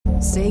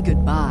Say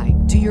goodbye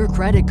to your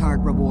credit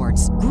card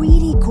rewards.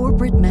 Greedy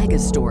corporate mega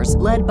stores,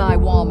 led by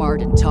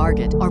Walmart and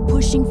Target, are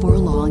pushing for a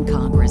law in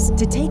Congress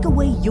to take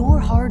away your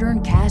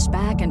hard-earned cash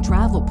back and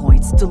travel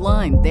points to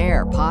line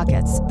their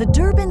pockets. The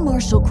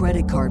Durbin-Marshall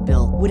credit card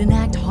bill would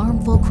enact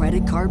harmful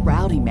credit card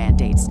routing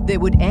mandates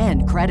that would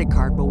end credit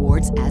card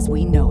rewards as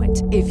we know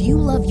it. If you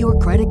love your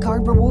credit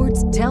card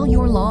rewards, tell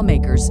your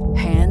lawmakers,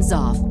 hands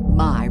off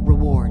my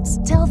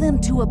rewards. Tell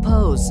them to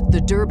oppose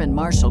the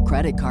Durbin-Marshall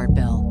credit card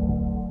bill.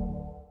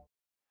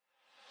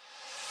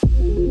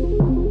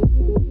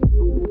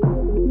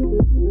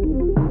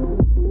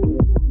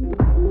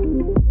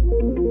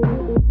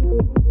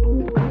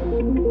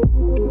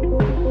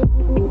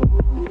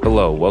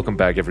 Hello, welcome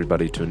back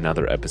everybody to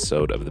another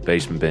episode of The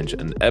Basement Binge,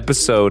 an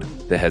episode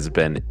that has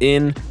been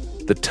in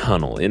the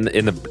tunnel, in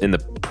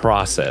the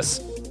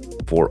process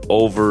for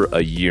over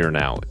a year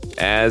now.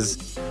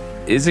 As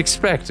is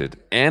expected,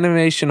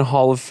 Animation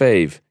Hall of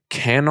Fame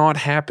cannot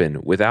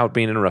happen without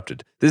being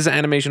interrupted. This is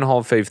Animation Hall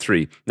of Fame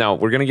 3. Now,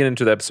 we're going to get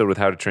into the episode with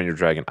How to Train Your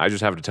Dragon. I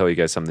just have to tell you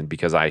guys something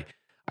because I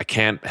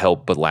can't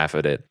help but laugh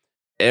at it.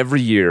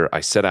 Every year I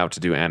set out to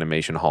do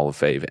Animation Hall of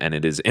Fame and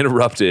it is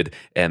interrupted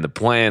and the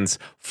plans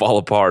fall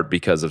apart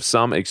because of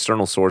some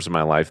external source in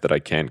my life that I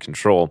can't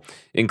control,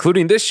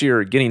 including this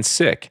year getting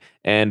sick.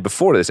 And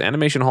before this,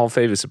 Animation Hall of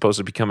Fame is supposed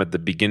to become at the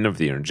beginning of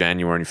the year in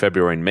January and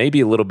February and maybe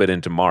a little bit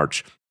into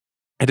March.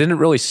 I didn't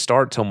really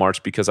start till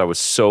March because I was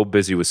so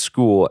busy with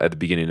school at the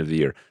beginning of the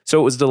year. So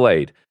it was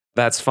delayed.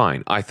 That's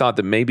fine. I thought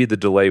that maybe the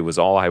delay was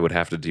all I would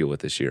have to deal with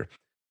this year.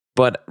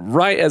 But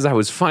right as I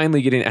was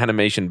finally getting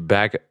Animation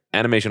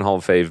Hall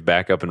of Fame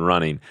back up and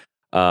running,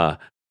 I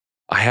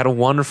had a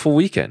wonderful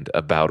weekend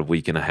about a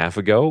week and a half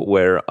ago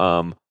where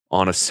on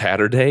a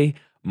Saturday,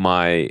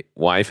 my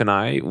wife and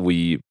I,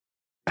 we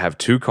have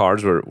two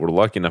cars. We're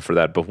lucky enough for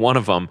that. But one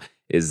of them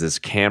is this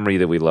Camry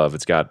that we love.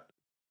 It's got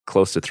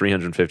close to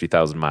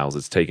 350,000 miles.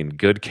 It's taken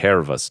good care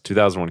of us.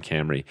 2001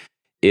 Camry.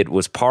 It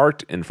was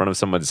parked in front of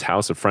someone's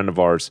house, a friend of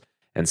ours,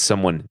 and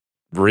someone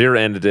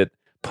rear-ended it,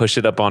 pushed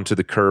it up onto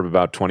the curb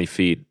about 20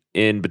 feet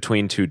in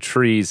between two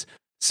trees,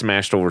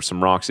 smashed over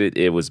some rocks.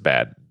 It was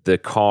bad. The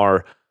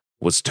car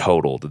was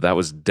totaled. That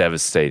was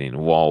devastating.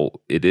 While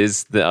it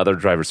is the other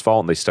driver's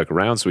fault and they stuck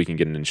around so we can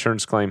get an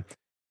insurance claim,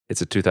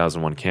 it's a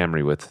 2001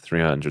 Camry with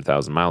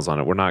 300,000 miles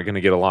on it. We're not going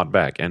to get a lot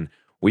back. And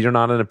we are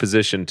not in a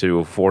position to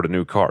afford a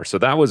new car. So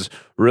that was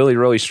really,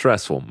 really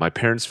stressful. My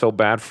parents felt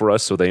bad for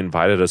us, so they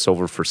invited us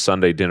over for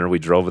Sunday dinner. We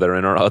drove there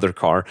in our other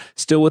car,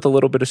 still with a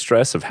little bit of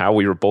stress of how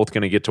we were both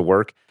going to get to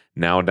work,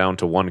 now down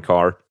to one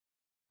car,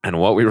 and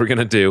what we were going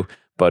to do,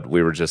 but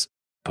we were just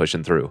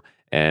pushing through.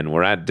 And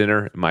we're at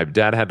dinner. My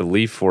dad had to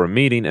leave for a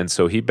meeting, and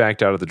so he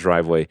backed out of the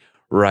driveway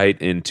right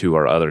into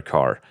our other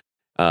car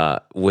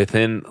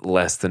within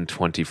less than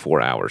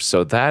 24 hours.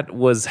 So that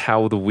was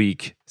how the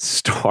week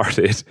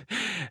started.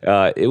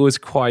 It was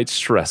quite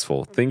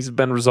stressful. Things have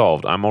been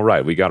resolved. I'm all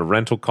right. We got a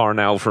rental car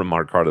now from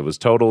our car that was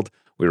totaled.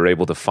 We were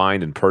able to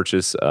find and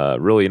purchase a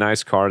really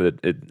nice car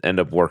that it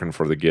ended up working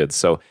for the goods.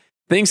 So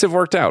things have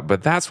worked out,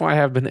 but that's why I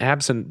have been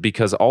absent,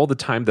 because all the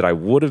time that I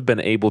would have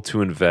been able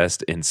to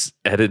invest in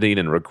editing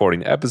and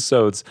recording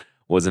episodes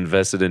was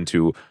invested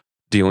into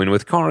dealing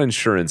with car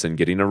insurance and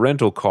getting a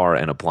rental car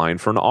and applying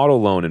for an auto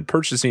loan and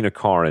purchasing a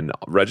car and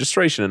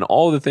registration and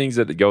all the things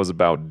that it goes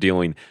about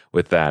dealing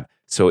with that.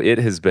 So it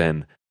has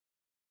been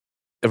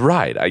a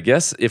ride. I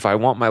guess if I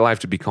want my life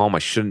to be calm, I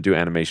shouldn't do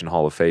Animation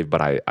Hall of Fame,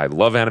 but I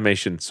love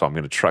animation, so I'm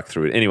going to truck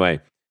through it. Anyway,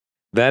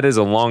 that is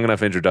a long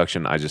enough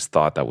introduction. I just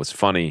thought that was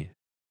funny.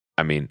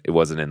 I mean, it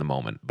wasn't in the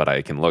moment, but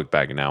I can look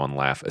back now and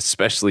laugh,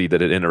 especially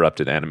that it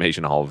interrupted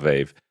Animation Hall of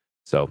Fame.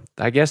 So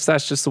I guess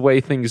that's just the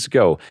way things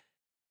go.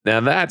 Now,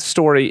 that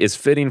story is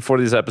fitting for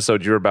this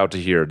episode you're about to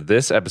hear.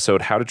 This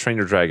episode, How to Train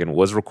Your Dragon,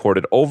 was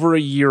recorded over a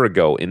year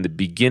ago in the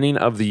beginning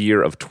of the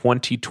year of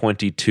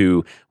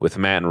 2022 with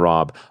Matt and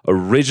Rob,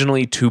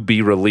 originally to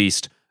be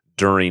released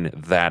during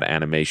that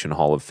Animation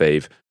Hall of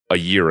Fame a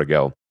year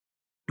ago.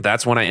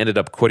 That's when I ended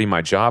up quitting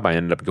my job. I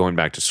ended up going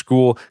back to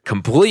school,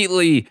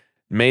 completely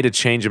made a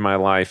change in my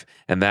life,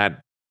 and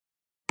that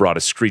brought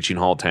a screeching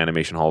halt to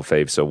Animation Hall of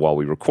Fame. So while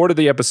we recorded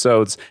the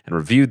episodes and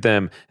reviewed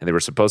them, and they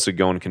were supposed to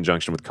go in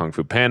conjunction with Kung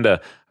Fu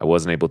Panda, I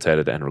wasn't able to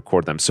edit and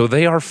record them. So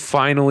they are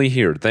finally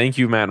here. Thank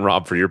you, Matt and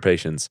Rob, for your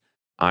patience.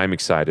 I'm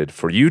excited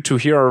for you to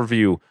hear our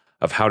review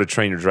of How to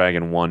Train Your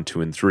Dragon 1,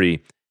 2, and 3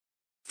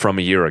 from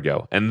a year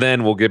ago. And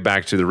then we'll get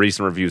back to the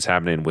recent reviews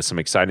happening with some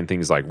exciting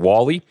things like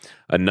WALL-E,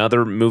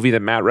 another movie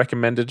that Matt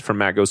recommended from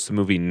Matt Goes to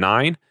Movie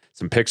 9,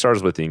 some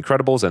Pixar's with The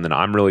Incredibles, and then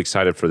I'm really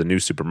excited for the new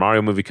Super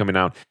Mario movie coming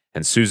out,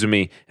 and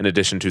Suzumi, in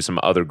addition to some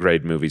other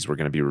great movies we're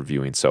going to be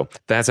reviewing. So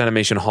that's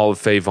Animation Hall of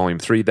Fame Volume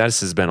 3.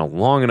 This has been a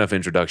long enough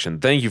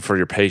introduction. Thank you for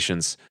your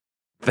patience.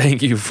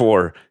 Thank you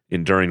for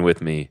enduring with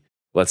me.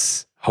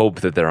 Let's hope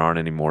that there aren't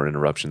any more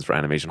interruptions for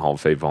Animation Hall of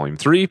Fame Volume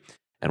 3,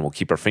 and we'll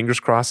keep our fingers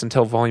crossed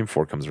until Volume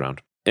 4 comes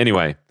around.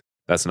 Anyway,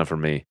 that's enough for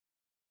me.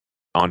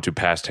 On to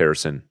past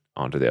Harrison,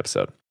 on to the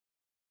episode.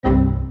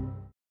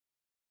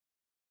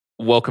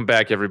 Welcome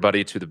back,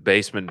 everybody, to the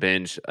Basement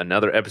Binge,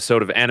 another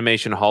episode of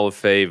Animation Hall of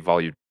Fame,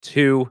 Volume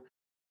 2.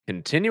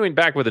 Continuing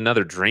back with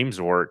another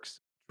DreamWorks,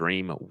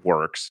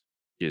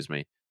 excuse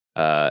me,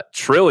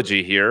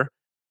 trilogy here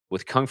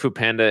with Kung Fu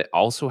Panda.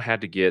 Also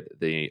had to get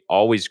the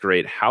always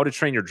great How to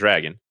Train Your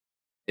Dragon.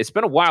 It's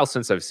been a while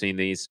since I've seen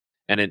these,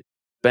 and it's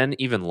been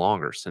even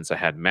longer since I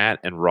had Matt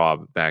and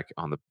Rob back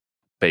on the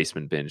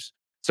Basement Binge.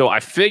 So I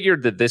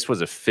figured that this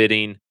was a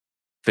fitting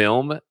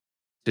film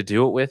to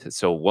do it with.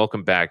 So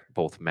welcome back,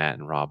 both Matt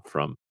and Rob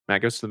from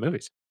Matt Goes to the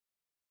Movies.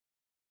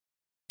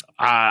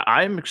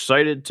 I'm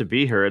excited to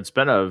be here. It's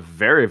been a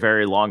very,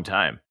 very long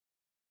time.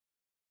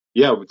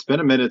 Yeah, it's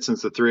been a minute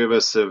since the three of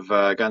us have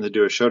gotten to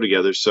do a show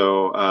together.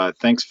 So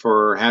thanks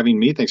for having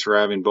me. Thanks for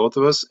having both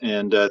of us.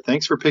 And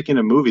thanks for picking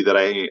a movie that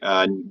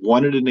I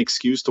wanted an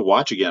excuse to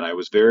watch again. I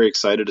was very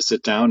excited to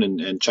sit down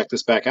and check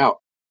this back out.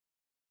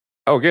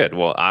 Oh, good.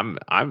 Well,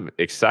 I'm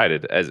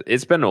excited, as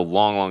it's been a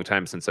long, long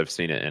time since I've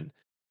seen it, and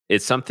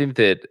it's something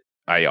that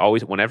I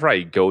always, whenever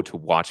I go to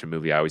watch a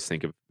movie, I always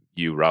think of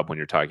you, Rob, when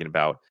you're talking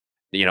about,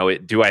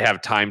 do I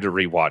have time to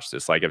rewatch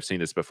this? Like, I've seen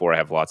this before. I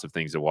have lots of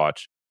things to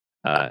watch,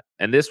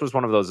 and this was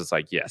one of those. It's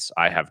like, yes,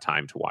 I have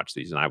time to watch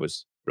these, and I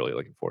was really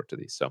looking forward to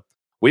these. So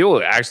we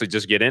will actually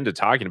just get into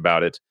talking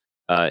about it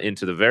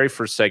into the very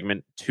first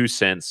segment, 2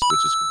 cents,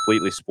 which is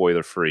completely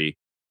spoiler free.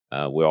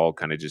 We'll all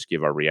kind of just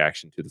give our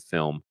reaction to the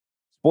film,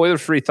 spoiler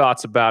free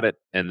thoughts about it,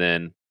 and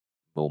then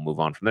we'll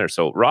move on from there.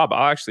 So, Rob,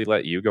 I'll actually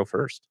let you go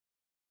first.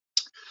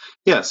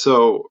 Yeah,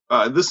 so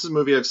this is a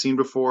movie I've seen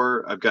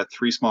before. I've got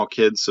 3 small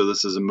kids, so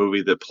this is a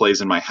movie that plays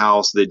in my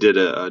house. They did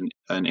an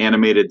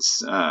animated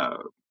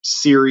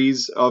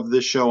series of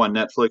this show on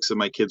Netflix that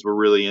my kids were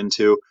really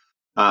into.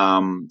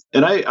 And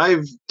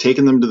I've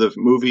taken them to the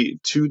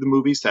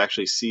movies to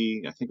actually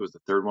see. I think it was the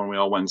third one we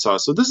all went and saw.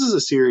 So this is a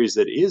series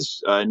that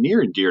is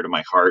near and dear to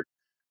my heart.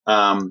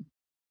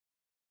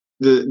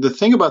 The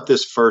thing about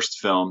this first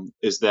film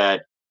is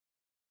that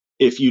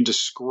if you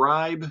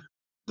describe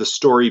the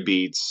story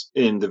beats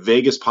in the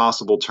vaguest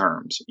possible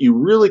terms, you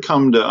really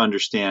come to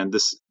understand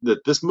that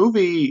this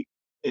movie,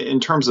 in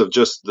terms of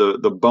just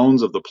the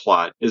bones of the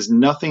plot, is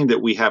nothing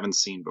that we haven't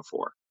seen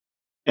before.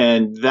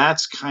 And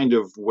that's kind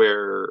of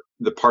where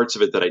the parts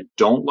of it that I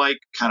don't like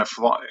kind of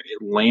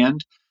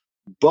land.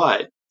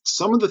 But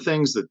some of the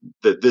things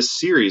that this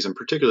series, and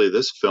particularly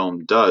this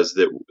film, does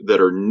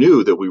that are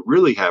new, that we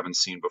really haven't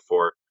seen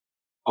before,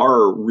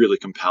 are really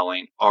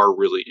compelling, are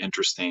really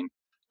interesting.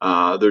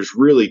 There's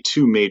really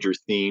 2 major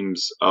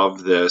themes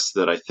of this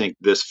that I think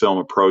this film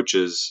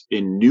approaches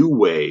in new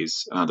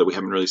ways that we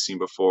haven't really seen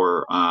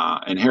before.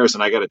 And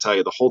Harrison, I got to tell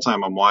you, the whole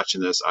time I'm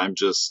watching this, I'm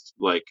just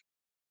like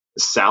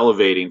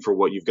salivating for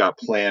what you've got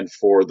planned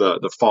for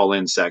the Fall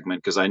In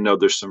segment, because I know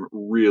there's some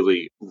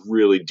really,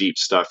 really deep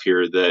stuff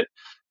here that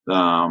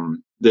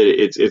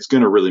it's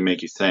going to really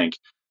make you think.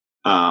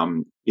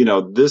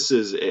 This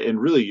is, and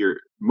really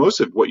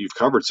most of what you've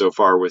covered so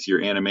far with your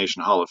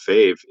Animation Hall of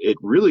Fame, it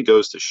really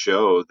goes to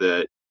show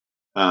that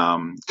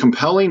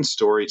compelling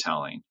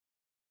storytelling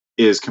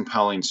is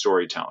compelling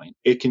storytelling.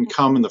 It can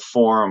come in the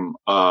form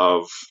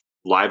of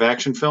live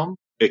action film.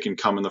 It can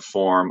come in the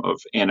form of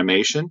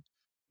animation.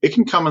 It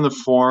can come in the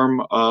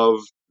form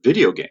of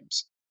video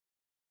games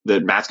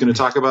that Matt's going to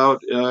talk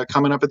about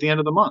coming up at the end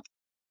of the month.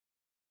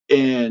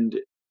 And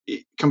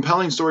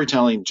compelling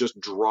storytelling just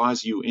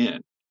draws you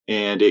in.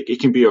 And it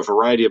can be a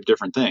variety of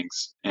different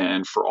things.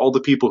 And for all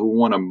the people who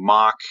want to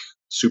mock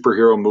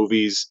superhero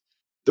movies,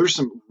 there's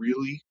some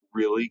really,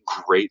 really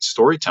great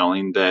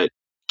storytelling that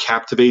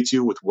captivates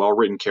you with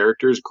well-written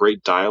characters,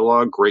 great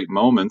dialogue, great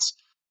moments.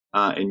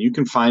 And you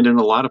can find it in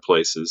a lot of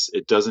places.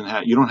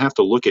 You don't have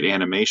to look at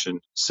animation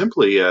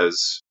simply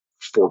as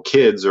for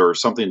kids or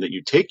something that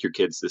you take your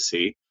kids to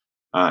see.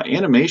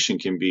 Animation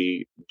can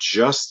be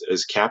just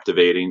as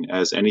captivating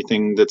as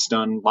anything that's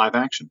done live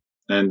action.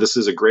 And this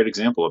is a great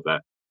example of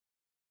that.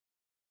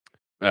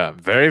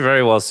 Very,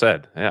 very well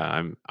said.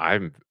 Yeah,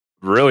 I'm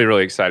really,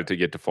 really excited to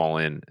get to Fall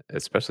In,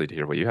 especially to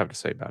hear what you have to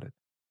say about it.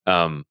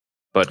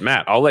 But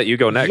Matt, I'll let you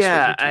go next.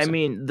 Yeah, I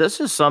mean, this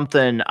is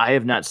something I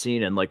have not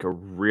seen in like a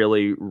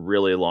really,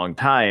 really long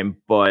time.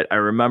 But I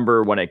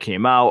remember when it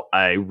came out,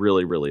 I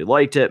really, really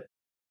liked it.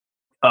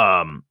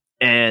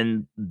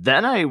 And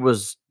then I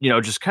was,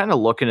 just kind of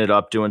looking it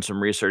up, doing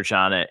some research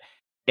on it,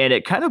 and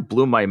it kind of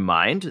blew my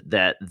mind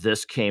that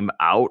this came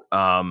out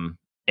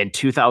in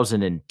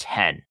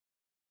 2010.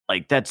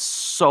 Like, that's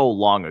so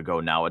long ago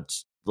now.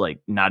 It's like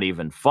not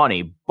even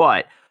funny,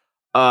 but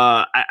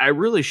I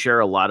really share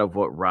a lot of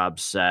what Rob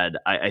said.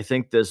 I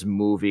think this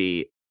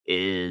movie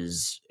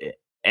is,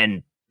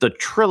 and the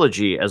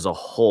trilogy as a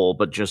whole,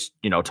 but just,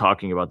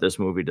 talking about this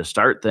movie to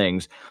start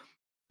things,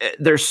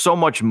 there's so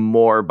much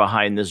more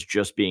behind this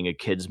just being a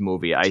kid's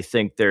movie. I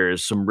think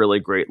there's some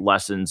really great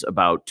lessons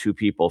about 2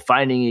 people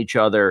finding each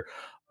other,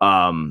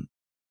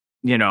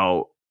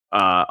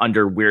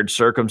 under weird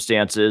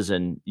circumstances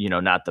and,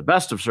 not the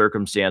best of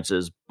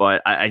circumstances.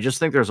 But I just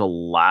think there's a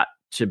lot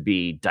to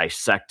be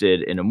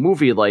dissected in a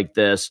movie like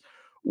this,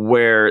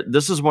 where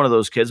this is one of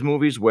those kids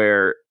movies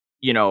where,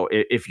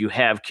 if you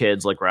have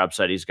kids, like Rob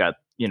said, he's got,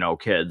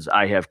 kids,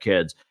 I have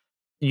kids.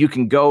 you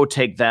can go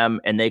take them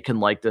and they can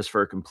like this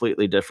for a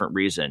completely different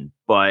reason.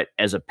 But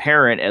as a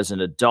parent, as an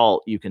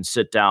adult, you can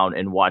sit down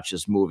and watch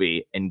this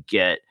movie and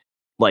get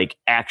like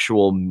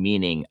actual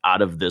meaning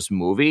out of this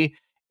movie.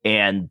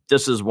 And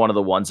this is one of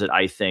the ones that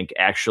I think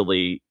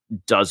actually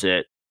does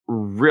it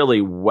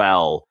really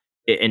well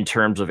in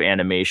terms of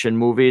animation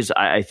movies.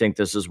 I think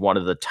this is one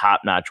of the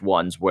top-notch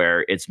ones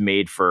where it's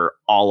made for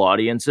all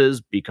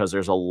audiences because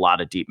there's a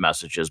lot of deep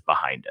messages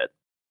behind it.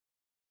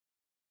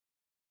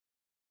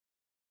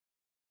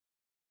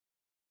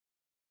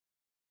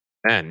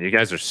 Man, you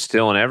guys are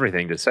stealing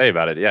everything to say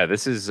about it. Yeah,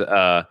 this is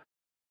a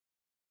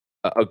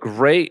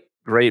great,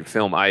 great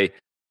film.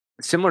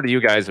 Similar to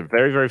you guys, I'm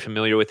very, very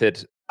familiar with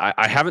it.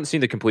 I haven't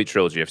seen the complete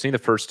trilogy. I've seen the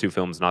first two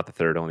films, not the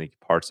third, only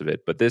parts of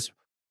it. But this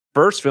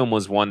first film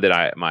was one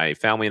that my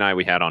family and I,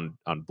 we had on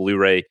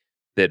Blu-ray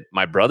that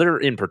my brother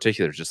in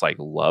particular just like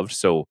loved.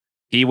 So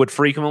he would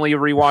frequently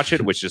rewatch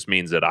it, which just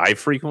means that I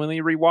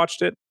frequently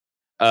rewatched it.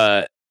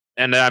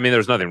 And I mean,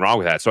 there's nothing wrong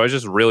with that. So I was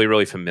just really,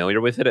 really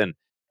familiar with it.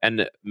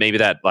 And maybe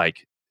that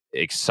like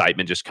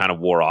excitement just kind of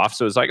wore off.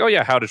 So it's like, oh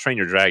yeah, How to Train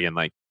Your Dragon.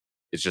 Like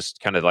it's just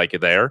kind of like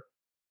there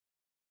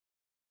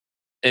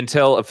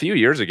until a few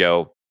years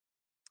ago.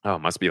 Oh, it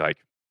must be like,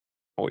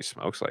 holy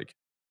smokes, like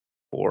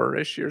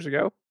 4-ish years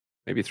ago,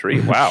 maybe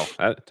 3. Wow,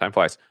 time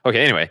flies.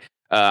 Okay, anyway,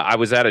 I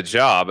was at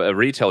a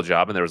retail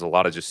job, and there was a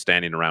lot of just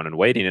standing around and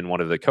waiting. And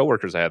one of the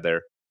coworkers I had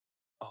there,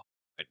 oh,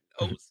 my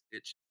nose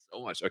itches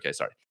so much. Okay,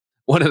 sorry.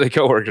 One of the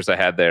coworkers I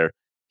had there,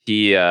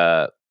 we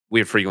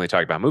would frequently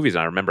talk about movies,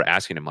 and I remember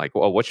asking him like,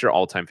 "Well, what's your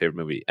all-time favorite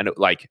movie?" And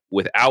like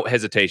without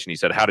hesitation, he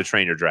said, "How to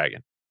Train Your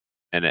Dragon."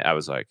 And I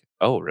was like,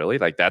 oh, really?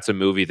 Like, that's a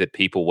movie that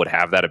people would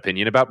have that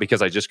opinion about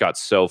because I just got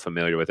so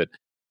familiar with it.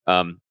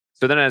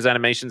 So then as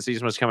animation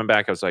season was coming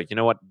back, I was like, you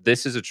know what?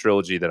 This is a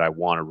trilogy that I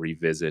want to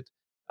revisit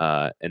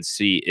and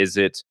see,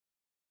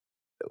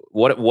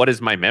 what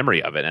is my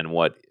memory of it and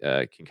what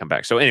can come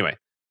back. So anyway,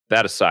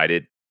 that aside,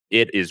 it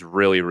is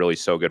really, really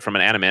so good. From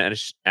an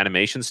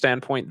animation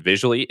standpoint,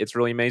 visually, it's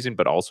really amazing,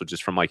 but also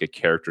just from like a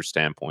character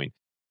standpoint,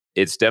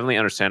 it's definitely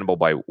understandable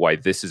by why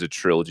this is a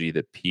trilogy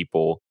that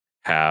people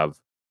have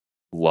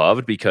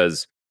loved,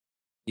 because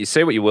you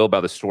say what you will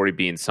about the story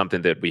being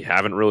something that we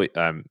haven't really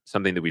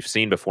something that we've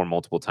seen before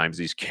multiple times.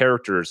 These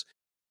characters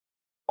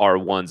are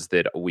ones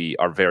that we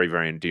are very,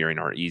 very endearing,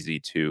 are easy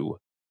to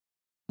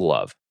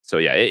love. So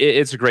yeah,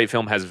 it's a great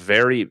film, has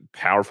very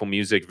powerful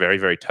music, very,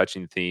 very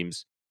touching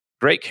themes,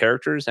 great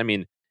characters. I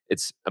mean,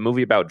 it's a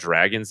movie about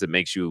dragons that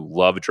makes you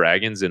love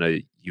dragons in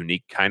a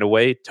unique kind of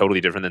way, totally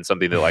different than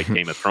something that like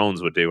Game of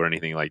Thrones would do or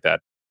anything like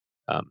that.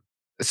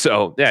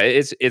 So yeah,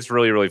 it's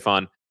really, really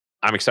fun.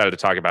 I'm excited to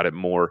talk about it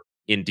more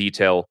in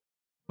detail,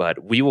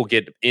 but we will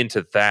get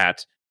into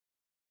that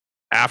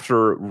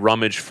after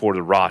Rummage for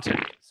the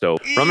Rotten. So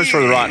Rummage for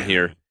the Rotten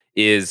here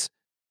is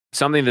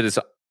something that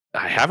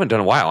I haven't done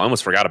in a while. I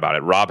almost forgot about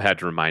it. Rob had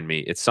to remind me.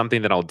 It's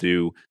something that I'll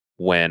do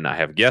when I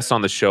have guests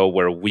on the show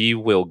where we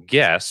will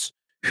guess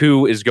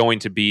who is going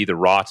to be the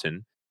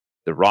Rotten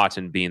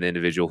being the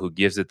individual who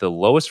gives it the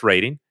lowest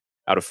rating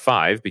out of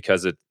 5,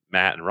 because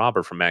Matt and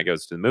Robert from Matt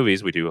Goes to the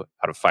Movies, we do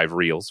out of 5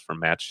 reels from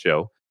Matt's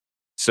show.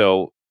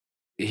 So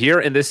here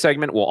in this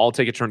segment, we'll all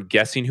take a turn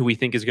guessing who we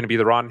think is going to be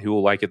the Rotten, who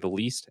will like it the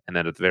least, and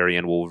then at the very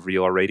end, we'll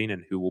reveal our rating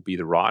and who will be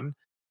the Rotten.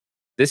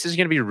 This is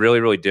going to be really,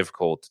 really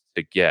difficult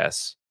to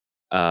guess.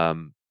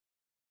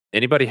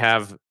 Anybody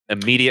have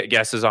immediate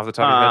guesses off the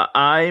top of your head?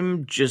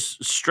 I'm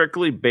just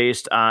strictly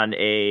based on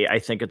I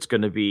think it's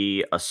going to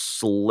be a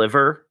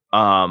sliver.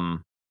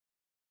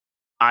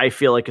 I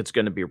feel like it's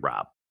going to be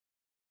Rob.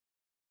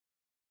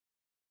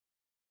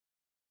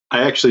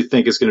 I actually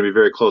think it's going to be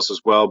very close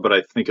as well, but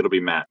I think it'll be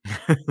Matt.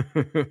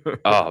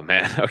 Oh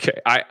man, okay.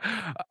 I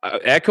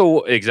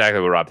echo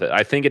exactly what Rob said.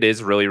 I think it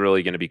is really,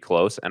 really going to be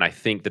close, and I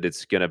think that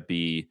it's going to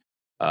be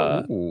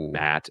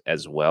Matt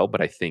as well.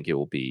 But I think it's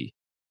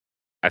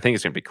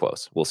going to be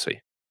close. We'll see.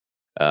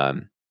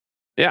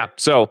 Yeah.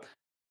 So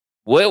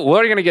we're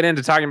going to get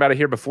into talking about it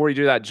here. Before we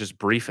do that, just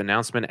brief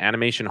announcement: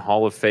 Animation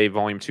Hall of Fame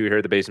Volume 2 here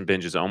at the Basement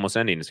Binge is almost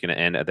ending. It's going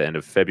to end at the end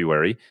of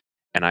February.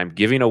 And I'm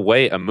giving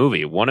away a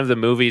movie. One of the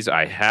movies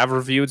I have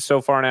reviewed so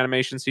far in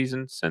animation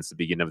season since the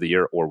beginning of the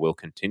year, or will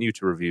continue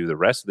to review the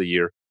rest of the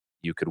year,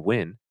 you could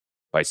win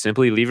by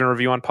simply leaving a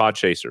review on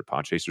Podchaser.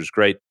 Podchaser is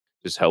great.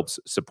 Just helps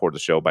support the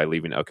show by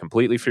leaving a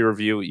completely free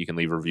review. You can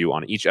leave a review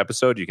on each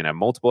episode. You can have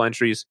multiple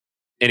entries.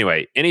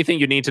 Anyway, anything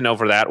you need to know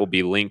for that will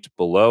be linked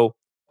below.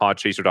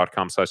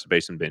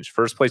 Podchaser.com/thebasementbinge.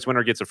 First place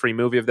winner gets a free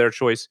movie of their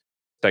choice.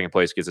 Second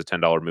place gets a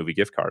 $10 movie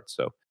gift card.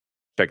 So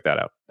check that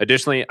out.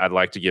 Additionally, I'd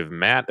like to give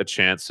Matt a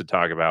chance to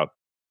talk about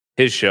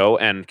his show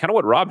and kind of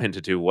what Rob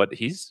hinted to,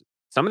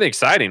 some of the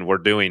exciting we're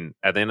doing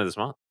at the end of this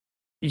month.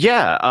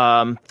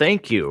 Yeah,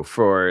 thank you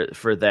for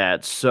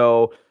that.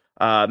 So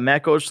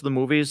Matt Goes to the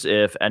Movies.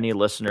 If any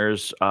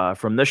listeners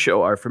from this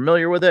show are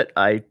familiar with it,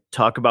 I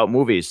talk about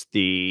movies.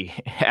 The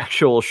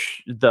actual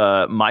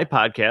my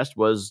podcast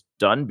was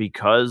done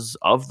because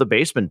of the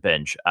Basement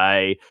Binge.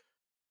 I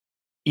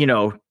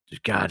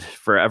God,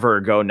 forever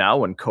ago now,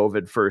 when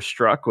COVID first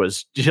struck,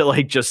 was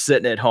like just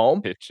sitting at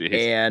home. Jeez.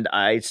 And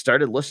I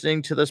started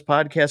listening to this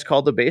podcast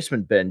called The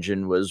Basement Binge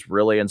and was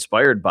really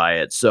inspired by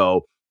it.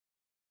 So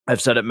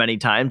I've said it many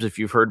times if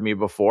you've heard me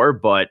before,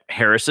 but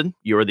Harrison,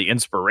 you are the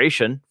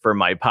inspiration for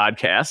my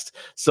podcast.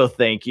 So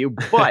thank you.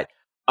 But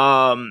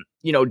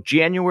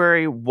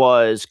January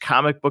was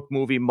comic book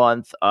movie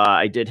month.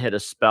 I did hit a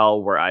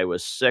spell where I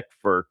was sick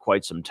for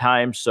quite some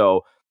time.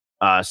 So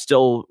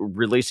still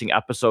releasing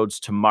episodes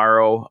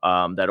tomorrow.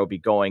 That'll be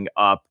going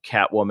up: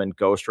 Catwoman,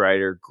 Ghost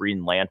Rider,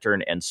 Green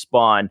Lantern, and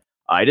Spawn.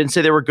 I didn't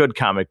say they were good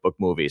comic book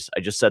movies.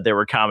 I just said they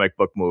were comic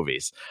book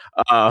movies.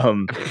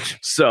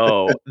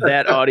 So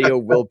that audio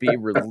will be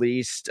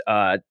released.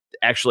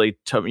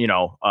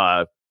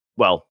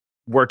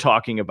 We're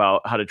talking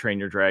about How to Train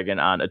Your Dragon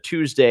on a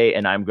Tuesday,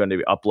 and I'm going to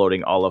be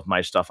uploading all of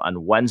my stuff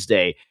on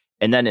Wednesday.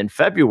 And then in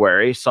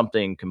February,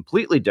 something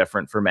completely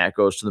different for Matt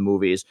Goes to the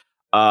Movies.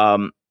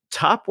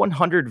 Top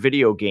 100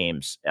 video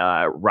games.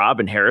 Rob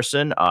and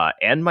Harrison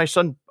and my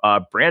son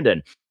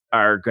Brandon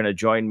are going to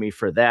join me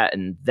for that.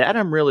 And that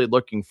I'm really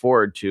looking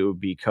forward to,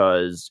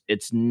 because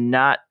it's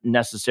not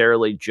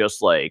necessarily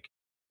just like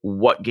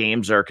what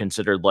games are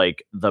considered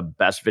like the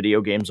best video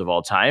games of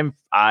all time.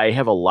 I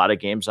have a lot of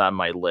games on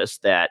my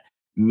list that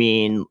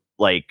mean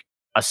like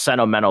a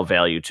sentimental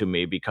value to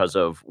me because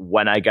of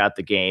when I got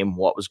the game,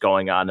 what was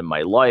going on in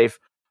my life.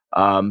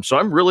 So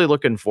I'm really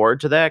looking forward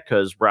to that,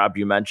 because Rob,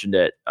 you mentioned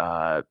it.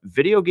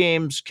 Video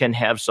games can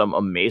have some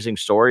amazing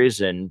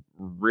stories, and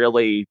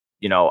really,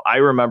 I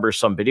remember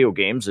some video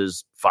games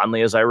as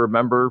fondly as I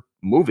remember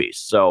movies.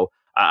 So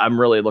I'm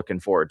really looking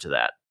forward to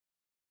that.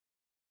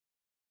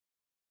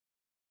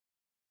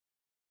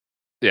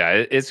 Yeah,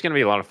 it's going to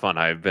be a lot of fun.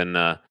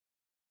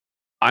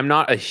 I'm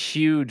not a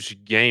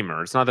huge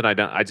gamer. It's not that I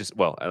don't.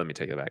 Let me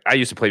take it back. I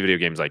used to play video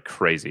games like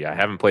crazy. I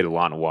haven't played a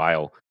lot in a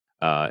while,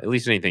 at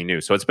least anything new.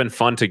 So it's been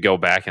fun to go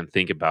back and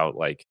think about,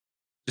 like,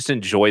 just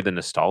enjoy the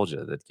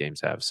nostalgia that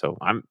games have. So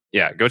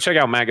go check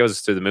out Matt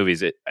Goes to the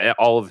Movies.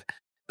 All of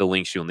the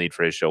links you'll need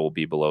for his show will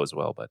be below as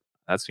well. But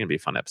that's going to be a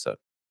fun episode.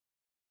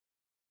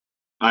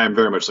 I am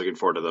very much looking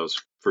forward to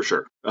those, for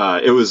sure.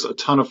 It was a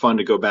ton of fun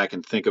to go back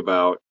and think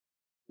about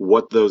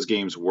what those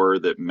games were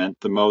that meant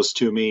the most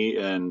to me,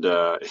 and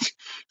it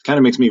kind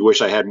of makes me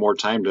wish I had more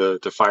time to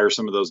fire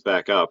some of those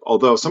back up.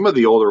 Although some of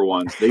the older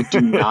ones, they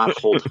do not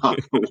hold up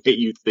the way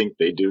you think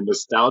they do.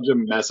 Nostalgia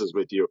messes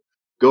with you.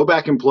 Go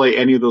back and play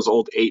any of those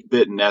old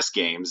 8-bit NES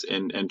games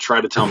and try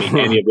to tell me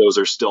any of those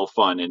are still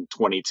fun in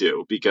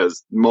 22,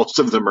 because most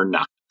of them are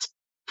not.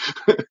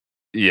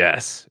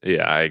 Yes.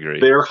 Yeah, I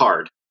agree. They're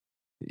hard.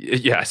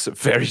 Yes,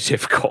 very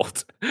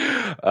difficult.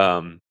 It's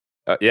going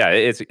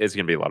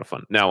to be a lot of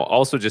fun. Now,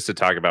 also just to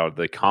talk about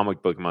the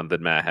comic book month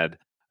that Matt had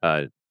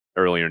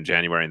earlier in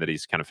January and that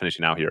he's kind of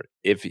finishing out here.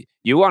 If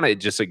you want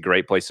just a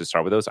great place to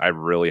start with those, I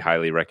really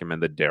highly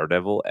recommend the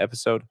Daredevil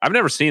episode. I've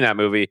never seen that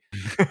movie.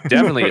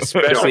 Definitely,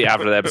 especially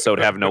after the episode,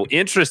 have no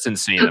interest in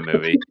seeing the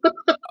movie.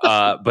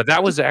 But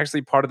that was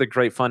actually part of the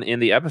great fun in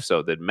the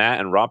episode, that Matt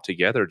and Rob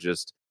together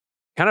just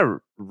kind of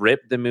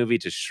ripped the movie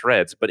to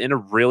shreds, but in a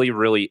really,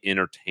 really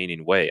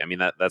entertaining way. I mean,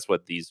 that's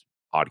what these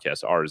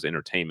podcasts are, is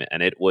entertainment.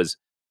 And it was,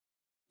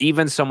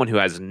 even someone who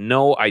has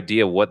no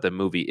idea what the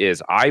movie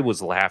is, I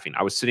was laughing.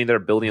 I was sitting there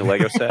building a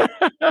Lego set,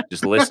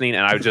 just listening,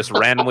 and I would just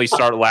randomly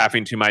start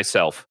laughing to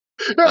myself.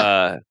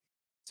 The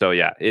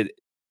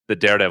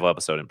Daredevil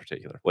episode in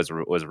particular was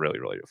really,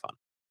 really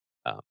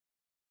fun.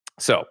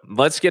 So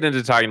let's get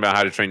into talking about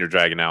How to Train Your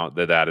Dragon now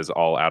that is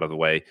all out of the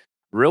way.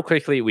 Real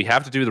quickly, we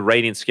have to do the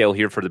rating scale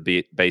here for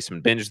the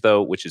Basement Binge,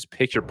 though, which is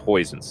Pick Your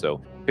Poison.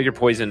 So Pick Your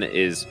Poison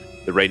is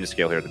the rating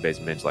scale here at the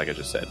Basement Binge, like I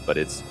just said, but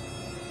it's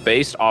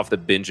based off the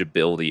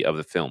bingeability of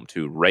the film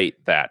to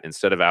rate that.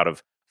 Instead of out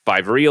of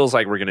 5 reels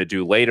like we're going to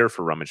do later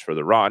for Rummage for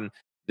the Rotten,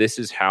 this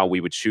is how we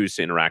would choose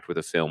to interact with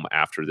a film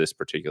after this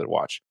particular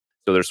watch.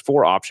 So there's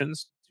 4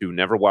 options: to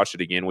never watch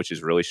it again, which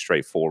is really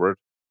straightforward;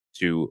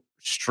 to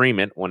stream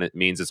it, when it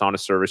means it's on a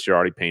service you're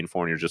already paying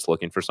for and you're just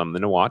looking for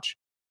something to watch.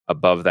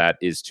 Above that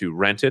is to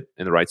rent it.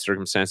 In the right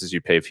circumstances, you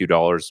pay a few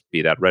dollars,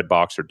 be that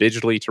Redbox or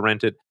digitally, to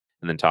rent it.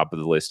 And then top of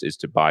the list is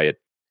to buy it.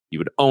 You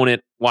would own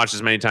it, watch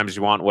as many times as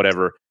you want,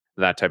 whatever,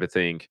 that type of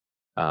thing.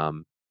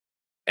 And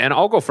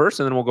I'll go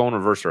first, and then we'll go in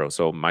reverse row.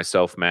 So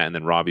myself, Matt, and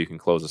then Rob, you can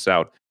close us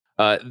out.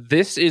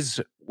 This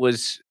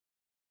was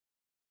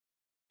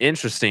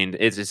interesting.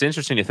 It's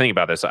interesting to think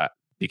about this,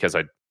 because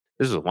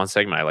this is one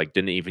segment I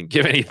didn't even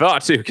give any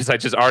thought to, because I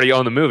just already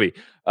own the movie.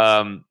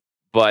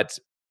 But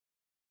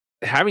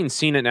having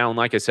seen it now, and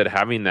like I said,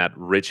 having that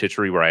rich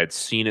history where I had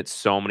seen it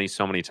so many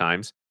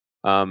times,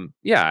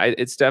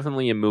 it's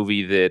definitely a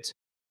movie that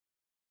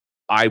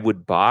I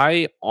would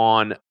buy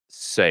on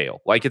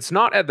sale. It's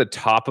not at the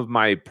top of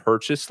my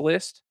purchase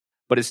list,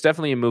 but it's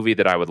definitely a movie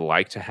that I would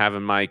like to have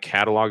in my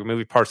catalog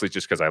movie, partially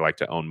just because I like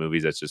to own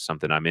movies. That's just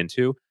something I'm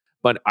into.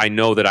 But I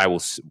know that I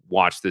will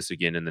watch this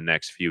again in the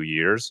next few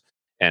years,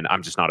 and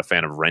I'm just not a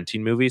fan of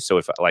renting movies. So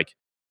if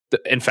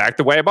in fact,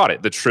 the way I bought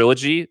it, the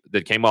trilogy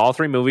that came with all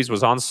 3 movies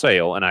was on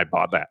sale, and I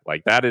bought that.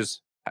 That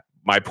is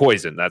my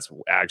poison. That's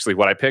actually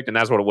what I picked, and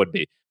that's what it would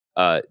be.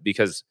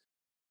 Because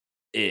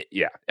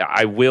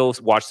I will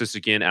watch this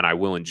again, and I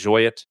will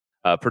enjoy it.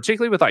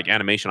 Particularly with like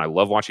animation, I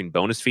love watching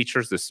bonus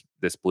features.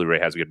 This Blu-ray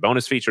has a good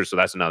bonus feature, so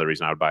that's another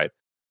reason I would buy it.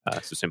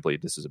 So simply,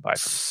 this is a buy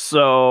for me.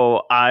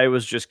 So I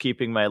was just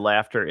keeping my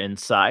laughter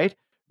inside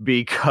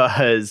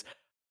because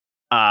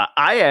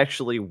I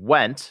actually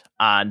went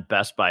on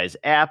Best Buy's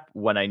app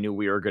when I knew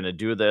we were going to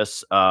do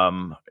this,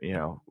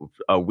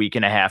 a week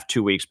and a half,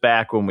 2 weeks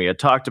back when we had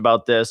talked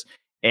about this.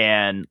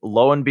 And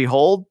lo and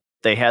behold,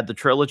 they had the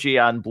trilogy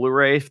on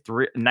Blu-ray,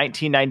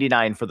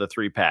 $19.99 for the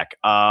 3-pack.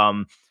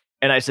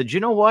 And I said, you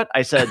know what?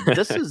 I said,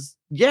 this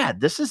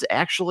is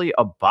actually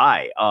a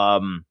buy.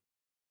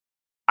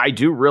 I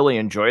do really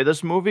enjoy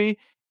this movie.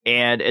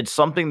 And it's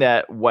something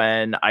that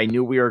when I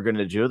knew we were going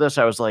to do this,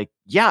 I was like,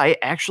 yeah, I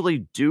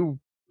actually do.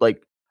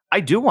 Like,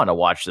 I do want to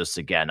watch this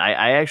again.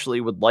 I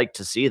actually would like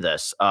to see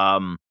this.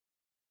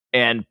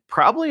 And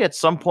probably at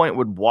some point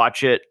would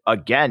watch it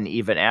again,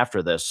 even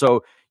after this.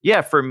 So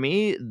yeah, for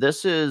me,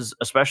 this is,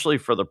 especially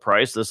for the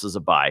price, this is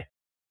a buy.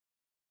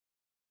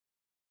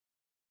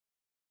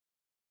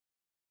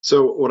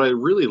 So what I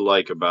really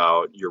like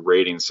about your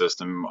rating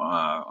system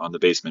on the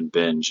Basement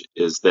Binge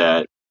is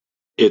that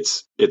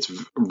it's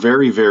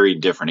very, very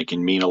different. It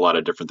can mean a lot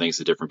of different things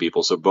to different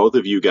people. So both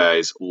of you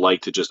guys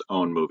like to just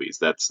own movies.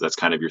 That's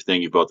kind of your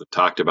thing. You both have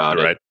talked about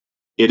it. Right.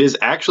 It is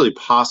actually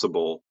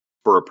possible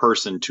for a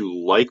person to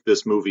like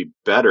this movie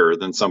better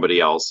than somebody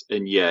else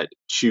and yet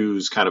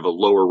choose kind of a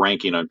lower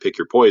ranking on Pick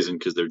Your Poison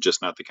because they're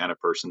just not the kind of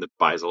person that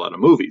buys a lot of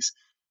movies.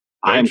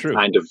 I'm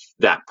kind of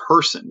that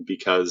person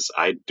because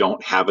I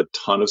don't have a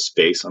ton of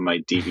space on my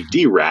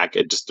DVD rack.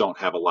 I just don't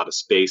have a lot of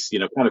space,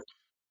 kind of.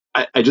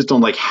 I just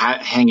don't like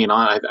hanging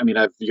on.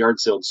 I've yard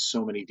saled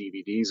so many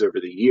DVDs over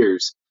the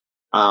years.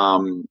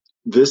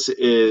 This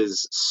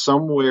is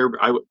somewhere.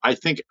 I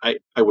think I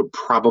would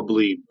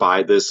probably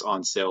buy this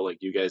on sale like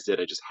you guys did.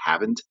 I just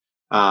haven't.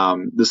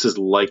 This is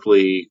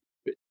likely.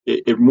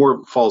 It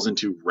more falls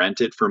into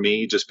rent it for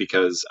me just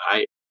because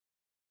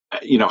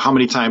how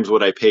many times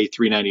would I pay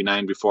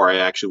 $3.99 before I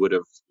actually would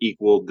have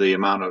equaled the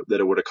amount that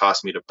it would have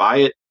cost me to buy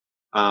it?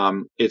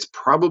 It's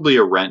probably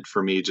a rent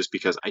for me just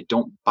because I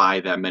don't buy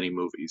that many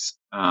movies.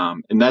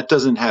 And that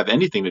doesn't have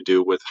anything to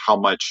do with how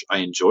much I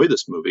enjoy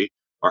this movie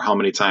or how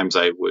many times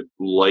I would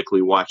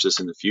likely watch this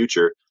in the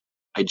future.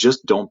 I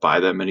just don't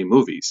buy that many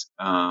movies.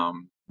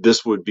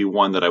 This would be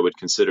one that I would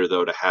consider,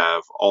 though, to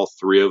have all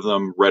three of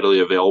them readily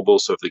available.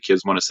 So if the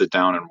kids want to sit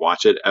down and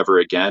watch it ever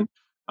again,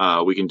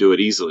 we can do it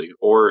easily.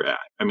 Or,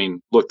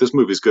 look, this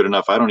movie is good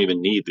enough. I don't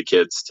even need the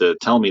kids to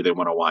tell me they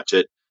want to watch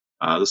it.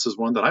 This is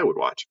one that I would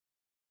watch.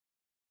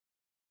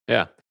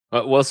 Yeah.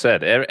 Well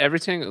said. Every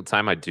single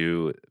time I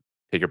do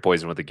Pick Your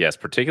Poison with a guest,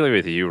 particularly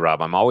with you,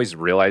 Rob, I'm always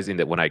realizing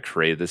that when I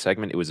created this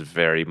segment, it was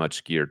very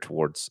much geared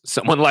towards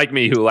someone like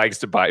me who likes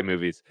to buy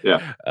movies.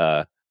 Yeah.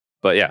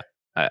 But yeah,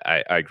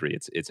 I agree.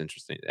 It's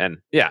interesting. And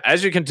yeah,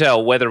 as you can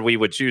tell, whether we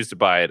would choose to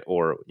buy it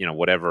or,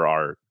 whatever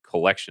our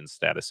collection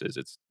status is,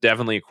 it's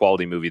definitely a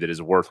quality movie that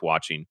is worth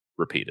watching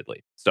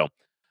repeatedly. So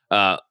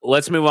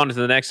let's move on to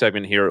the next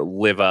segment here,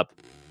 Live Up.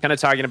 Kind of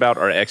talking about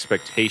our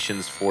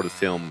expectations for the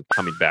film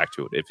coming back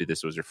to it. If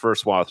this was your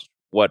first watch,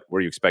 what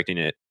were you expecting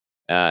it?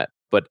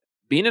 But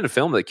being in a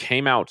film that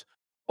came out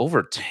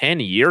over 10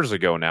 years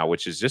ago now,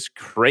 which is just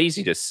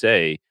crazy to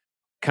say,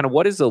 kind of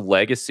what is the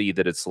legacy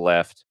that it's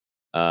left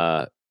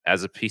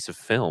as a piece of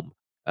film?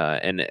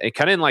 And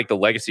kind of in like the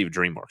legacy of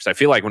DreamWorks. I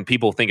feel like when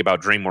people think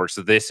about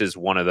DreamWorks, this is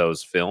one of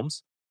those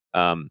films.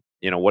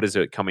 What is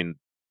it coming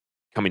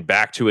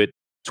back to it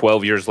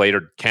 12 years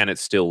later? Can it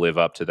still live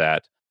up to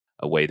that?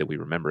 A way that we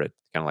remember it,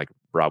 kind of like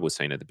Rob was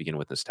saying at the beginning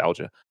with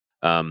nostalgia.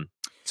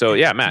 So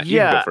yeah, Matt. You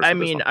can go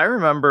first I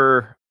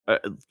remember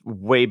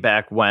way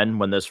back when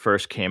this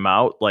first came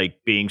out, like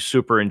being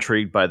super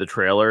intrigued by the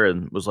trailer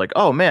and was like,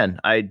 oh man,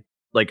 I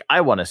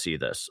want to see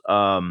this.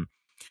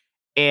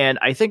 And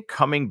I think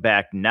coming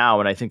back now,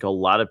 and I think a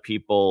lot of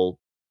people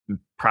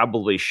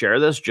probably share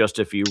this, just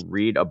if you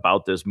read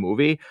about this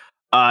movie,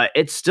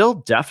 it still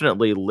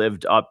definitely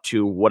lived up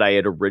to what I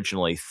had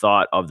originally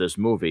thought of this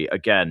movie.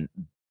 Again,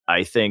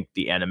 I think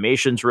the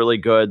animation's really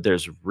good.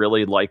 There's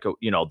really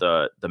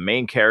the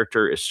main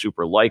character is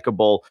super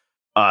likable.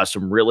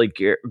 Some really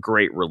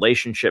great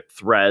relationship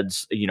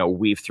threads,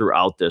 weave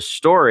throughout this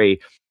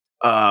story.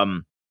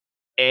 And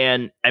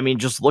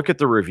just look at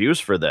the reviews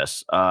for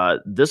this.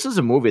 This is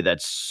a movie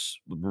that's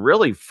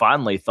really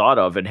fondly thought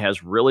of and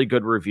has really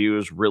good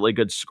reviews, really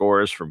good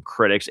scores from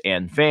critics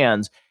and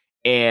fans.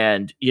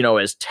 And,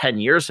 as 10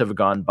 years have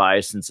gone by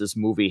since this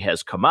movie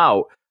has come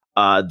out,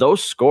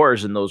 those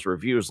scores and those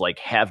reviews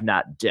have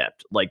not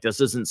dipped. Like,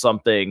 this isn't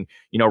something,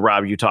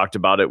 Rob, you talked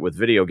about it with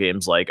video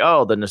games, like,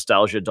 oh, the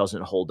nostalgia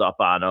doesn't hold up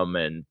on them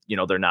and,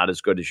 they're not as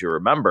good as you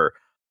remember.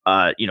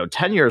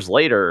 10 years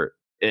later,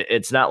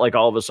 it's not like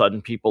all of a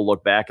sudden people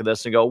look back at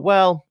this and go,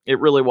 well, it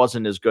really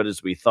wasn't as good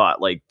as we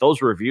thought. Like,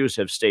 those reviews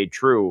have stayed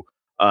true,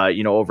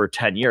 over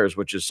 10 years,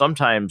 which is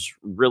sometimes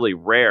really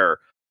rare.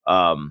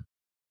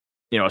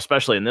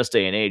 especially in this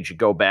day and age, you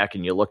go back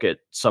and you look at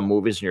some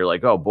movies and you're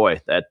like, oh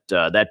boy,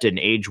 that didn't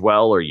age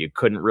well, or you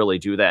couldn't really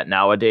do that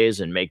nowadays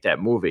and make that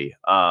movie.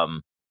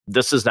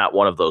 This is not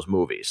one of those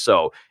movies.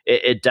 So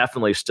it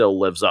definitely still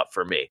lives up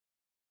for me.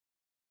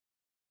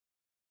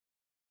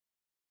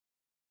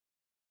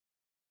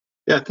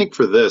 Yeah, I think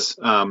for this,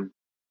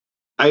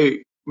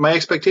 my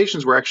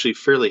expectations were actually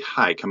fairly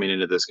high coming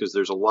into this because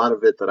there's a lot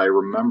of it that I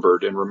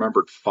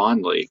remembered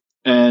fondly,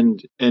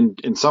 and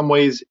in some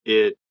ways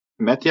it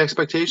met the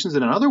expectations,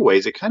 and in other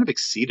ways it kind of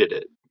exceeded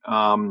it.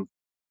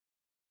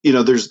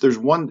 There's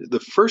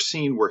the first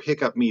scene where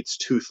Hiccup meets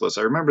Toothless.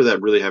 I remember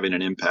that really having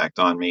an impact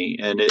on me,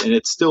 and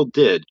it still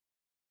did.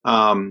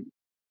 Um,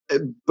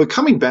 but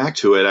coming back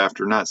to it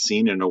after not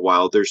seeing it in a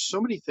while, there's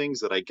so many things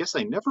that I guess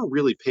I never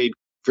really paid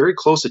very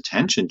close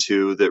attention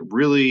to that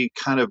really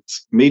kind of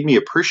made me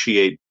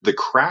appreciate the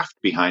craft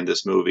behind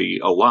this movie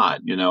a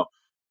lot.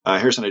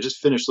 Harrison, I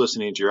just finished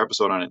listening to your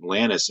episode on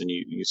Atlantis, and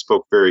you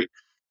spoke very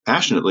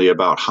passionately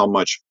about how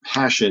much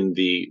passion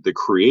the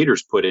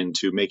creators put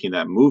into making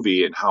that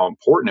movie and how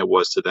important it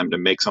was to them to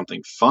make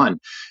something fun.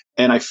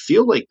 And I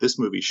feel like this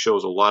movie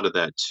shows a lot of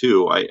that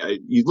too.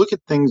 You look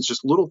at things,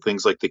 just little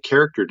things like the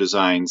character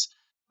designs,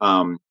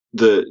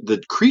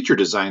 the creature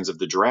designs of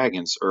the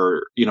dragons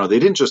are, they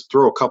didn't just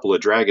throw a couple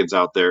of dragons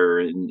out there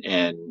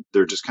and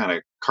they're just kind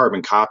of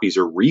carbon copies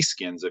or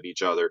reskins of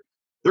each other.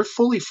 They're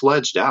fully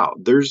fledged out.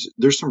 There's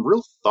some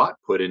real thought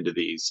put into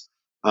these.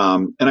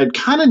 And I'd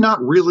kind of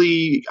not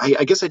really,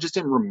 I guess I just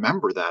didn't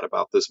remember that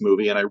about this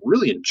movie, and I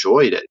really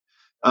enjoyed it.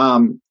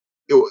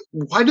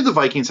 Why do the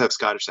Vikings have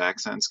Scottish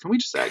accents? Can I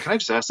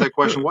just ask that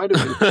question? Why do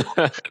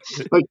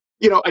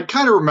I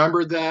kind of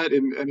remember that,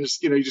 and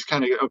just, you just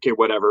kind of, okay,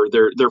 whatever.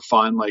 They're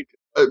fun.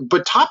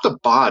 But top to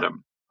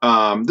bottom,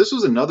 this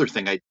was another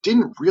thing I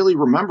didn't really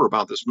remember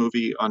about this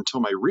movie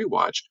until my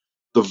rewatch.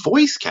 The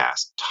voice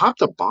cast, top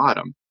to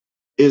bottom,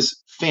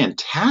 is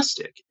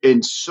fantastic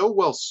and so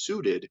well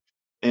suited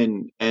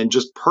and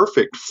just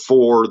perfect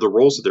for the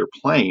roles that they're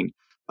playing.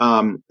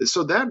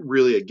 So that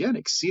really, again,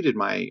 exceeded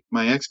my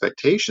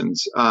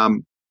expectations.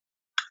 And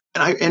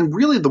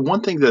really the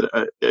one thing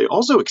that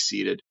also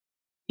exceeded,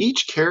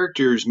 each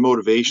character's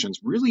motivations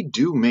really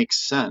do make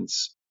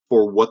sense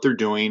for what they're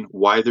doing,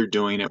 why they're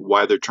doing it,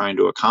 why they're trying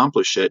to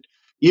accomplish it,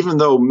 even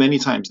though many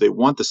times they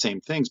want the same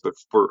things, but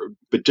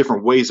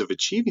different ways of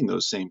achieving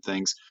those same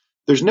things.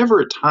 There's never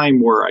a time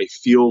where I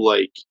feel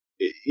like,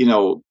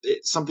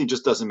 something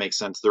just doesn't make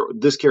sense.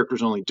 This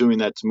character's only doing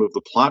that to move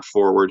the plot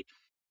forward.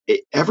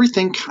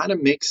 Everything kind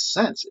of makes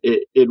sense.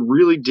 It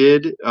really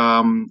did,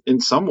 in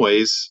some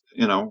ways,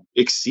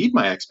 exceed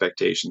my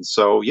expectations.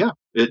 So yeah,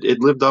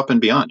 it lived up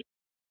and beyond.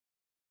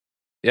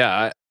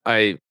 Yeah,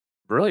 I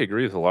really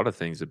agree with a lot of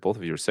things that both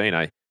of you are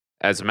saying.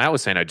 As Matt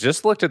was saying, I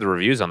just looked at the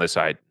reviews on this.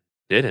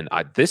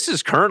 This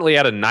is currently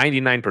at a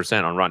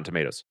 99% on Rotten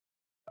Tomatoes,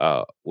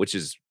 which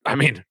is,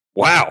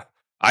 wow.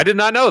 I did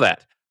not know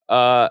that.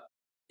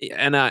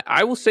 And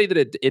I will say that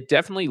it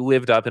definitely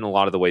lived up in a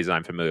lot of the ways that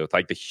I'm familiar with.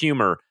 Like the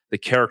humor, the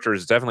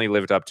characters definitely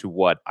lived up to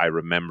what I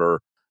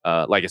remember.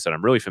 Like I said,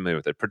 I'm really familiar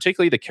with it,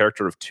 particularly the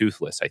character of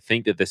Toothless. I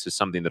think that this is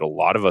something that a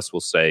lot of us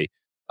will say.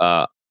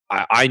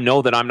 I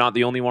know that I'm not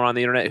the only one on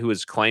the internet who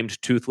has claimed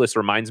Toothless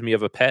reminds me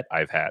of a pet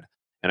I've had.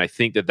 And I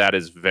think that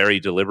is very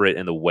deliberate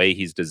in the way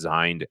he's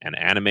designed and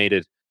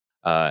animated,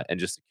 and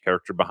just the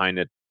character behind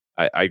it.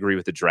 I agree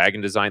with the dragon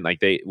design.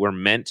 Like they were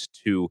meant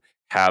to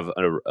have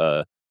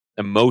a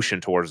emotion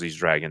towards these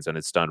dragons, and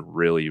it's done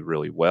really,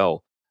 really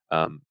well.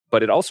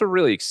 But it also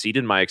really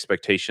exceeded my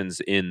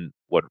expectations in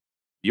what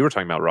you were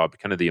talking about, Rob,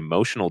 kind of the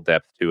emotional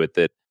depth to it,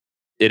 that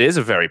it is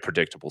a very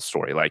predictable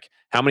story. Like,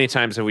 how many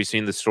times have we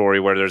seen the story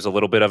where there's a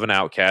little bit of an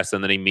outcast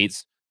and then he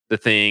meets the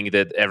thing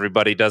that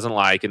everybody doesn't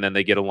like, and then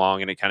they get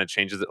along and it kind of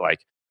changes it? Like,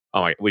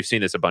 we've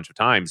seen this a bunch of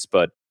times.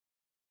 But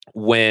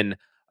when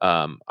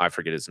I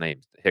forget his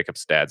name,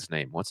 Hiccup's dad's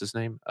name. What's his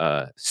name?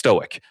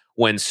 Stoic.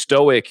 When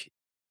Stoic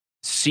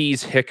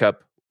sees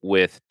Hiccup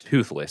with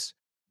Toothless,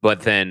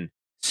 but then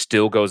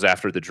still goes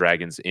after the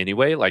dragons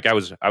anyway. Like I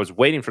was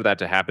waiting for that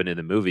to happen in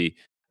the movie.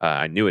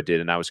 I knew it did,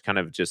 and I was kind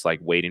of just like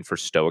waiting for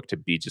Stoic to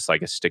be just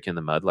like a stick in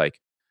the mud. Like,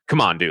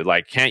 come on, dude!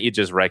 Like, can't you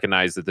just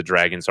recognize that the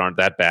dragons aren't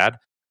that bad?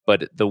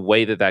 But the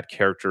way that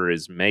character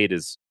is made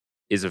is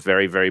a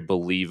very, very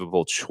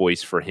believable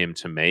choice for him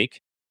to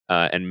make,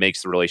 and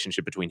makes the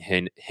relationship between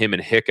him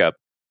and Hiccup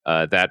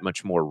that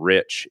much more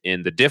rich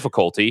in the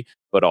difficulty,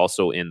 but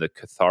also in the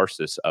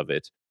catharsis of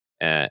it.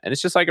 And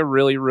it's just like a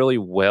really, really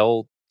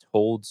well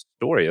told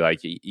story. Like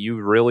you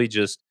really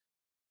just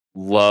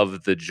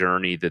love the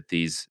journey that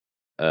these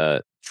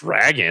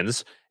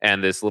dragons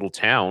and this little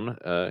town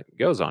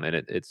goes on, and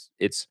it's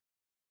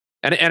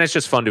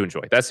just fun to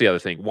enjoy. That's the other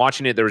thing.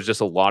 Watching it, there was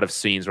just a lot of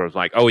scenes where I was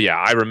like, oh yeah,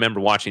 I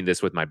remember watching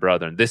this with my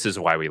brother, and this is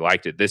why we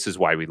liked it. This is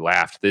why we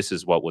laughed. This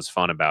is what was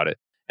fun about it.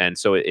 And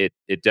so it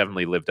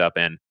definitely lived up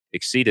and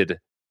exceeded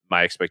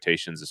my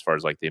expectations as far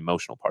as like the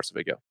emotional parts of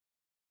it go.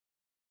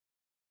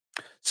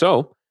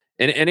 So,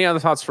 any other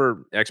thoughts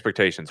for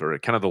expectations or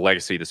kind of the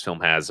legacy this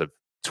film has of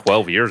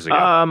 12 years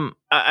ago?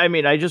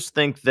 I just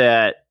think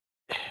that,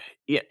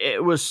 Yeah,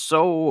 it was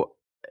so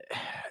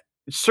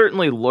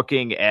certainly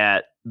looking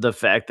at the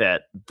fact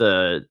that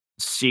the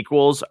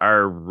sequels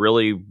are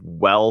really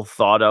well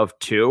thought of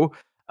too.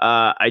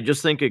 I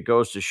just think it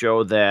goes to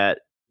show that,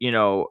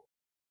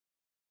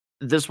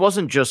 this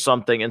wasn't just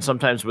something, and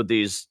sometimes with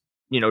these,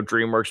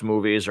 DreamWorks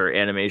movies or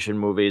animation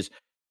movies,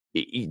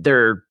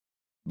 they're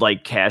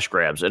like cash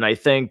grabs. And I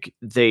think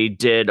they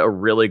did a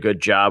really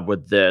good job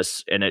with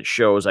this. And it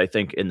shows, I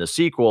think, in the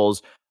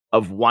sequels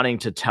of wanting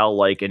to tell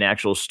like an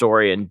actual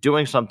story and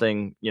doing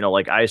something,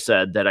 like I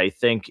said, that I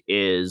think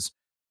is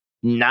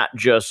not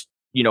just,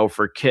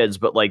 for kids,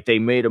 but like they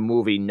made a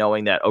movie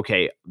knowing that,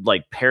 okay,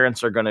 like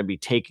parents are going to be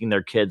taking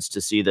their kids to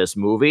see this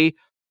movie.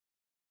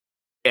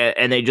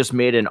 And they just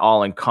made an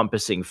all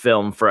encompassing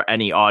film for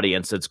any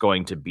audience that's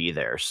going to be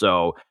there.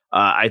 So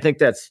I think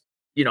that's,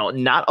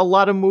 not a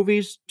lot of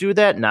movies do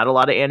that. Not a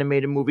lot of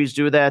animated movies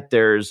do that.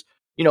 There's,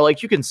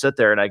 like you can sit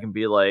there and I can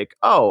be like,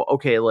 oh,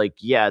 okay, like,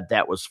 yeah,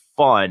 that was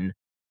fun.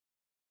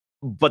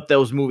 But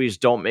those movies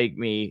don't make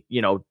me,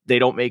 they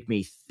don't make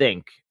me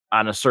think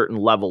on a certain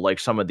level like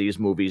some of these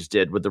movies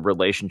did with the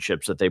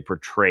relationships that they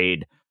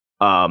portrayed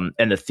and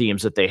the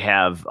themes that they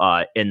have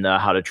in the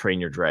How to Train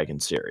Your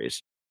Dragon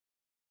series.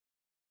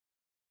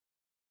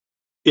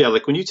 Yeah,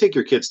 like when you take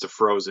your kids to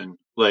Frozen,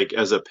 like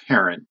as a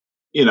parent,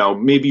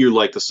 maybe you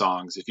like the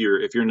songs. If you're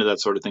into that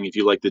sort of thing, if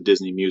you like the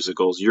Disney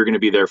musicals, you're going to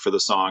be there for the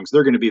songs.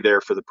 They're going to be there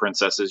for the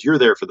princesses. You're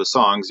there for the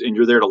songs, and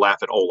you're there to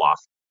laugh at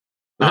Olaf.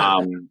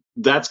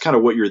 That's kind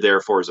of what you're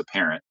there for as a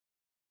parent.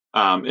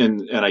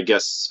 And I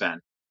guess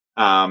Sven.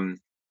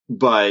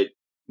 But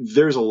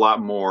there's a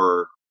lot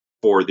more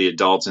for the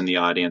adults in the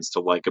audience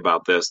to like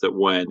about this, that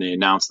when they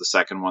announce the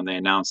second one, they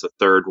announce the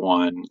third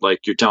one,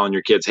 like you're telling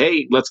your kids,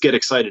 hey, let's get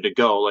excited to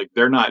go. Like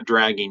they're not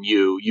dragging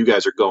you. You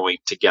guys are going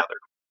together.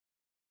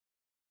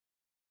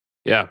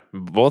 Yeah,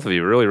 both of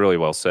you really, really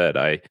well said.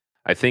 I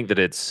think that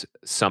it's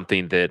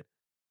something that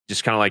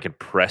just kind of like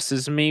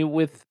impresses me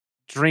with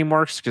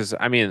DreamWorks, because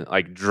I mean,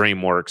 like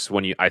DreamWorks,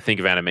 when I think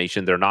of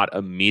animation, they're not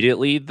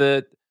immediately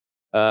the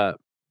or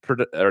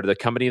the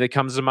company that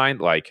comes to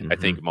mind. Like I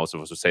think most of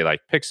us would say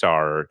like Pixar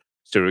or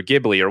Studio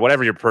Ghibli or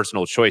whatever your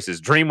personal choice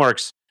is.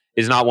 DreamWorks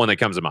is not one that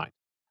comes to mind.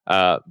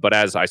 But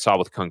as I saw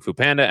with Kung Fu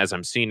Panda, as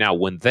I'm seeing now,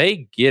 when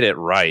they get it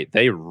right,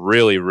 they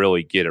really,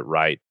 really get it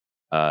right.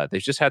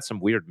 They've just had some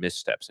weird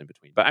missteps in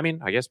between. But I mean,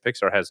 I guess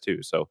Pixar has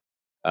too. So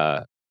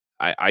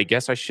I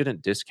guess I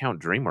shouldn't discount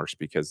DreamWorks,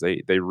 because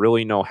they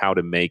really know how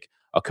to make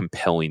a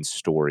compelling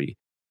story.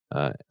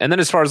 And then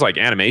as far as like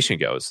animation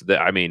goes,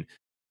 I mean,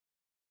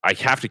 I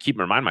have to keep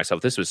reminding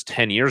myself this was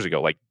 10 years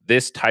ago. Like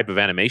this type of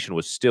animation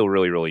was still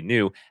really, really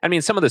new. I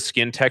mean, some of the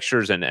skin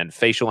textures and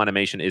facial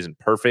animation isn't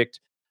perfect,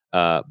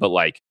 but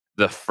like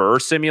the fur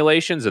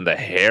simulations and the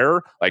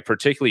hair, like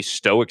particularly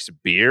Stoic's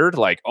beard,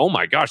 like, oh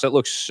my gosh, that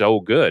looks so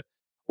good.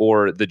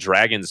 Or the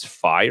dragon's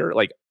fire.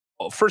 Like,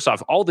 first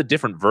off, all the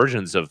different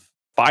versions of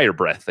fire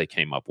breath they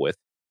came up with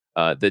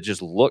that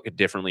just look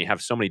differently,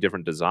 have so many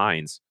different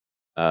designs.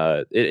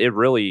 It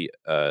really,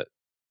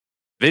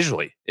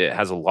 visually, it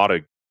has a lot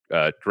of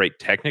great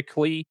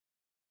technically,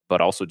 but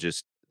also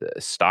just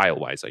style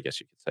wise, I guess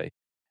you could say.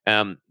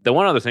 The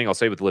one other thing I'll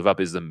say with Live Up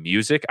is the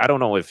music. I don't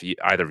know if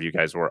either of you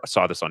guys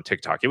saw this on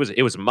TikTok.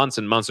 It was months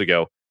and months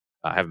ago.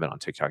 I haven't been on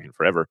TikTok in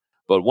forever.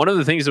 But one of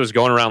the things that was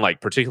going around,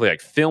 like particularly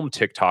like film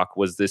TikTok,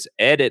 was this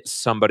edit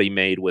somebody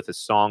made with a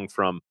song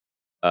from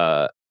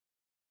I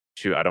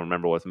don't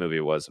remember what the movie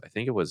it was. I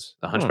think it was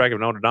The Hunchback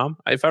of Notre Dame,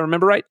 if I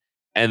remember right.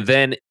 And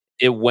then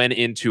it went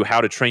into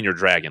How to Train Your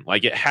Dragon.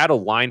 Like it had a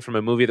line from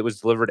a movie that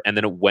was delivered, and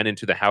then it went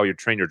into the How You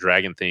Train Your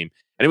Dragon theme.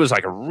 And it was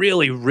like a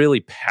really,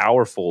 really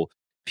powerful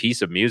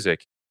piece of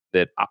music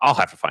that I'll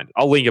have to find it.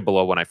 I'll link it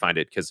below when I find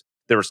it, because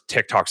there was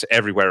TikToks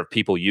everywhere of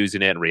people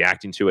using it and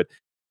reacting to it.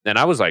 And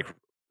I was like,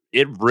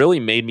 it really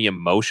made me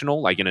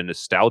emotional, like in a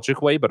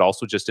nostalgic way, but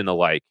also just in a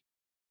like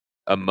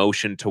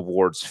emotion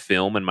towards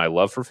film and my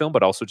love for film,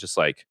 but also just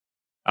like,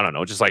 I don't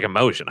know, just like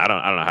emotion. I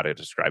don't know how to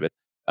describe it.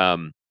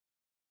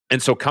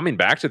 And so coming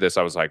back to this,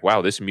 I was like,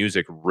 wow, this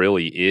music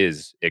really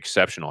is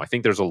exceptional. I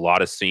think there's a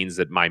lot of scenes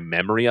that my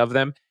memory of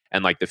them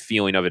and like the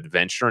feeling of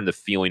adventure and the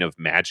feeling of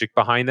magic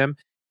behind them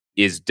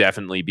is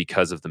definitely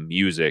because of the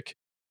music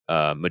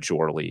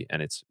majorly.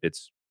 And it's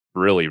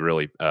really,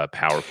 really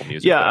powerful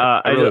music.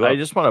 Yeah, I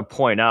just want to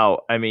point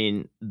out, I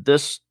mean,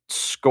 this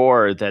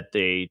score that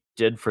they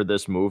did for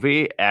this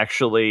movie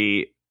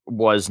actually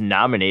was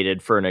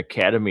nominated for an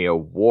Academy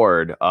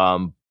Award.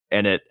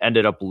 And it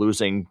ended up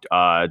losing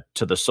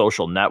to The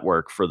Social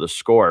Network for the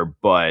score.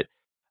 But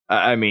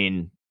I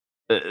mean,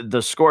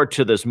 the score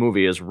to this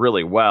movie is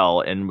really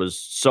well and was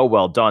so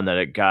well done that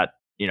it got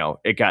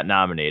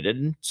nominated.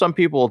 And some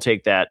people will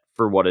take that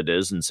for what it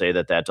is and say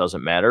that that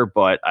doesn't matter.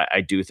 But I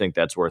do think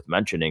that's worth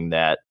mentioning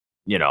that,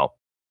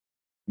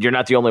 you're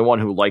not the only one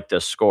who liked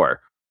this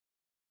score.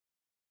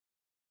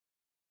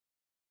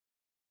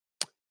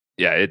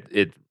 Yeah,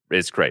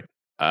 it's great.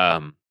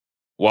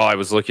 While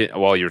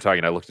you were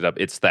talking, I looked it up.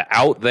 It's the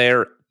Out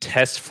There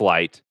Test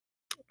Flight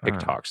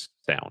TikToks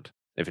sound,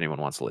 if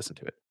anyone wants to listen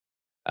to it.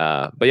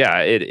 But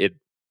yeah,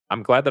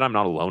 I'm glad that I'm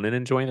not alone in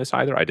enjoying this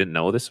either. I didn't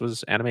know this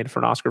was animated for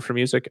an Oscar for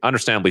music,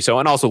 understandably so,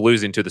 and also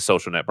losing to The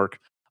Social Network,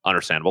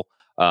 understandable.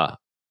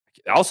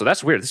 Also,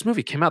 that's weird. This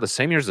movie came out the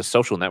same year as The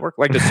Social Network.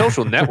 Like, The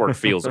Social Network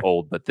feels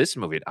old, but this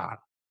movie,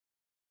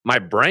 my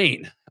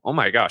brain. Oh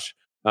my gosh.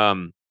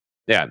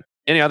 Yeah.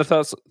 Any other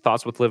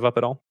thoughts with Live Up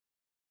at all?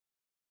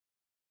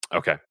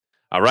 Okay.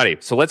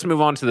 Alrighty. So let's move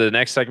on to the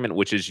next segment,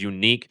 which is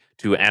unique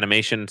to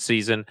animation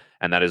season,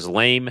 and that is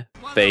lame,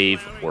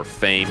 fave, or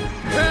fame.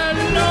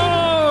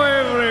 Hello,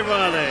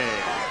 everybody.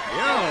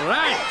 You're all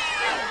right.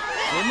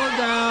 Simmer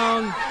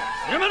down.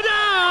 Simmer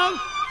down.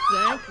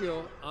 Thank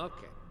you.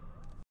 Okay.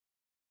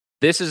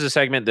 This is a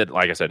segment that,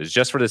 like I said, is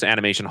just for this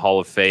animation Hall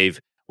of Fave,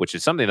 which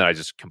is something that I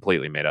just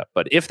completely made up.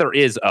 But if there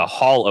is a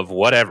Hall of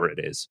whatever it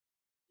is,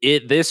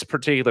 this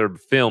particular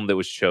film that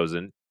was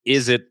chosen,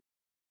 is it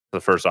the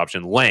first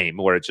option, lame,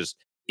 where it just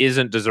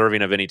isn't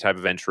deserving of any type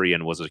of entry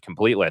and was a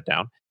complete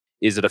letdown?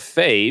 Is it a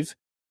fave?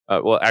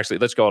 Well, actually,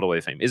 let's go all the way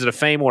to fame. Is it a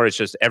fame where it's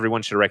just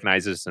everyone should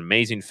recognize this an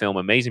amazing film,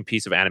 amazing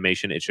piece of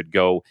animation? It should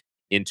go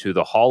into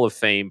the Hall of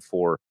Fame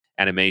for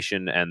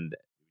animation and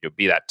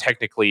be that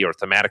technically or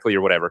thematically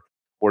or whatever.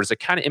 Or is it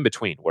kind of in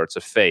between where it's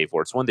a fave,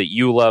 where it's one that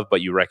you love,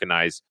 but you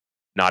recognize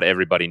not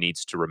everybody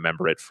needs to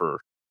remember it for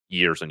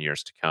years and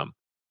years to come?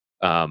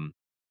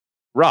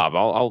 Rob,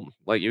 I'll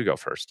let you go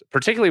first,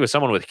 particularly with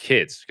someone with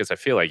kids, because I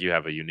feel like you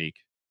have a unique,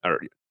 or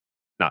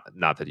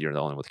not that you're the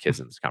only one with kids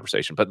in this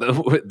conversation, but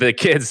the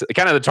kids,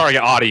 kind of the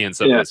target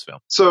audience of this film.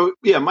 So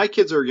yeah, my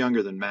kids are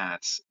younger than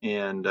Matt's,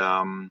 and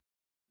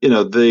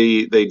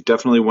they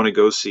definitely want to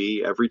go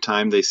see every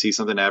time they see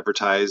something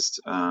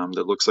advertised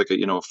that looks like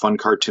a fun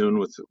cartoon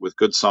with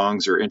good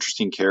songs or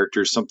interesting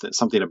characters,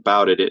 something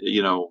about it,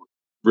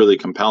 really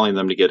compelling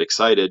them to get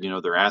excited.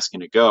 They're asking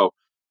to go.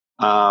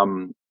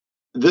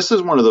 This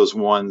is one of those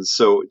ones.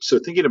 So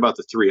thinking about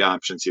the three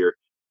options here,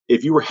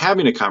 if you were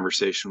having a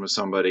conversation with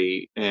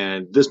somebody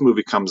and this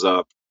movie comes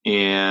up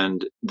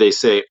and they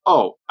say,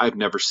 "Oh, I've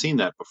never seen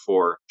that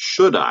before.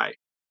 Should I?"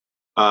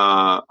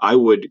 I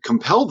would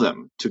compel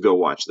them to go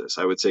watch this.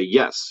 I would say,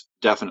 yes,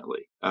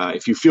 definitely.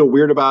 If you feel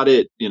weird about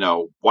it,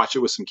 watch it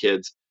with some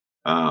kids.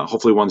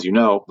 Hopefully ones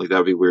like that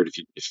would be weird if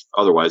you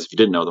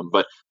didn't know them.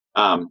 But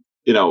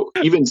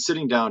even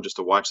sitting down just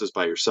to watch this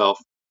by yourself,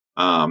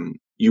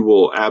 you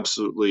will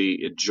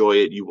absolutely enjoy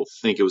it. You will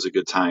think it was a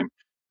good time.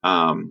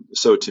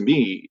 So to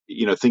me,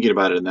 thinking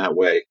about it in that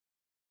way,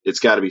 it's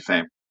got to be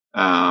Fame.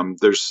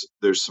 There's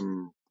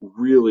some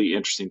really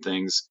interesting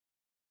things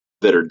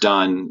that are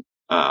done.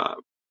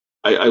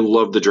 I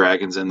love the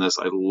dragons in this.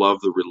 I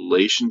love the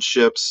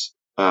relationships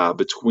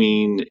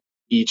between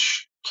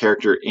each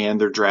character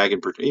and their dragon.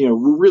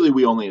 Really,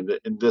 we only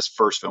in this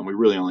first film we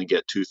really only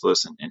get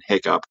Toothless and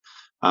Hiccup,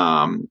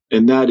 and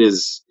that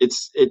is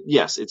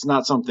it's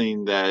not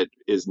something that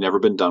has never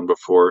been done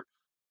before,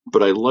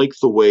 but I like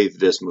the way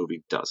this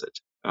movie does it.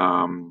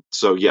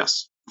 So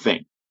yes,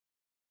 Fame.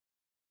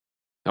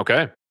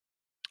 Okay,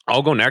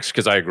 I'll go next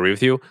because I agree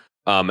with you.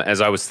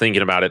 As I was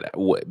thinking about it,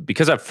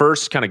 because at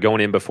first, kind of going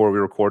in before we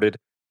recorded,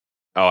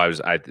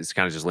 it's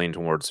kind of just leaning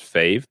towards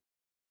fave.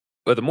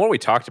 But the more we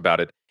talked about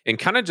it, and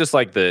kind of just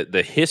like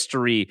the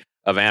history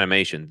of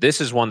animation,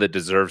 this is one that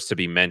deserves to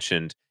be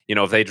mentioned.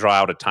 If they draw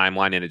out a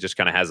timeline and it just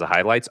kind of has the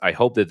highlights, I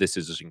hope that this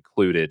is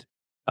included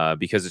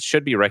because it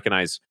should be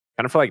recognized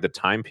kind of for like the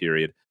time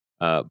period.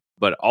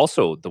 But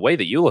also the way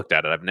that you looked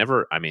at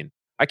it,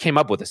 I came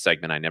up with a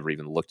segment. I never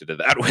even looked at it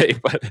that way.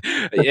 But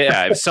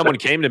yeah, if someone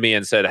came to me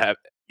and said,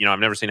 I've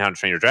never seen How to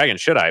Train Your Dragon,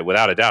 should I?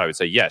 Without a doubt, I would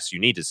say, yes, you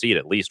need to see it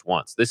at least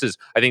once.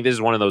 I think this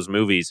is one of those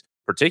movies,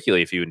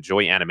 particularly if you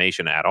enjoy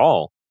animation at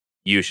all,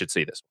 you should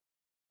see this.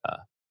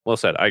 Well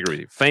said. I agree with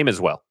you. Fame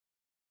as well.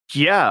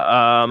 Yeah,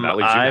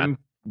 I'm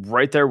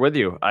right there with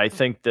you. I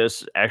think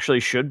this actually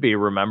should be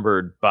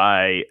remembered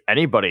by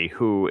anybody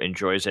who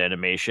enjoys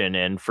animation.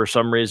 And for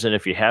some reason,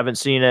 if you haven't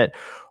seen it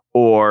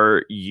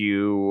or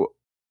you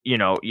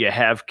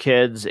have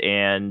kids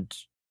and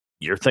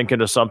you're thinking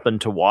of something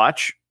to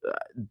watch,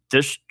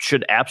 this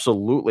should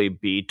absolutely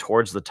be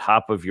towards the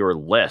top of your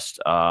list.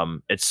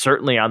 It's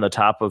certainly on the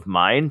top of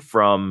mine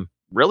from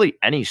really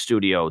any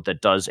studio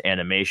that does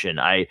animation.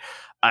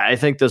 I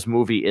think this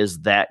movie is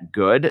that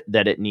good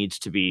that it needs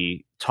to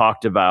be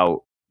talked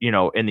about,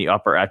 in the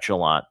upper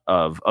echelon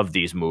of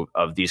these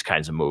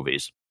kinds of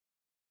movies.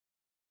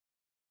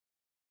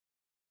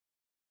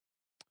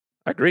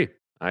 I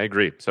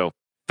agree. So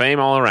Fame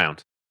all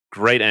around.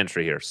 Great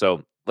entry here.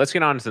 So let's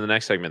get on to the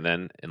next segment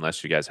then,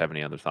 unless you guys have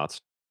any other thoughts.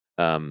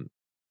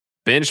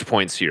 Binge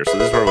points here. So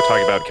this is where we're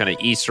talking about kind of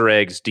Easter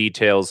eggs,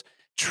 details,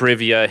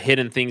 trivia,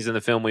 hidden things in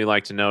the film we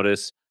like to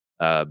notice,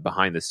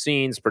 behind the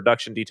scenes,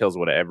 production details,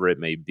 whatever it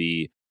may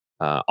be.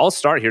 I'll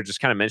start here just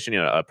kind of mentioning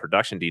a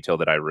production detail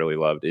that I really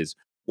loved is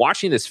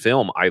watching this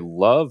film. I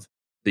love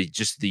the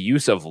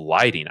use of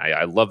lighting.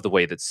 I love the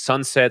way that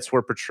sunsets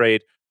were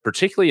portrayed,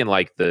 particularly in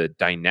like the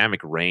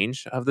dynamic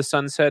range of the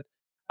sunset.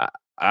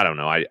 I don't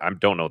know. I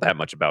don't know that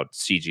much about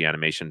CG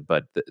animation,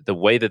 but the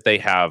way that they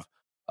have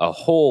a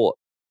whole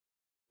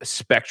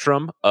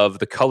spectrum of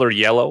the color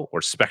yellow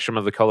or spectrum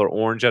of the color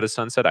orange at a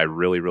sunset. I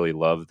really, really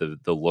love the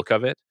look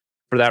of it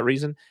for that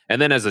reason.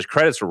 And then as the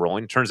credits were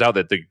rolling, it turns out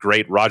that the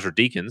great Roger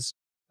Deakins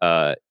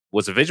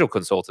was a visual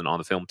consultant on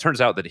the film.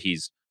 Turns out that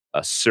he's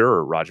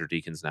Sir Roger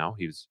Deakins now.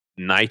 He was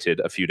knighted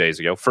a few days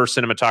ago. First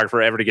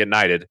cinematographer ever to get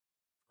knighted.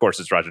 Of course,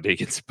 it's Roger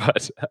Deakins.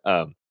 But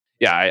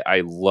yeah,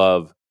 I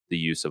love the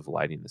use of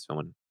lighting in this film.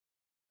 And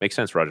makes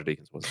sense Roger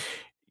Deakins was.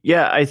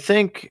 Yeah, I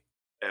think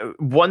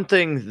one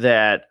thing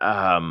that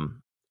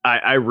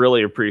I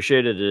really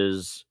appreciated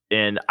is,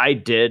 and I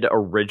did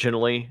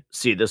originally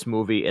see this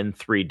movie in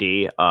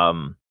 3D.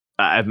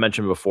 I've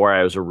mentioned before,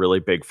 I was a really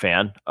big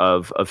fan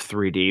of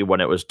 3D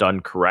when it was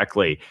done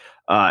correctly.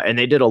 And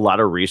they did a lot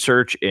of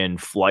research in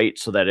flight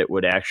so that it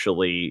would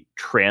actually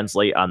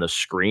translate on the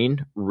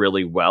screen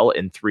really well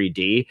in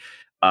 3D.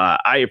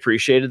 I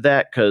appreciated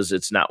that because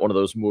it's not one of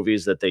those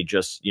movies that they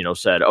just,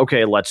 said,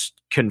 okay, let's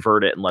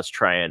convert it and let's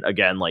try and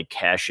again, like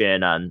cash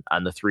in on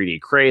the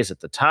 3D craze at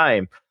the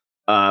time.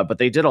 But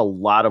they did a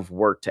lot of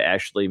work to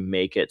actually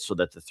make it so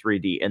that the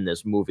 3D in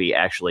this movie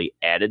actually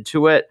added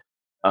to it.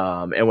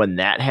 And when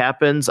that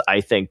happens,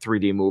 I think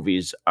 3D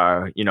movies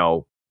are,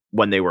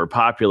 when they were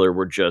popular,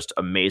 were just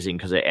amazing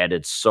because it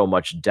added so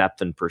much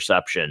depth and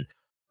perception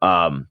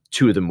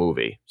to the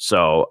movie.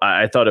 So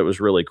I thought it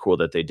was really cool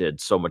that they did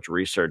so much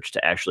research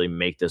to actually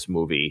make this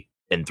movie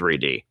in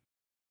 3D.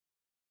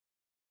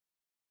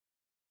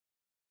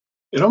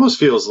 It almost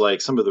feels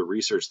like some of the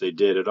research they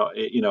did,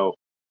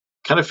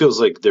 kind of feels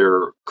like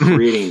they're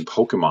creating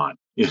Pokemon,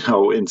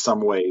 in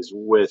some ways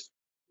with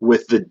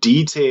the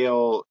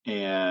detail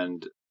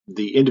and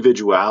the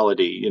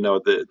individuality.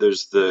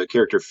 There's the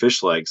character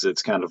Fishlegs.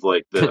 It's kind of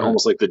like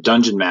almost like the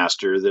dungeon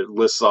master that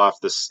lists off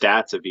the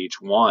stats of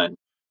each one.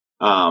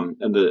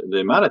 And the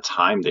amount of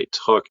time they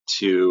took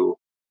to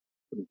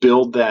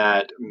build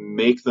that,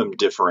 make them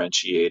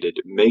differentiated,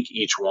 make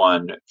each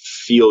one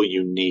feel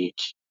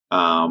unique.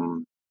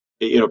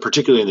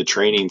 Particularly in the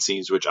training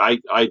scenes, which I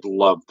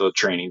love the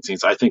training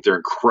scenes. I think they're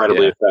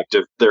incredibly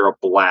effective. They're a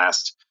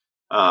blast.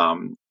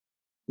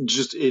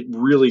 It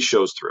really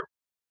shows through.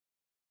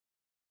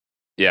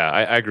 Yeah,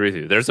 I agree with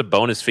you. There's a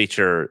bonus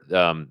feature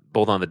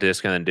both on the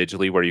disc and then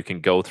digitally where you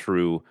can go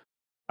through,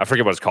 I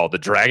forget what it's called, the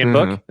Dragon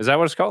Book. Is that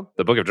what it's called?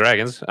 The Book of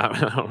Dragons?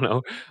 I don't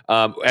know.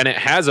 And it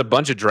has a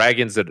bunch of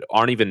dragons that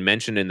aren't even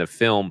mentioned in the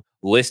film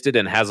listed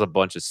and has a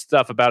bunch of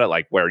stuff about it,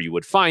 like where you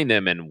would find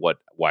them and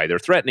why they're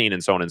threatening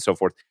and so on and so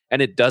forth.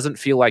 And it doesn't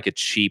feel like a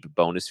cheap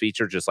bonus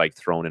feature just like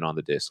thrown in on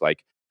the disc.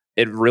 Like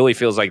it really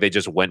feels like they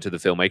just went to the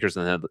filmmakers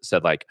and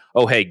said like,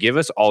 oh, hey, give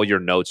us all your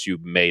notes you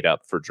made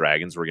up for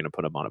dragons. We're going to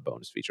put them on a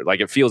bonus feature. Like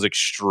it feels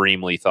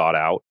extremely thought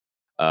out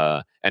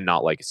and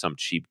not like some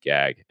cheap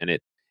gag. And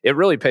it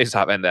really pays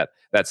off. And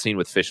that scene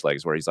with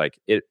Fishlegs where he's like,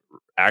 it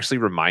actually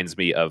reminds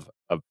me of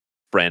a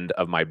friend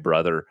of my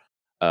brother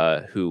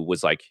who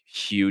was like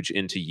huge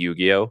into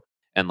Yu-Gi-Oh!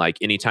 And like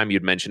anytime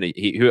you'd mention it,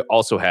 he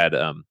also had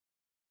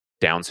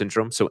Down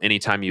syndrome. So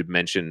anytime you'd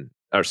mention,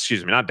 or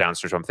excuse me, not Down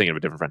syndrome, I'm thinking of a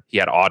different friend. He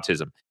had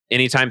autism.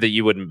 Anytime that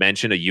you would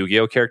mention a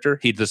Yu-Gi-Oh! Character,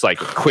 he'd just like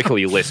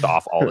quickly list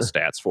off all the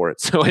stats for it.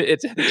 So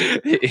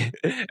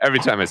every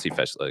time I see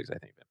Fishlegs, I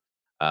think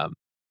of him.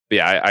 But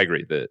yeah, I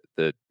agree.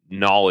 The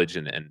knowledge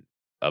and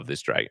of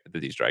this dragon,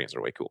 these dragons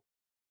are way cool.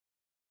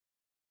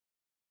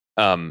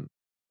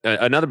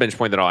 Another bench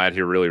point that I'll add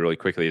here really, really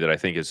quickly that I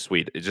think is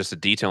sweet is just a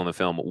detail in the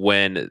film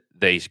when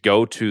they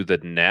go to the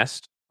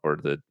nest or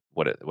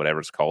whatever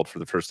it's called for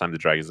the first time, the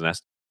dragon's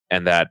nest,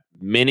 and that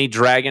mini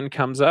dragon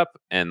comes up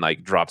and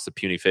like drops the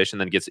puny fish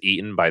and then gets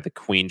eaten by the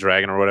queen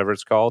dragon or whatever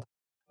it's called.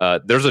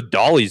 There's a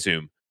dolly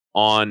zoom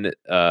on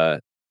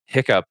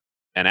Hiccup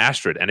and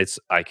Astrid, and it's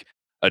like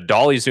a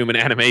dolly zoom in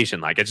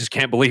animation. Like I just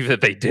can't believe that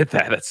they did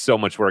that. That's so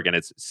much work, and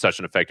it's such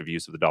an effective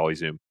use of the dolly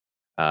zoom.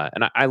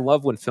 And I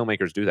love when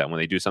filmmakers do that, when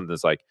they do something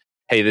that's like,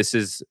 hey, this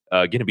is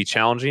going to be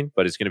challenging,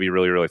 but it's going to be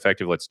really, really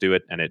effective. Let's do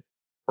it. And it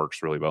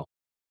works really well.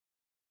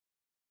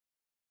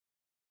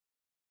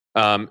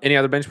 Any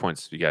other bench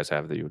points you guys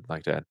have that you would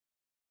like to add?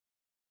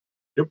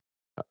 Yep.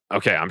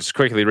 Okay, I'm just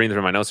quickly reading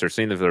through my notes here,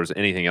 seeing if there was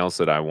anything else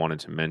that I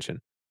wanted to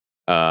mention.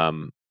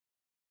 The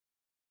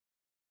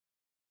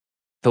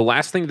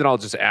last thing that I'll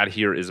just add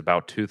here is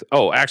about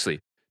Oh, actually,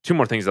 two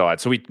more things I'll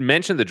add. So we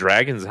mentioned the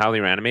dragons and how they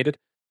were animated.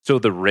 So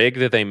the rig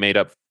that they made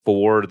up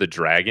for the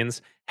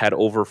dragons had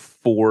over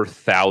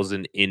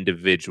 4,000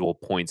 individual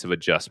points of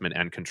adjustment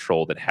and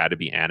control that had to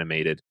be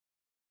animated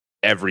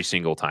every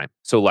single time.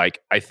 So like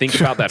I think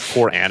about that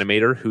poor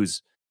animator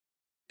who's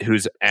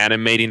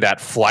animating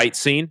that flight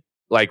scene,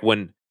 like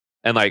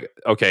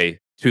okay,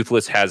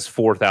 Toothless has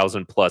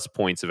 4,000 plus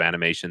points of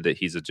animation that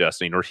he's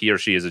adjusting, or he or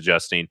she is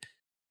adjusting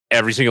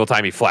every single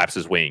time he flaps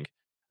his wing.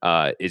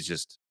 It's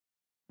just,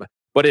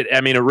 but it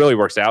really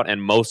works out.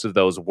 And most of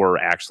those were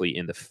actually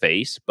in the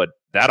face, but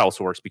that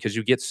also works because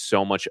you get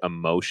so much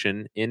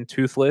emotion in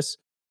Toothless.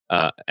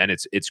 And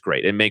it's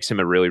great. It makes him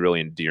a really,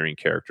 really endearing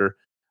character.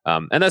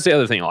 And that's the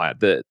other thing I'll add.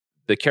 The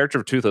character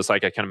of Toothless,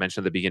 like I kind of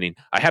mentioned at the beginning,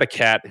 I had a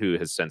cat who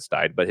has since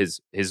died, but his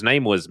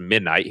name was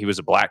Midnight. He was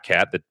a black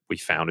cat that we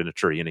found in a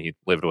tree, and he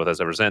lived with us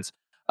ever since.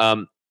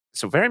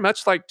 So very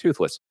much like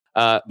Toothless.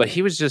 But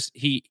he was just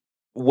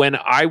when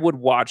I would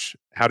watch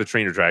How to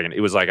Train Your Dragon,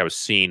 it was like I was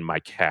seeing my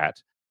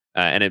cat.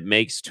 And it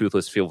makes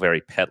Toothless feel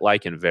very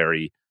pet-like and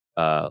very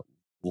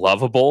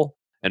lovable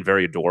and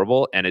very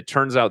adorable. And it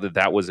turns out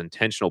that was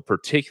intentional,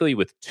 particularly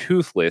with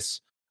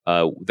Toothless.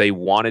 They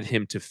wanted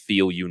him to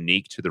feel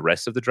unique to the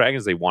rest of the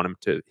dragons. They want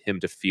him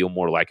to feel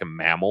more like a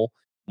mammal,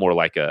 more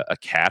like a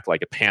cat,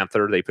 like a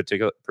panther. They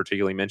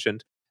particularly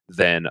mentioned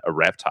than a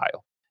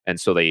reptile. And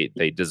so they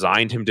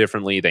designed him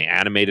differently. They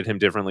animated him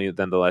differently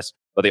than the rest,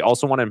 but they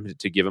also wanted him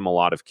to give him a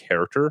lot of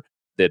character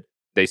that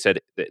they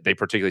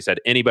particularly said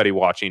anybody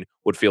watching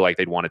would feel like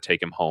they'd want to take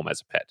him home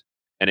as a pet.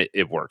 And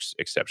it works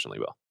exceptionally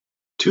well.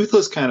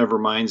 Toothless kind of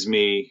reminds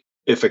me,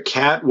 if a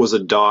cat was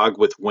a dog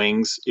with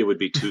wings, it would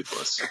be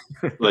Toothless.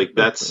 Like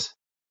that's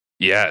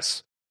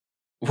yes.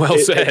 Well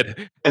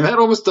said. And that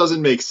almost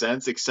doesn't make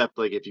sense, except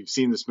like if you've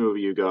seen this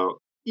movie, you go,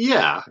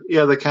 yeah,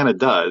 that kind of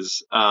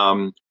does.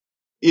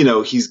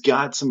 He's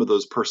got some of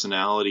those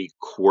personality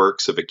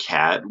quirks of a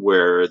cat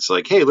where it's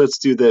like, hey, let's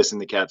do this.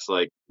 And the cat's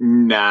like,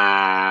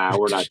 nah,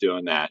 we're not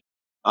doing that.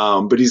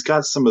 But he's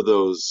got some of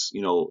those,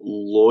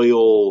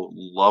 loyal,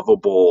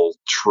 lovable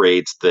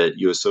traits that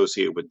you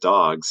associate with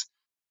dogs.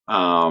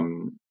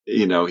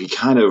 He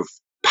kind of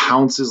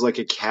pounces like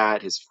a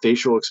cat. His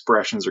facial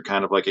expressions are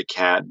kind of like a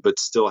cat, but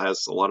still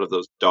has a lot of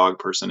those dog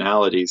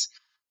personalities.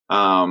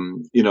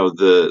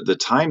 The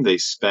time they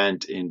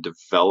spent in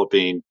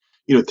developing,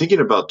 thinking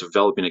about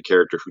developing a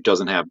character who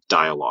doesn't have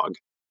dialogue,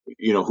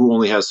 who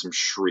only has some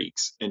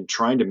shrieks, and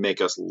trying to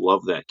make us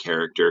love that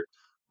character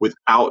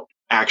without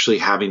actually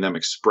having them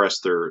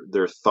express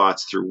their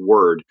thoughts through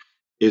word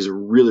is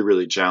really,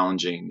 really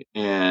challenging.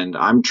 And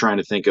I'm trying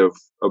to think of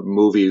a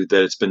movie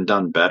that it's been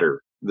done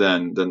better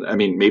than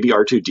maybe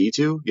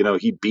R2-D2.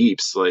 He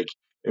beeps like,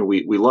 and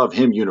we love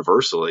him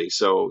universally.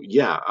 So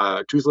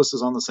yeah, Toothless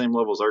is on the same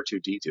level as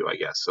R2-D2, I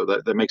guess. So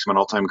that makes him an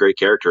all-time great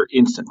character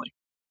instantly.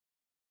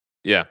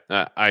 Yeah,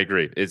 I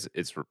agree.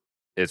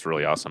 It's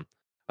really awesome.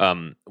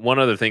 One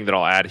other thing that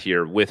I'll add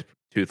here with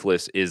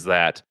Toothless is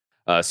that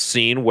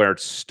scene where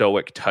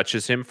Stoic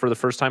touches him for the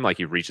first time, like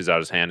he reaches out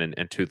his hand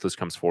and Toothless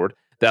comes forward.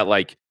 That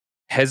like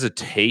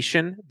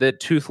hesitation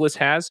that Toothless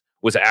has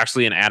was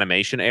actually an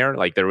animation error.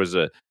 Like there was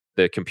the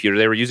computer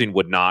they were using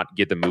would not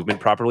get the movement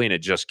properly, and it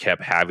just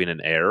kept having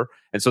an error.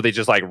 And so they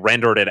just like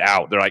rendered it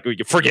out. They're like,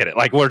 forget it.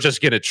 Like we're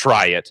just gonna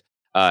try it.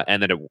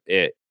 And then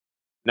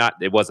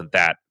it wasn't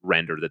that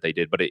render that they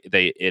did, but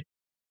it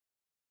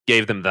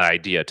gave them the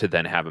idea to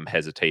then have him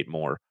hesitate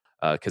more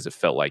because it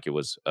felt like it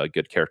was a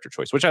good character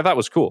choice, which I thought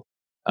was cool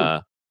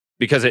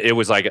because it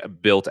was like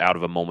built out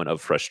of a moment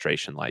of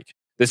frustration. Like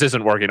this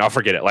isn't working. I'll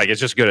forget it. Like it's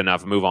just good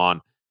enough. Move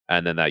on.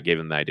 And then that gave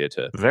him the idea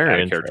to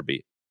add a character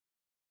beat.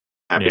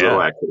 Happy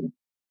little accident.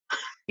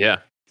 Yeah.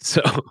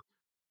 So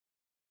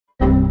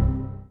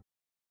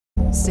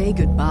Say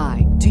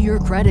goodbye to your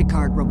credit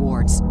card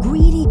rewards.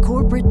 Greedy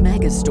corporate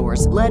mega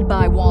stores, led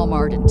by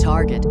Walmart and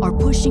Target, are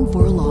pushing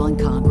for a law in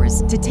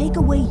Congress to take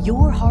away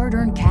your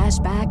hard-earned cash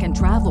back and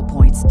travel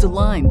points to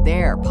line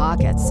their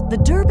pockets. The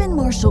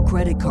Durbin-Marshall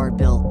credit card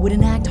bill would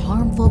enact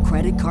harmful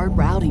credit card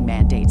routing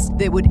mandates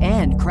that would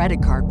end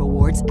credit card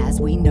rewards as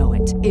we know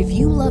it. If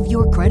you love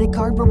your credit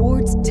card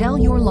rewards, tell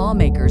your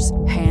lawmakers,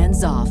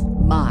 hands off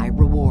my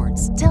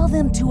rewards. Tell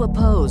them to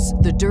oppose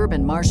the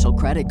Durbin-Marshall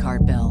credit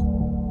card bill.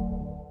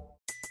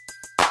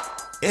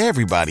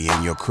 Everybody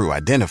in your crew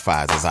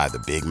identifies as either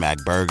Big Mac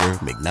Burger,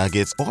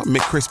 McNuggets, or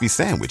McCrispy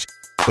Sandwich.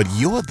 But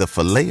you're the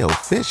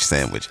Filet-O-Fish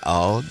Sandwich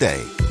all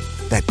day.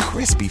 That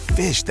crispy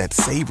fish, that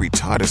savory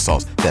tartar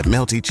sauce, that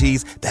melty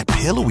cheese, that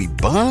pillowy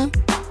bun.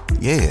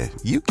 Yeah,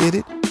 you get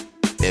it.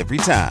 Every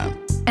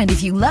time. And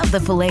if you love the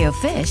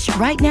Filet-O-Fish,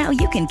 right now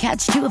you can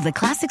catch two of the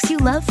classics you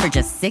love for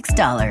just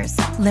 $6.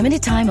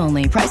 Limited time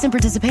only. Price and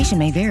participation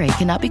may vary.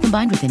 Cannot be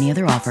combined with any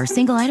other offer.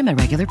 Single item at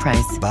regular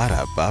price.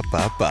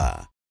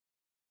 Ba-da-ba-ba-ba.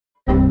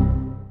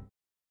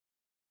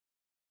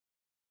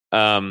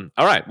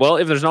 All right. Well,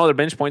 if there's no other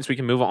bench points, we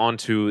can move on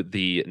to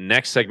the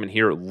next segment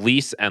here,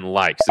 least and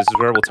likes. This is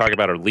where we'll talk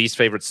about our least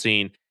favorite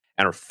scene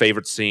and our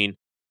favorite scene.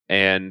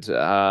 And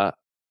Rob,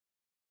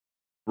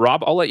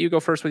 I'll let you go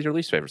first with your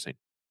least favorite scene.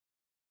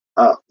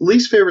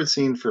 Least favorite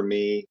scene for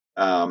me.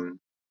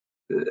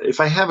 If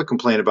I have a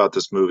complaint about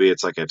this movie,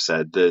 it's like I've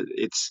said,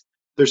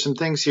 there's some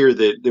things here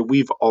that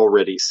we've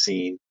already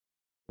seen.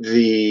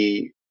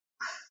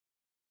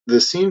 The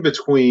scene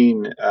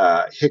between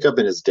Hiccup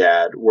and his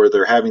dad, where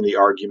they're having the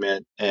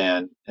argument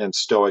and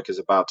Stoic is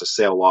about to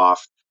sail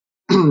off,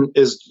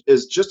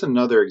 is just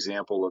another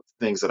example of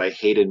things that I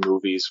hate in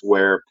movies,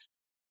 where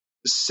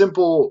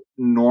simple,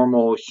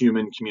 normal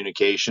human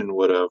communication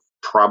would have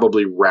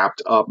probably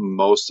wrapped up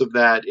most of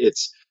that.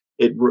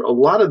 A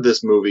lot of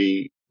this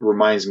movie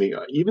reminds me,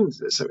 even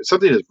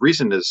something as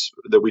recent as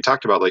that we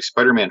talked about, like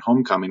Spider-Man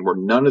Homecoming, where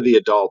none of the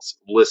adults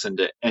listened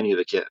to any of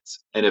the kids.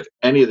 And if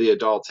any of the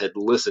adults had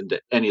listened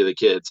to any of the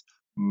kids,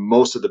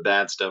 most of the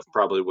bad stuff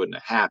probably wouldn't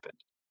have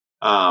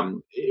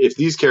happened. If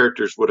these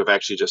characters would have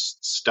actually just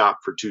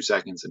stopped for 2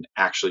 seconds and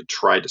actually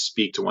tried to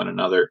speak to one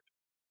another,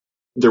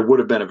 there would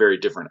have been a very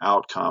different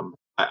outcome.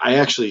 I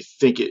actually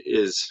think it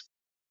is,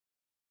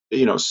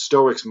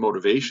 Stoic's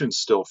motivations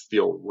still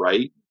feel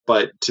right,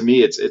 but to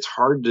me, it's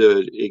hard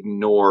to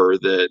ignore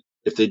that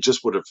if they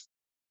just would have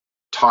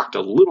talked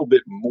a little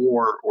bit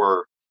more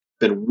or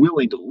been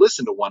willing to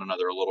listen to one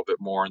another a little bit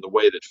more in the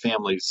way that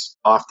families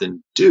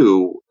often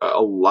do,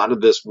 a lot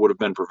of this would have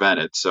been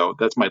prevented. So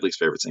that's my least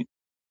favorite scene.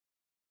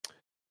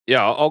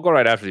 Yeah, I'll go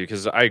right after you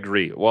because I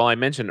agree. Well, I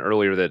mentioned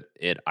earlier that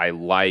I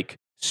like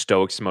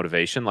Stoic's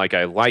motivation. Like,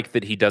 I like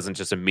that he doesn't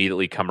just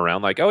immediately come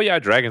around like, oh yeah,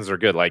 dragons are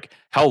good. Like,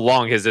 how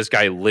long has this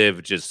guy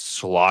lived just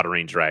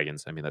slaughtering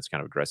dragons? I mean, that's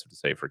kind of aggressive to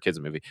say for a kids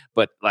movie,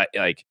 but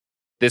like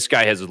this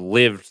guy has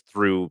lived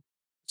through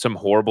some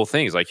horrible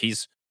things. Like,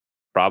 he's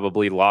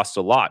probably lost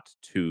a lot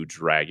to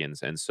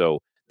dragons, and so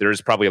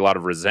there's probably a lot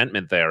of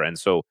resentment there, and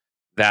so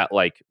that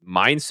like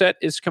mindset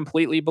is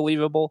completely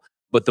believable.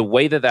 But the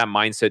way that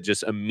mindset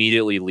just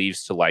immediately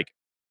leads to like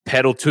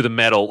pedal to the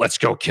metal, let's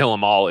go kill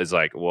them all is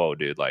like, whoa,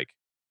 dude, like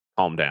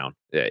calm down.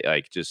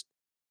 Like just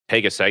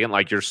take a second.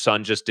 Like your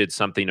son just did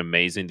something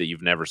amazing that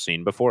you've never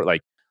seen before.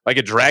 Like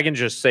a dragon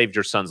just saved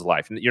your son's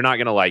life. And you're not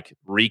gonna like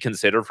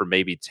reconsider for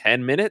maybe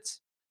 10 minutes.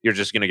 You're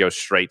just gonna go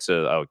straight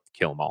to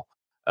kill them all.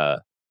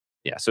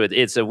 Yeah, so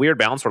it's a weird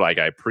balance where like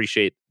I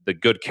appreciate the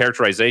good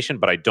characterization,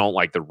 but I don't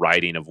like the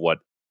writing of what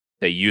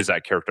they use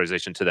that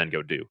characterization to then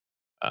go do.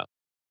 So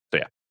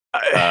yeah.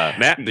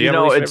 Matt, do you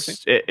have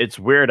it's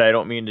weird. I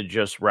don't mean to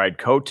just ride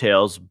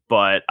coattails,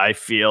 but I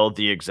feel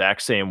the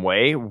exact same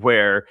way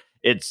where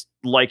it's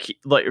like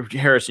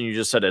Harrison, you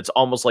just said, it's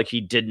almost like he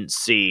didn't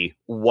see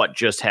what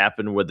just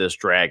happened with this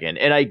dragon.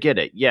 And I get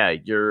it. Yeah,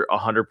 you're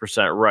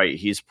 100% right.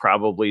 He's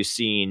probably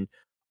seen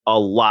a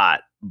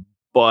lot,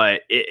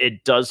 but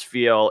it does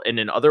feel in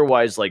an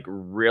otherwise like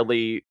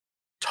really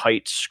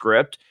tight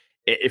script.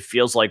 It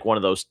feels like one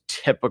of those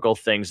typical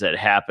things that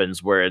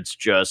happens where it's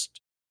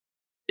just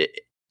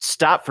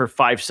stop for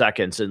 5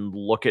 seconds and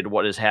look at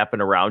what has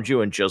happened around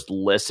you and just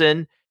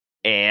listen,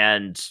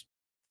 and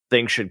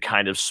things should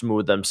kind of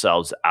smooth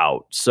themselves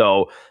out.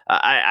 So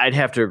I'd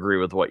have to agree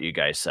with what you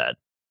guys said.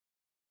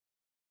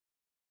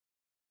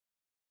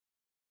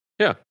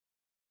 Yeah.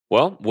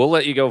 Well, we'll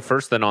let you go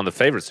first then on the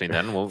favorite scene.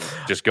 Then we'll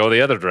just go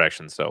the other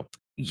direction. So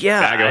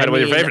yeah, Matt, go ahead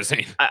with your favorite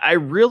scene. I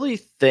really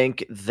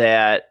think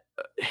that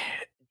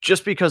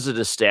just because it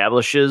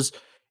establishes,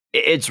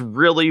 it's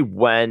really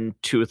when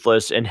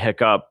Toothless and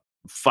Hiccup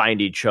find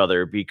each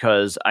other,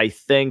 because I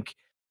think,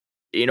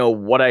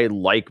 what I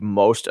like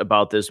most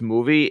about this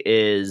movie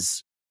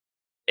is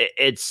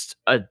it's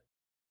a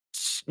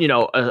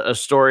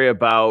story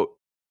about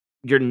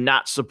you're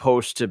not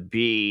supposed to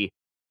be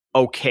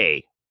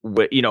okay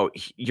with,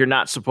 you're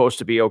not supposed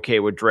to be okay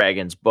with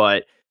dragons,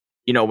 but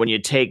when you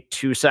take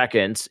 2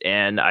 seconds,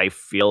 and I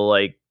feel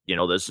like,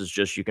 this is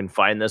just, you can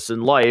find this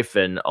in life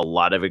and a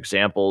lot of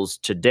examples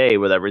today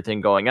with everything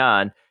going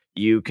on.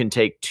 You can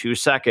take 2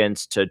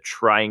 seconds to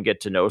try and get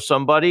to know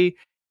somebody,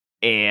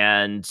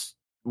 and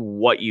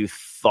what you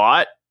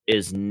thought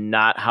is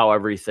not how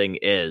everything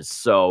is.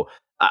 So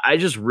I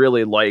just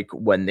really like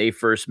when they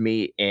first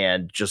meet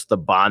and just the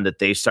bond that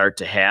they start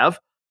to have.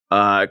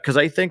 Because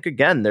I think,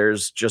 again,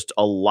 there's just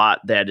a lot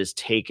that is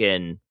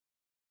taken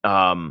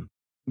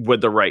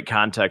with the right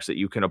context that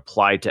you can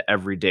apply to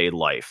everyday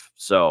life.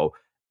 So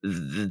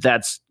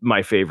that's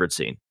my favorite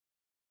scene.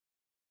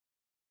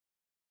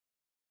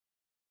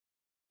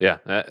 Yeah,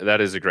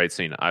 that is a great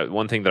scene.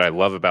 One thing that I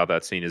love about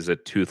that scene is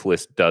that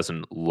Toothless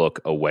doesn't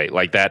look away.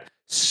 Like that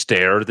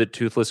stare that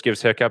Toothless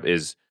gives Hiccup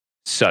is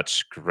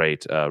such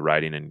great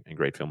writing and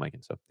great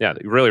filmmaking. So yeah,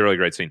 really, really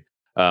great scene.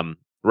 Rob,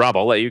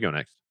 I'll let you go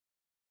next.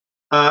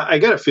 I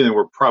got a feeling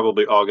we're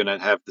probably all going to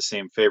have the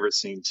same favorite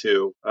scene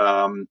too.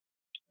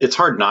 It's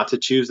hard not to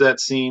choose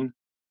that scene,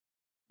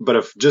 but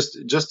if just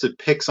to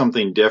pick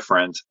something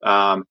different,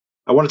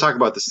 I want to talk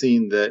about the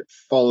scene that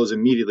follows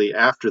immediately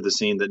after the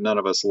scene that none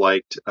of us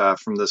liked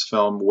from this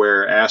film,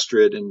 where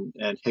Astrid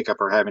and Hiccup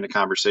are having a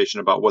conversation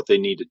about what they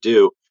need to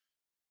do.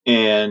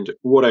 And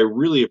what I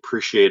really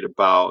appreciate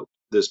about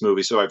this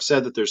movie, so I've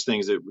said that there's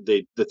things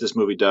that this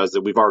movie does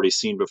that we've already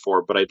seen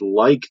before, but I'd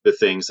like the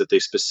things that they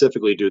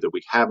specifically do that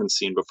we haven't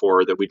seen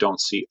before, that we don't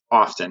see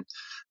often.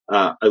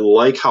 I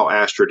like how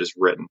Astrid is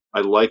written.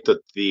 I like that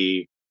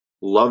the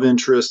love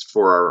interest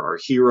for our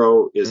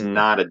hero is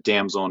not a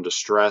damsel in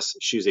distress.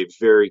 She's a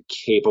very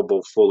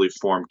capable, fully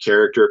formed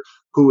character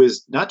who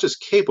is not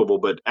just capable,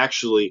 but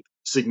actually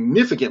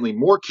significantly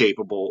more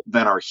capable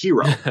than our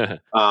hero.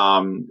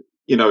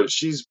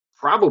 She's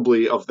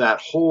probably, of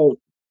that whole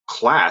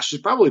class,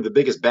 she's probably the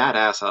biggest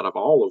badass out of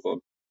all of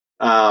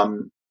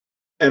them.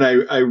 And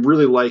I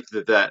really like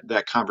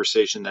that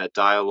conversation, that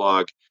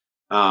dialogue,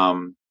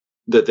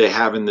 that they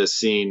have in this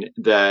scene,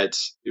 that,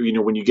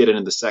 when you get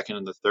into the second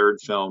and the third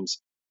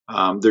films,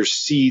 there's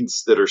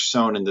seeds that are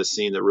sown in this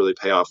scene that really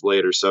pay off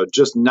later. So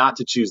just not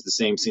to choose the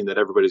same scene that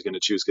everybody's going to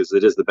choose, because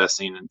it is the best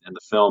scene in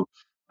the film.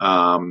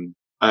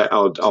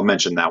 I'll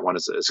mention that one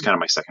as kind of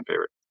my second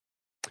favorite.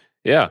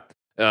 Yeah.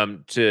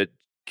 To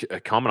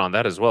comment on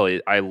that as well,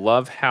 I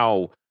love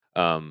how,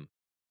 oh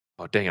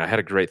dang it, I had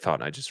a great thought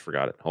and I just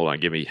forgot it. Hold on,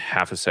 give me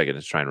half a second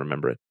to try and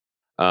remember it.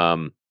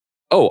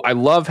 Oh, I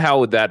love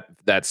how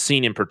that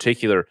scene in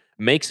particular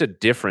makes a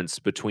difference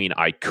between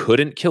I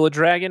couldn't kill a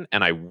dragon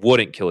and I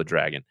wouldn't kill a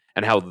dragon,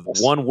 and how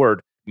one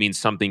word means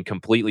something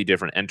completely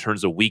different and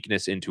turns a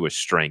weakness into a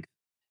strength.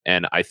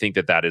 And I think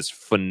that is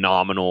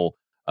phenomenal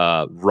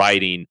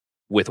writing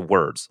with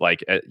words,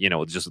 like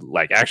just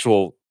like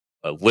actual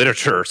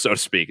literature, so to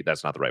speak.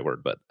 That's not the right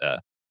word, but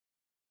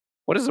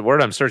what is the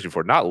word I'm searching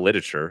for? Not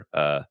literature.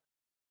 Uh,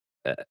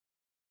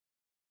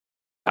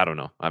 I don't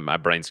know. My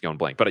brain's going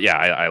blank. But yeah,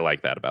 I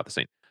like that about the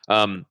scene.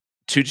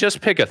 To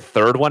just pick a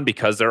third one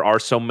because there are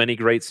so many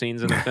great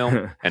scenes in the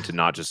film, and to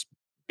not just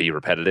be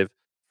repetitive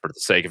for the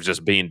sake of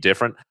just being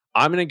different,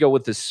 I'm going to go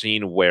with the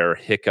scene where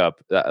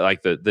Hiccup,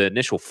 like the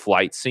initial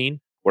flight scene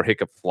where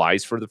Hiccup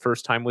flies for the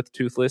first time with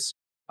Toothless.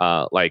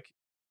 Like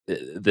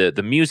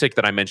the music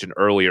that I mentioned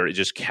earlier, it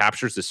just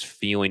captures this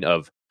feeling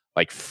of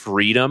like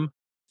freedom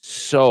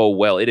so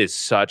well. It is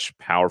such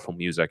powerful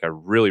music. I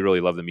really,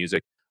 really love the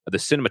music. The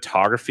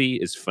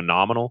cinematography is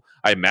phenomenal.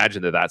 I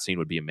imagine that scene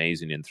would be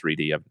amazing in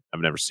 3D.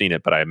 I've never seen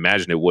it, but I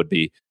imagine it would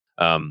be.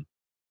 And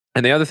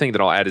the other thing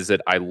that I'll add is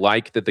that I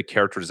like that the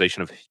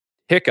characterization of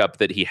Hiccup,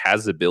 that he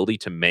has the ability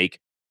to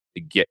make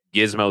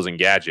gizmos and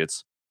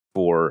gadgets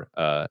for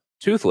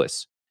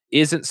Toothless,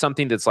 isn't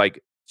something that's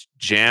like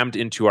jammed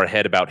into our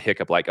head about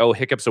Hiccup. Like, oh,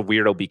 Hiccup's a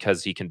weirdo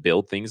because he can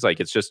build things.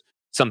 Like, it's just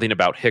something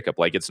about Hiccup.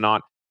 Like, it's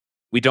not.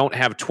 We don't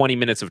have 20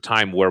 minutes of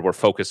time where we're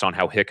focused on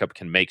how Hiccup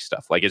can make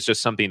stuff. Like, it's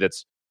just something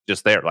that's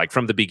just there. Like,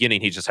 from the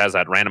beginning, he just has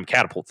that random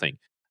catapult thing.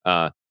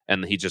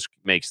 And he just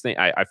makes things.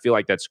 I feel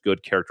like that's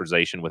good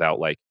characterization without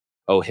like,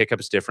 oh,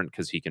 Hiccup's different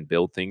because he can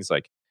build things.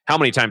 Like, how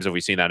many times have we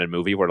seen that in a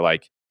movie where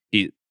like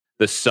the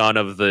son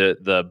of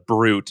the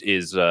brute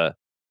is a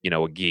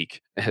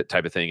geek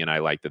type of thing? And I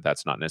like that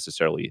that's not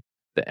necessarily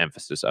the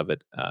emphasis of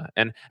it.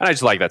 And I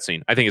just like that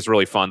scene. I think it's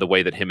really fun the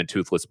way that him and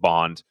Toothless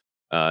bond.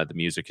 The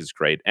music is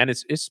great, and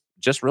it's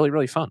just really,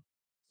 really fun.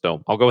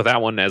 So I'll go with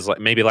that one as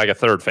maybe like a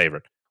third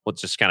favorite. We'll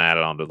just kind of add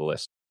it onto the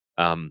list.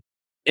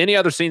 Any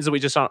other scenes that we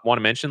just want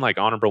to mention, like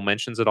honorable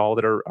mentions at all,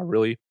 that are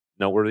really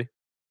noteworthy?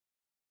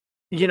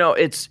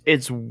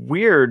 It's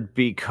weird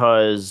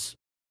because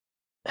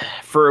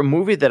for a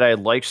movie that I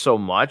like so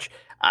much,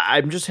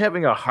 I'm just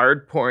having a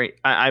hard point.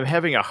 I'm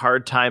having a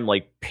hard time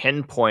like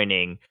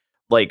pinpointing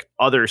like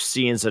other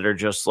scenes that are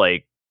just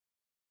like,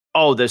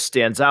 oh, this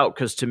stands out,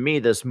 because to me,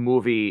 this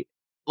movie,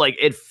 like,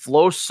 it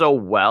flows so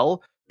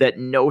well that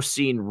no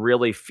scene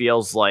really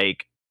feels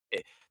like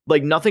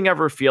nothing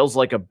ever feels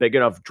like a big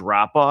enough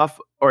drop off,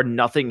 or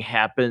nothing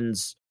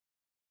happens,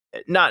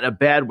 not in a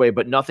bad way,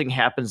 but nothing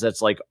happens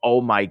that's like,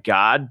 oh my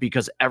God,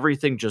 because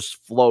everything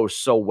just flows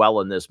so well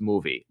in this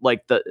movie.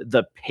 Like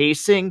the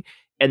pacing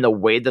and the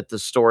way that the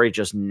story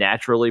just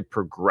naturally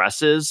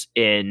progresses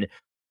in,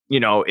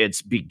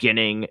 its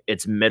beginning,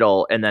 its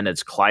middle, and then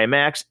its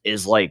climax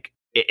is like,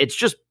 it's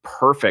just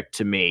perfect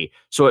to me.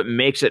 So it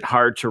makes it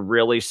hard to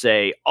really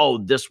say, oh,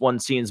 this one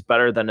scene's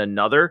better than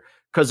another,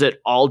 because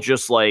it all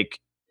just like,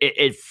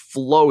 it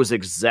flows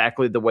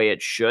exactly the way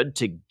it should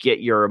to get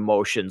your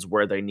emotions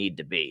where they need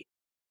to be.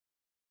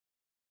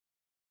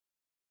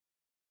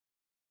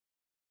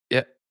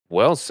 Yeah,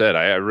 well said.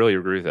 I really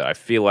agree with that. I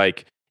feel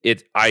like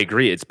I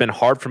agree. It's been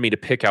hard for me to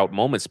pick out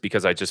moments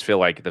because I just feel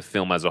like the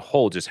film as a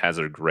whole just has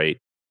a great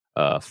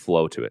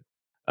flow to it.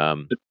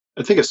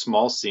 I think a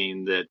small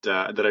scene that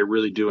I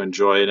really do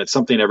enjoy, and it's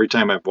something every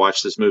time I've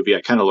watched this movie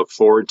I kind of look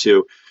forward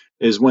to,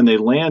 is when they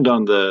land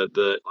on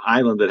the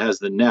island that has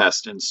the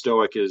nest, and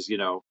Stoic is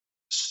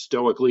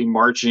stoically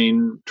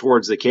marching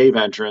towards the cave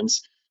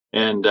entrance,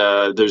 and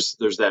there's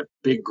that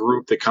big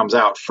group that comes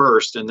out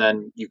first, and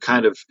then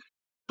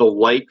the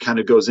light kind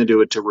of goes into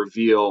it to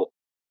reveal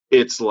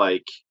it's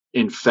like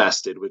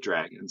infested with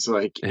dragons.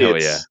 Like, Oh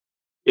yeah.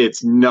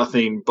 It's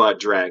nothing but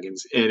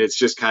dragons, and it's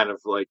just kind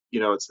of like,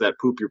 it's that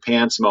poop your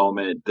pants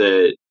moment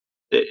that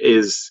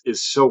is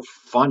so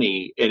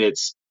funny. And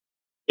it's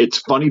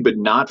funny but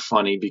not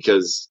funny,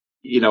 because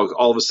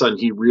all of a sudden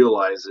he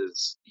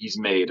realizes he's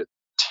made a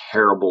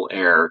terrible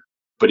error,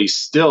 but he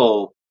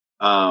still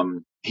has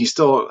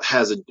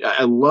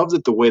I love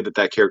that the way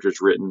that character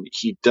is written.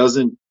 He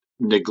doesn't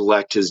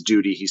neglect his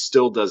duty. He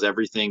still does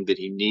everything that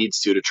he needs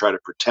to try to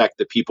protect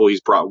the people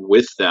he's brought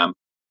with them,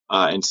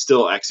 and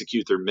still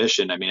execute their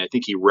mission. I mean, I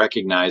think he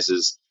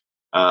recognizes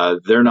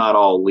they're not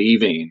all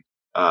leaving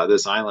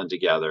this island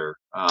together,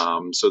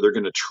 so they're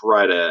going to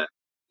try to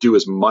do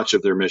as much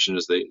of their mission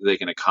as they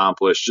can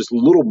accomplish. Just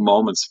little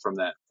moments from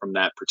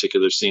that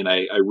particular scene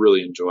I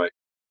really enjoy.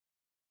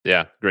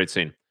 Yeah, great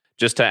scene.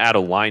 Just to add a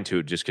line to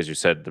it, just because you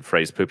said the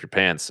phrase "poop your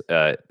pants,"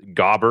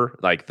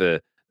 Gobber, like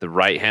the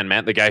right hand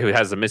man, the guy who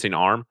has the missing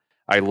arm.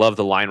 I love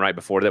the line right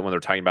before that when they're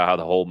talking about how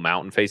the whole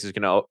mountain face is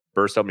going to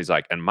burst open. He's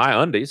like, "And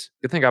my undies.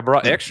 Good thing I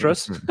brought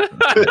extras."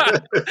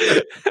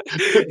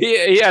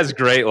 he has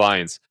great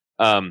lines.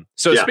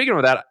 So Yeah. speaking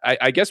of that,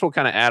 I guess we'll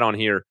kind of add on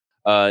here.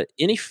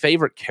 Any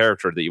favorite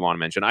character that you want to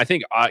mention? I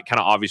think kind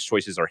of obvious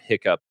choices are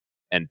Hiccup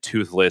and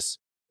Toothless.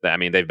 I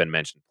mean, they've been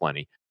mentioned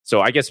plenty.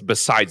 So I guess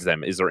besides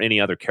them, is there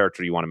any other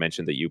character you want to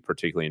mention that you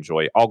particularly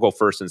enjoy? I'll go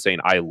first in saying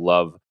I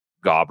love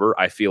Gobber,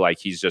 I feel like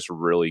he's just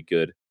really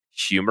good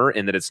humor,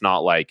 and that it's not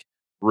like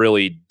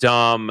really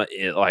dumb.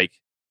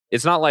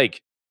 It's not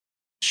like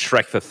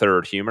Shrek the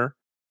Third humor,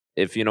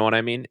 if you know what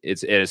I mean.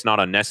 It's not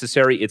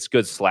unnecessary. It's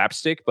good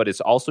slapstick, but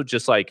it's also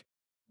just like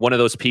one of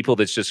those people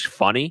that's just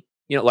funny.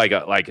 You know,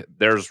 like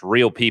there's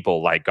real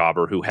people like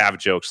Gobber who have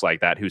jokes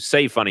like that, who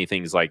say funny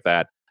things like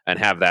that, and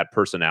have that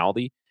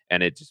personality,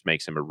 and it just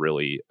makes him a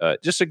really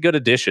just a good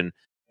addition.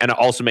 And it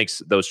also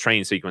makes those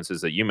training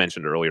sequences that you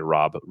mentioned earlier,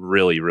 Rob,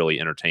 really, really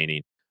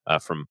entertaining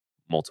from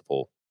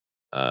multiple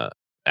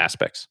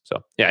aspects.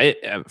 So,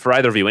 yeah, for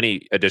either of you,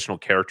 any additional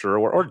character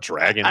or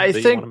dragon that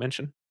you want to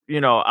mention?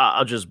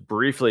 I'll just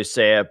briefly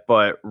say it,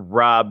 but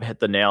Rob hit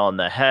the nail on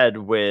the head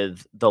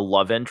with the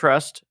love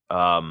interest.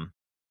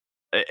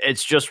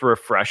 It's just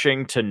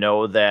refreshing to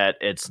know that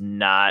it's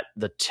not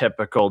the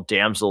typical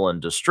damsel in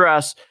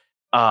distress.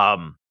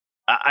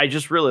 I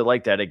just really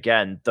like that.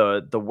 Again,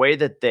 the way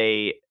that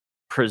they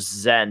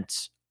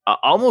present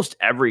almost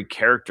every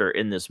character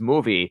in this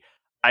movie,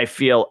 I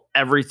feel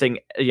everything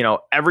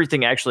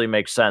actually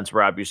makes sense.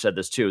 Rob, you said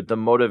this too. The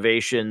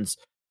motivations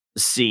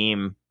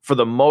seem, for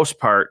the most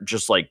part,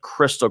 just like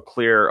crystal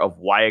clear of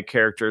why a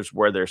character's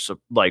where they're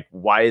like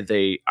why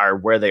they are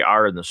where they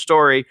are in the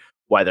story,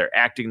 why they're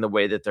acting the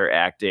way that they're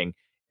acting.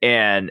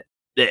 And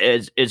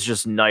it's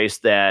just nice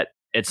that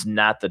it's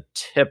not the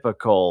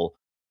typical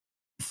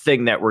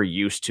thing that we're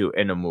used to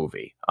in a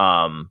movie.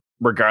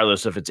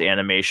 Regardless if it's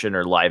animation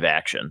or live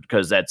action,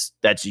 because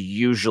that's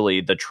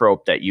usually the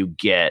trope that you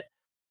get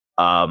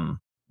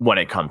when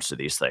it comes to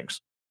these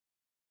things.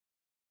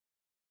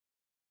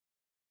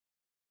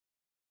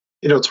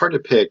 It's hard to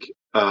pick.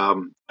 I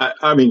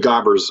mean,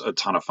 Gobber's a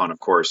ton of fun, of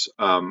course.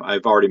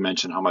 I've already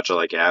mentioned how much I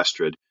like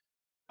Astrid.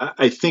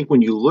 I think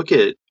when you look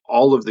at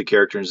all of the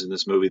characters in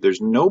this movie,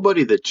 there's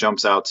nobody that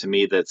jumps out to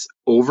me that's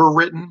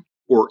overwritten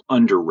or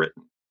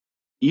underwritten.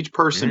 Each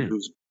person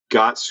who's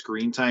got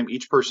screen time,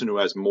 each person who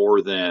has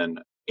more than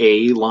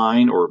a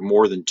line or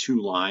more than two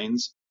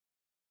lines,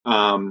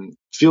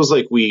 feels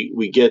like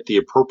we get the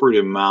appropriate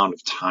amount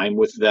of time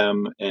with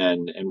them,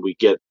 and we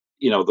get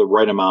the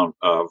right amount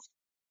of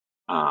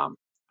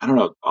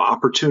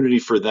opportunity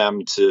for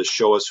them to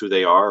show us who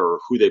they are or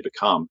who they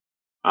become.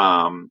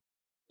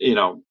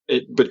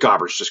 But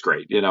Gobber's just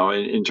great,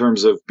 in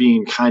terms of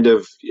being kind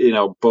of,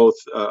 both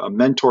a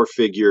mentor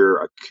figure,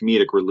 a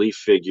comedic relief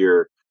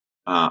figure,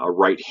 a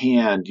right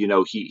hand.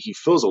 He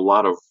fills a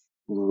lot of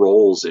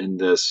roles in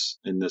this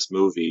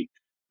movie.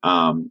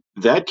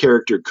 That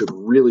character could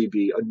really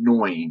be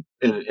annoying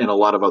in a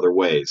lot of other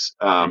ways,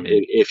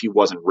 if he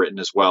wasn't written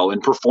as well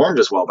and performed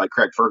as well by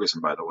Craig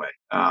Ferguson, by the way.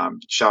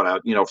 Shout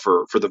out,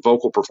 for the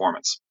vocal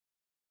performance.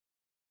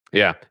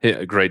 Yeah,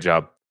 great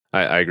job.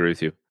 I agree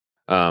with you.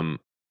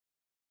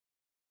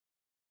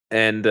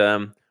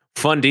 And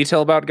fun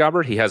detail about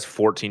Gobber, he has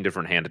 14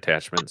 different hand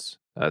attachments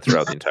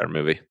throughout the entire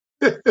movie,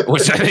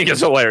 which I think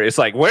is hilarious.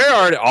 Like,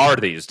 where are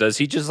these? Does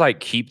he just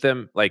like keep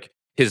them, like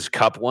his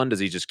cup one? Does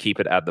he just keep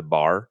it at the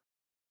bar?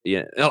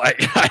 Yeah, like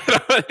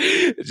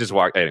just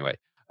walk anyway.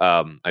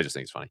 I just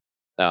think it's funny.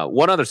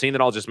 One other scene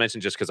that I'll just mention,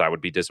 just because I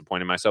would be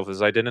disappointed myself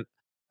as I didn't.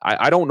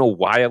 I don't know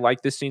why I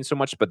like this scene so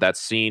much, but that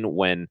scene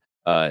when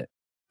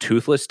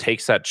Toothless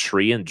takes that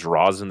tree and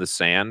draws in the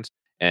sand,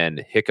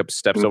 and Hiccup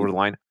steps over the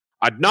line.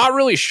 I'm not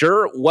really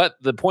sure what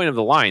the point of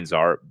the lines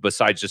are,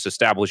 besides just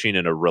establishing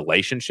a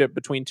relationship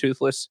between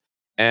Toothless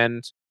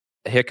and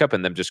Hiccup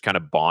and them just kind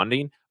of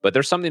bonding. But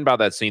there's something about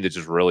that scene that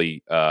just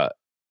really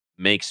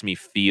makes me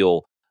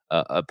feel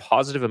a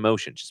positive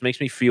emotion. Just makes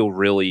me feel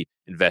really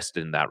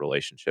invested in that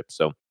relationship.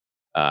 So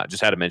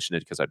just had to mention it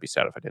because I'd be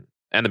sad if I didn't.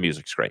 And the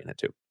music's great in it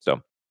too.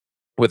 So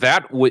with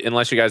that,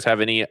 unless you guys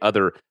have any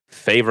other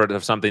favorite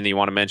of something that you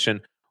want to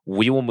mention,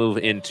 we will move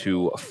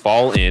into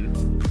Fall In,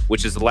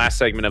 which is the last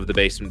segment of the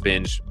Basement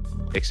Binge,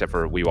 except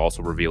for we will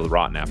also reveal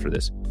Rotten after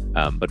this.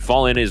 But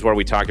Fall In is where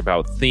we talk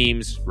about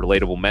themes,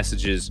 relatable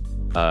messages,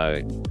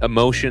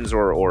 emotions,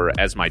 or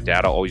as my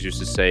dad always used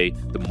to say,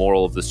 the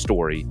moral of the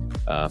story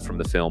from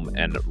the film.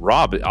 And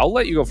Rob, I'll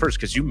let you go first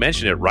because you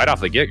mentioned it right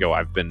off the get-go.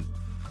 I've been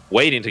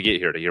waiting to get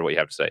here to hear what you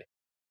have to say.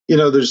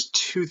 There's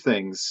two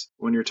things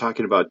when you're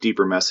talking about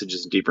deeper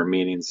messages and deeper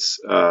meanings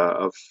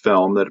of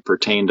film that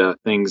pertain to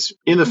things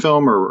in the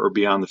film or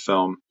beyond the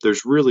film.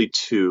 There's really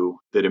two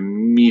that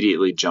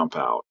immediately jump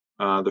out.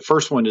 The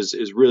first one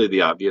is really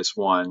the obvious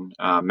one.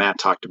 Matt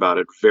talked about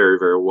it very,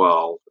 very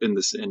well in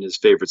his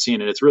favorite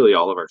scene, and it's really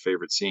all of our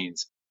favorite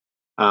scenes.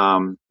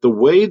 The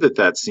way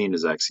that scene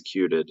is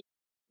executed,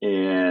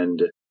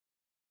 and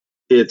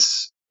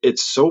it's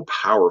so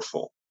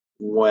powerful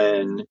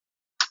when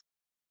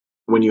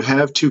you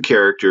have two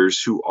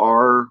characters who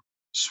are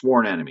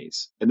sworn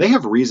enemies, and they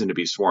have reason to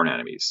be sworn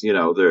enemies.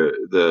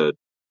 The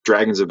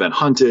dragons have been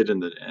hunted,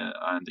 and the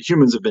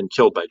humans have been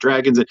killed by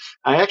dragons. And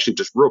I actually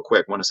just real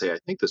quick want to say I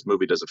think this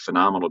movie does a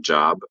phenomenal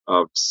job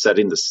of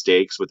setting the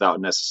stakes without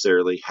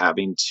necessarily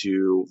having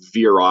to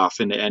veer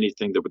off into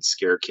anything that would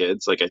scare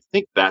kids. Like, I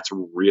think that's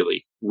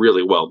really,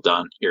 really well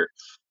done here.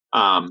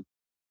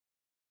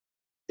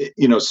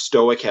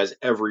 Stoic has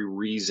every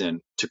reason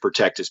to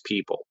protect his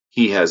people.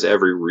 he has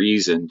every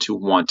reason to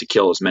want to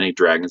kill as many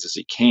dragons as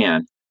he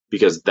can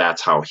because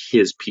that's how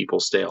his people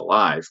stay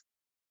alive.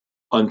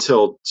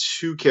 Until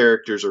two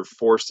characters are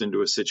forced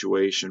into a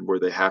situation where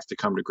they have to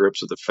come to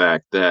grips with the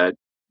fact that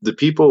the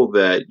people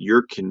that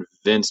you're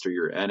convinced are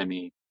your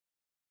enemy,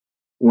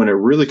 when it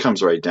really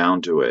comes right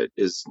down to it,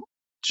 is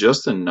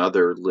just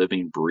another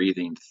living,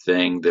 breathing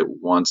thing that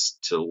wants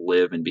to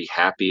live and be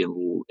happy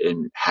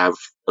and have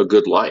a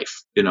good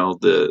life.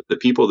 The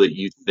people that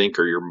you think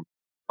are your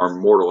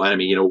mortal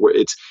enemy,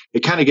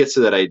 it kind of gets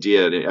to that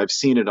idea. And I've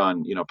seen it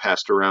on,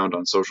 passed around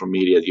on social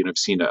media. I've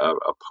seen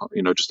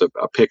just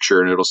a picture,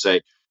 and it'll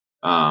say,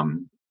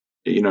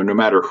 no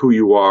matter who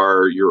you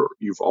are,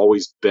 you've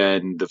always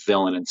been the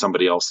villain in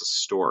somebody else's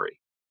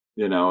story,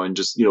 and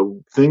just,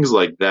 things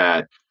like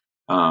that.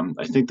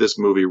 I think this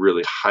movie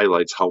really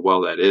highlights how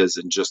well that is,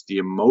 and just the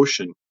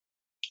emotion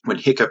when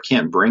Hiccup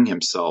can't bring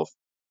himself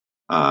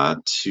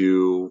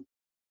to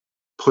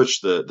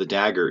push the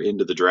dagger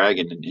into the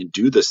dragon and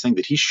do this thing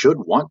that he should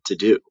want to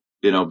do,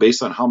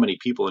 based on how many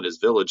people in his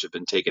village have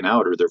been taken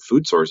out or their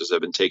food sources have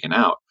been taken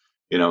out.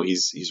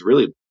 He's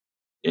really,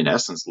 in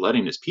essence,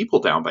 letting his people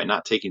down by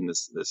not taking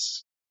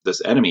this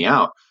enemy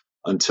out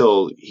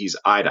until he's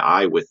eye to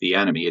eye with the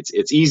enemy.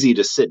 It's easy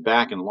to sit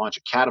back and launch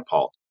a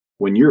catapult.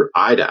 When you're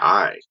eye to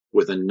eye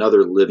with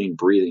another living,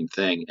 breathing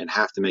thing and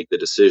have to make the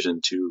decision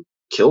to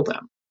kill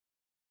them,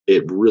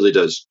 it really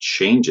does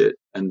change it.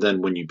 And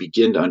then when you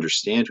begin to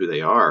understand who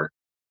they are,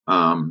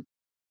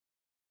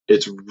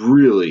 it's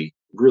really,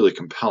 really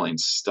compelling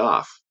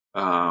stuff.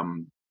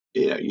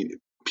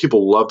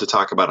 People love to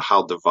talk about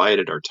how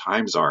divided our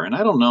times are. And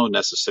I don't know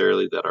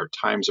necessarily that our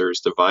times are as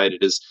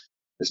divided as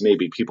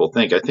maybe people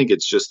think. I think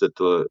it's just that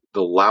the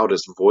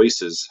loudest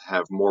voices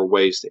have more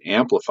ways to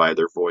amplify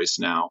their voice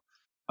now.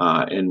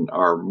 And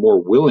are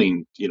more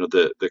willing,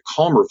 the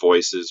calmer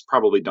voices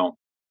probably don't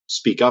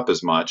speak up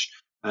as much.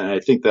 And I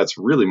think that's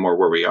really more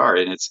where we are.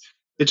 And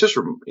it just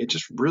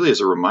really is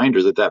a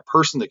reminder that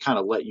person that kind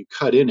of let you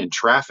cut in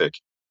traffic,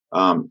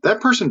 that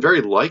person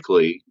very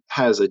likely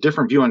has a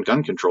different view on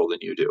gun control than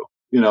you do.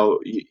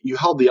 You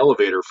held the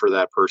elevator for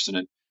that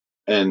person,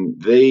 and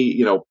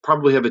they,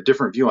 probably have a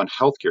different view on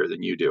healthcare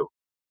than you do.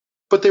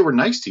 But they were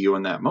nice to you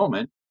in that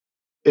moment.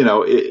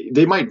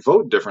 They might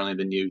vote differently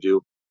than you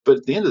do. But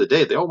at the end of the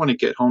day, they all want to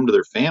get home to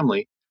their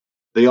family.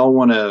 They all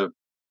want to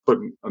put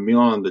a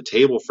meal on the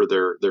table for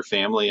their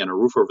family and a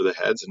roof over their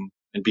heads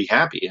and be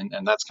happy.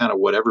 And that's kind of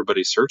what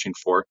everybody's searching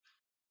for.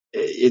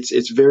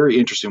 It's very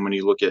interesting when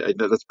you look at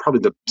that's probably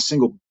the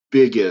single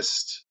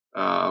biggest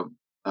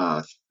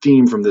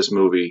theme from this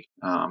movie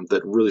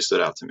that really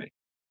stood out to me.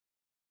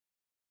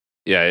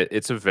 Yeah,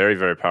 it's a very,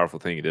 very powerful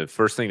thing. The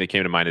first thing that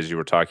came to mind as you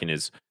were talking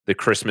is the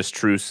Christmas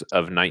truce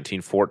of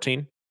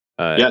 1914.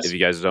 Yes. If you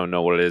guys don't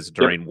know what it is,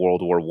 during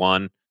World War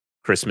I,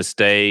 Christmas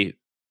Day,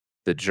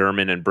 the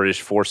German and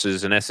British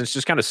forces, in essence,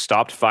 just kind of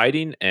stopped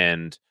fighting,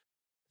 and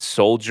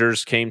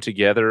soldiers came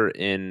together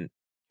in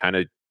kind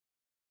of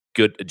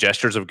good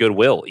gestures of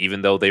goodwill,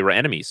 even though they were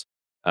enemies.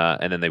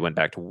 And then they went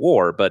back to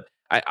war. But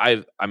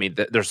I mean,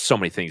 there's so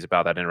many things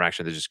about that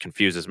interaction that just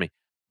confuses me.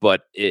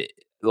 But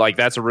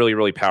that's a really,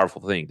 really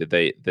powerful thing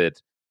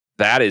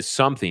that is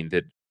something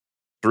that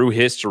through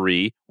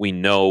history we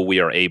know we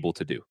are able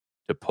to do.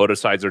 To put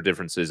aside their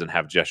differences and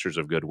have gestures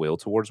of goodwill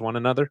towards one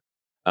another,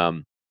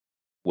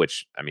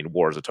 which, I mean,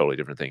 war is a totally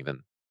different thing than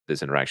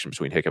this interaction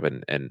between Hiccup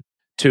and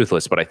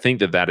Toothless. But I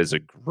think that is a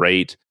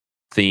great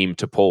theme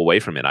to pull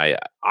away from it.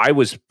 I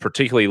was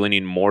particularly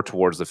leaning more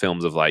towards the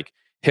films of like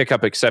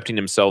Hiccup accepting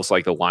himself,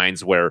 like the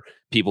lines where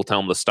people tell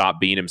him to stop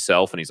being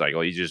himself, and he's like,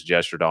 "Oh, you just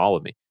gestured to all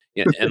of me."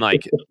 And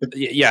like,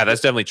 yeah, that's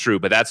definitely true.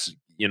 But that's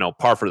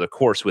par for the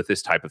course with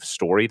this type of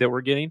story that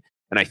we're getting.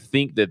 And I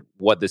think that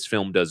what this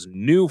film does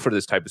new for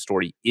this type of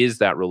story is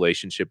that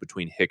relationship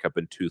between Hiccup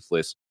and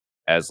Toothless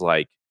as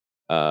like,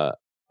 and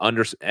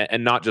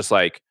not just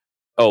like,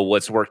 oh,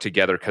 let's work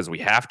together because we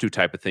have to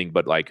type of thing,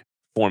 but like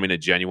forming a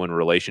genuine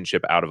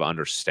relationship out of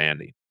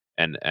understanding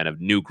and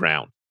of new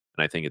ground.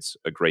 And I think it's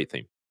a great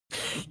theme.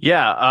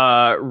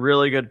 Yeah,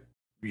 really good.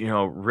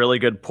 Really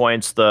good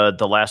points. The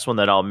last one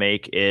that I'll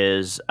make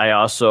is I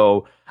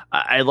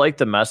like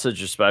the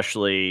message,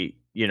 especially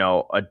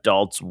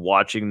adults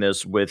watching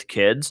this with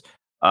kids.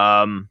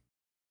 They're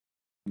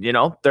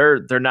not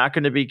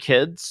going to be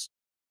kids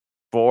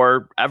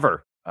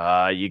forever.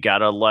 You got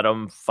to let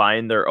them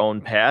find their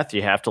own path.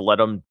 You have to let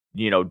them,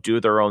 do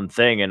their own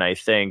thing. And I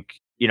think,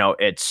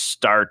 it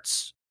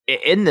starts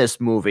in this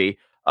movie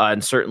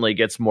and certainly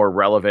gets more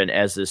relevant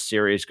as this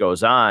series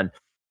goes on.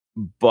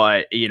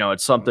 But,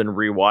 it's something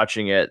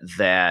rewatching it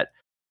that,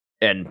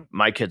 and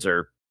my kids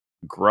are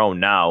grown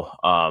now.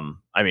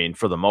 I mean,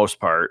 for the most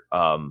part,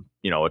 a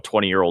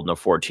 20-year-old and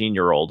a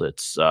 14-year-old,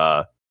 it's,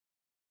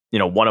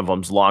 one of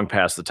them's long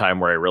past the time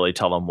where I really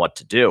tell them what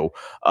to do.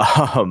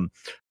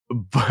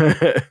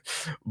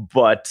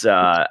 But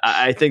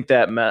I think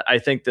I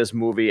think this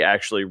movie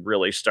actually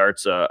really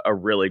starts a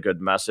really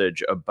good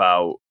message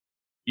about,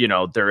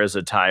 there is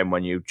a time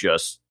when you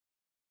just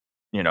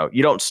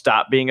you don't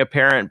stop being a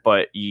parent,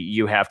 but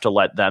you have to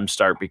let them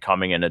start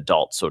becoming an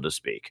adult, so to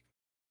speak.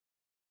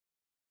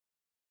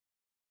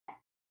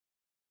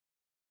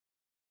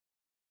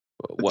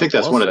 I think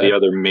that's one of the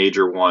other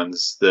major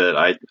ones that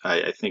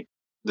I think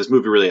this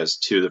movie really has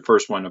two. The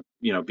first one,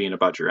 being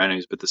about your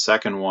enemies, but the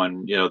second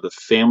one, the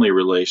family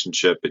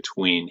relationship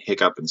between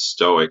Hiccup and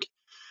Stoic,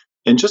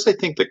 and just I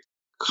think the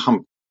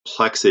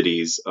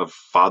complexities of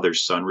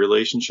father-son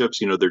relationships.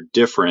 They're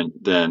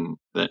different than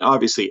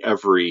obviously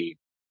every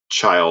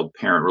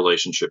child-parent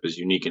relationship is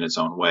unique in its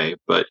own way,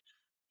 but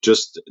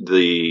just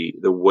the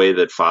way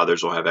that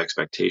fathers will have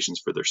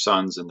expectations for their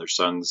sons, and their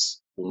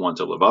sons want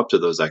to live up to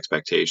those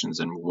expectations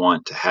and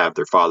want to have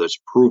their father's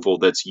approval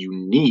that's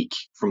unique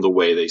from the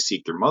way they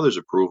seek their mother's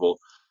approval,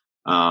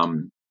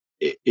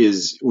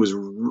 was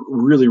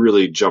really,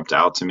 really jumped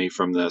out to me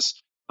from this.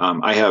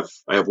 I have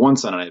one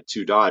son and I have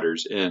two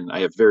daughters, and I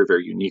have very,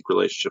 very unique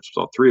relationships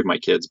with all three of my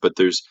kids, but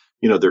there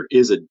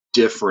is a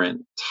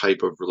different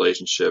type of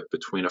relationship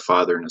between a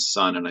father and a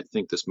son. And I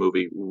think this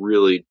movie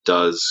really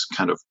does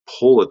kind of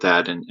pull at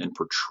that and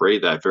portray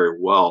that very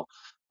well.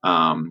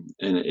 And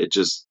it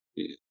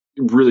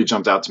really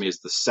jumped out to me as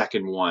the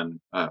second one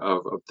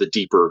of the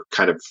deeper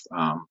kind of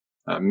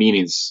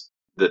meanings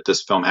that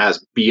this film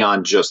has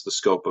beyond just the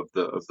scope of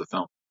the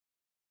film.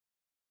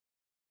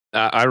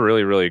 I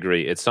really, really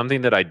agree. It's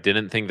something that I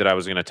didn't think that I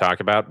was going to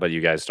talk about, but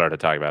you guys started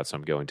talking about, so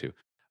I'm going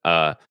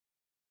to.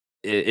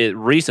 It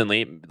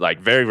recently, like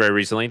very, very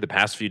recently, the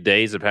past few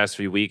days, the past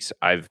few weeks,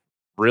 I've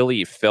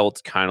really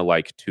felt kind of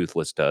like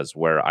Toothless does,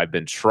 where I've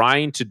been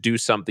trying to do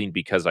something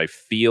because I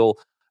feel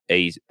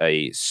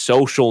a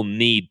social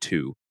need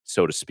to,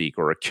 so to speak,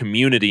 or a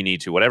community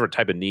need to, whatever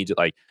type of need,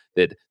 like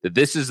that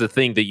this is the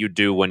thing that you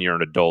do when you're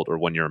an adult or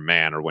when you're a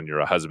man or when you're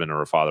a husband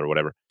or a father or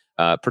whatever,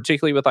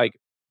 particularly with like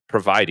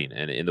providing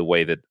and in the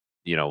way that,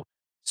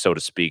 so to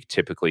speak,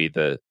 typically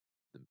the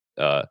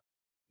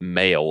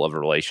male of a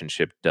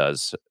relationship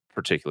does,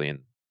 particularly in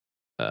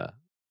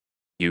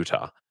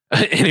Utah.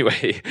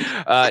 Anyway,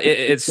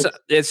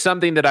 it's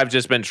something that I've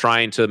just been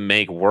trying to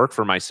make work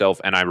for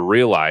myself, and I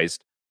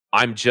realized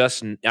I'm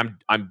trying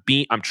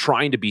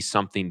to be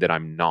something that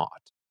I'm not.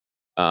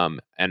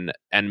 And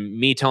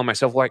me telling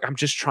myself, like, I'm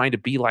just trying to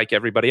be like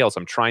everybody else.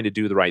 I'm trying to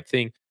do the right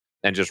thing,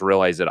 and just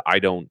realize that I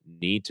don't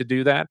need to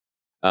do that.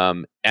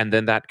 And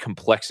then that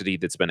complexity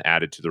that's been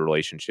added to the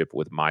relationship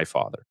with my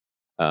father.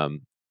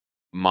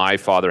 My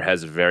father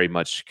has a very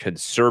much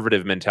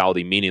conservative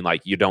mentality, meaning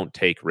like you don't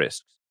take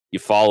risks. You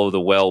follow the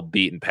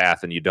well-beaten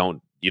path, and you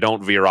don't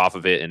veer off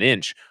of it an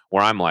inch.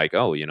 Where I'm like,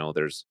 oh,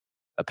 there's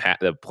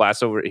a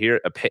place over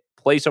here,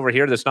 place over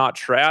here that's not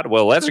trad.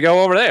 Well, let's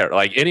go over there,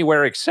 like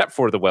anywhere except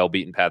for the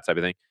well-beaten path type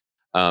of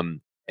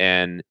thing.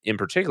 And in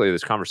particular,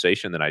 this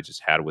conversation that I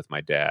just had with my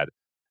dad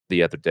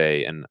the other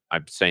day, and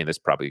I'm saying this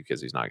probably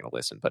because he's not going to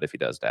listen, but if he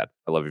does, Dad,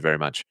 I love you very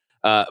much.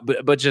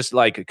 But just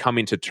like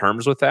coming to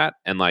terms with that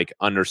and like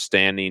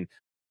understanding,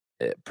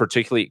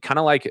 particularly kind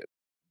of like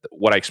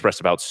what I expressed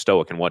about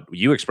Stoic and what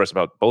you expressed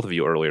about both of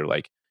you earlier,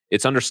 like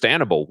it's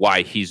understandable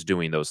why he's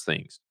doing those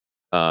things.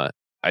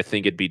 I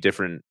think it'd be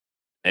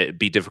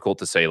difficult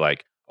to say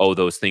like, oh,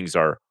 those things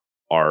are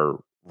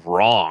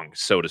wrong,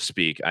 so to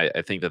speak.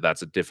 I think that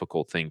that's a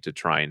difficult thing to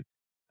try and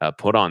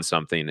put on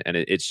something, and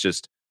it's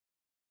just,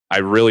 I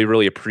really,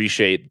 really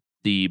appreciate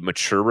the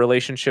mature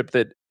relationship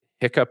that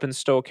Hiccup and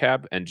Stoic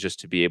have, and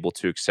just to be able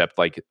to accept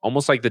like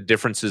almost like the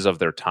differences of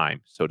their time,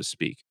 so to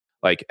speak.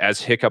 Like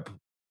as Hiccup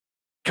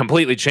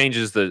completely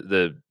changes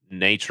the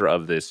nature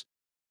of this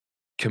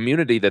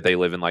community that they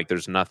live in, like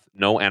there's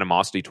no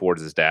animosity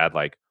towards his dad.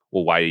 Like,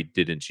 well, why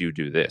didn't you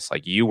do this?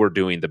 Like you were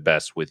doing the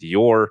best with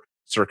your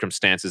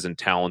circumstances and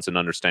talents and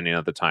understanding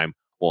at the time.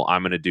 Well,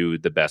 I'm going to do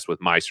the best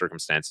with my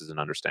circumstances and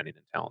understanding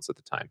and talents at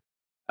the time.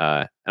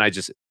 And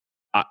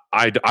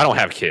I don't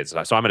have kids,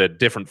 so I'm in a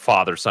different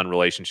father-son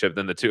relationship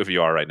than the two of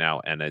you are right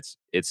now, and it's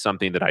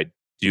something that I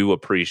do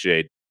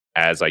appreciate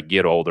as I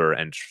get older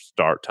and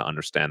start to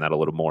understand that a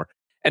little more,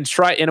 and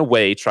try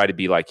to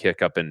be like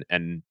Hiccup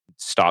and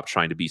stop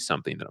trying to be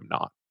something that I'm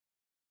not.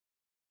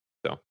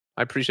 So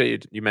I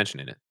appreciate you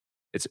mentioning it.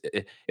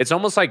 It's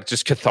almost like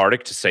just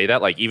cathartic to say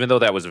that, like even though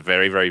that was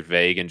very, very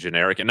vague and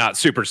generic and not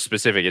super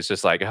specific, it's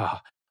just like, oh,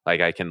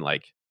 like I can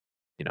like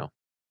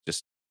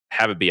just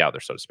have it be out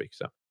there, so to speak.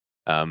 So.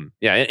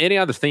 Yeah. Any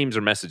other themes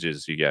or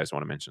messages you guys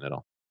want to mention at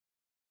all?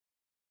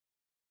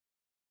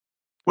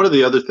 One of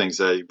the other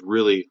things I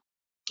really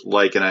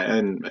like,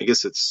 and I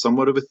guess it's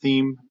somewhat of a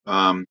theme,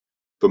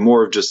 but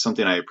more of just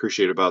something I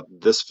appreciate about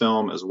this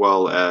film as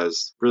well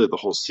as really the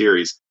whole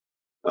series.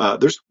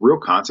 There's real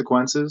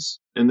consequences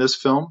in this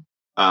film.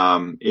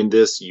 In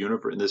this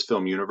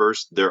film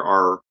universe, there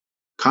are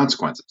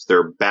consequences. There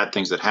are bad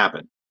things that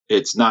happen.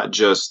 It's not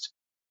just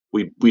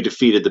we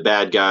defeated the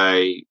bad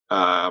guy.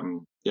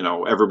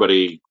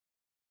 Everybody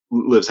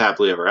lives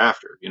happily ever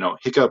after.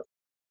 Hiccup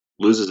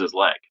loses his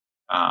leg.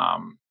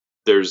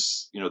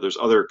 There's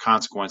other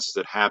consequences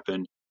that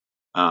happen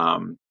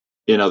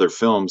in other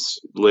films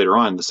later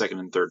on, the second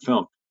and third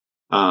film.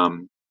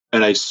 And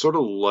I sort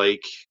of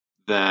like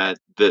that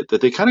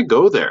they kind of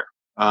go there.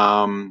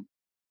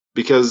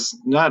 Because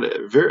not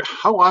very.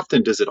 How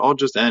often does it all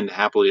just end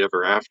happily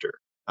ever after?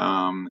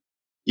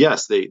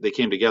 Yes, they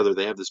came together.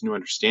 They have this new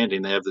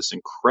understanding. They have this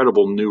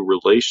incredible new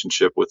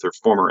relationship with their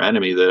former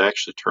enemy that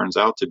actually turns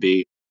out to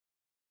be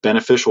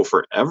beneficial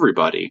for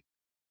everybody.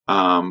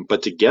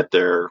 But to get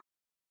there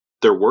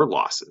were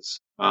losses.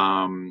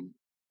 And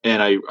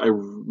I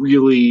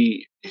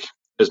really,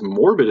 as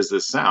morbid as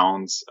this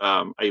sounds,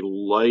 I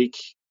like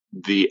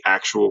the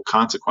actual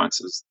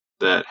consequences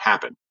that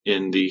happen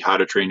in the How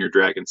to Train Your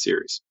Dragon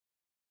series.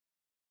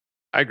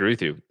 I agree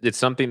with you. It's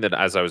something that,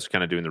 as I was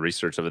kind of doing the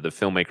research of it, the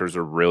filmmakers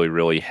are really,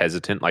 really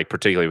hesitant, like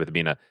particularly with it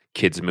being a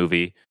kids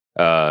movie,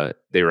 they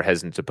were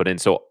hesitant to put in.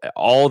 So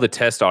all the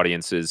test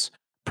audiences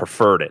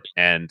preferred it,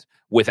 and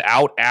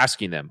without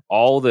asking them,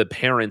 all the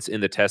parents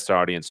in the test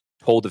audience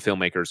told the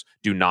filmmakers,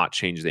 "Do not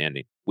change the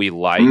ending. We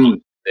like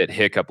Mm, that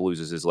Hiccup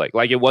loses his leg."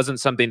 Like it wasn't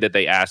something that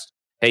they asked,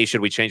 "Hey,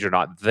 should we change or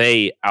not?"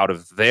 They, out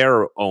of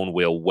their own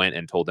will, went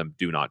and told them,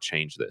 "Do not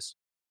change this,"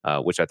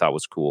 which I thought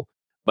was cool.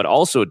 But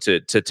also to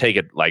take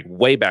it like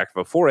way back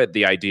before it,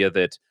 the idea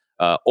that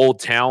Old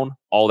Town,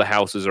 all the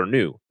houses are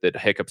new, that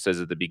Hiccup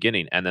says at the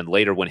beginning, and then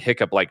later when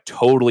Hiccup like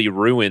totally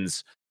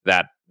ruins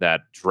that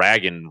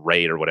dragon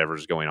raid or whatever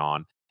is going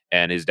on,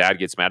 and his dad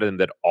gets mad at him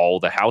that all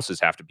the houses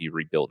have to be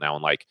rebuilt now,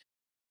 and like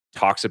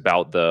talks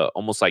about the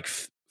almost like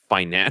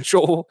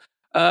financial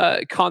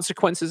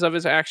consequences of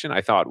his action.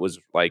 I thought was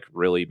like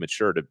really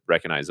mature to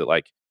recognize that,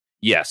 like,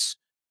 yes,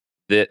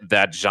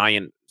 that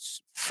giant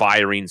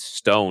firing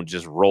stone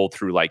just rolled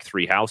through like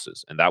three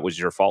houses, and that was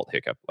your fault,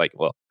 Hiccup. Like,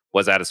 well,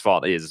 was that his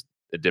fault? Is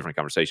a different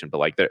conversation, but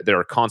like there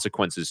are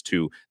consequences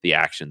to the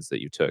actions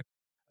that you took,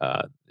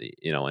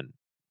 and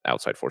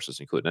outside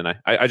forces included. And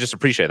I just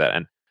appreciate that.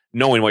 And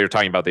knowing what you're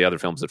talking about, the other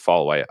films that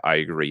follow, I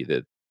agree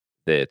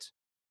that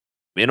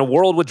in a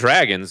world with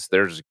dragons,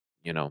 there's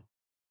going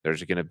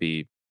to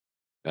be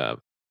uh,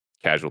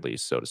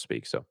 casualties, so to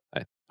speak. So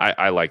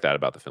I like that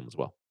about the film as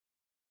well.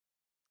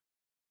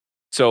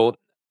 So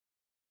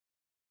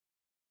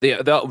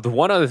the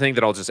one other thing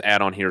that I'll just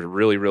add on here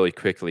really, really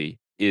quickly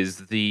is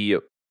the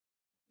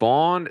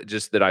bond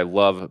just that I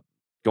love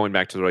going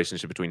back to the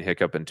relationship between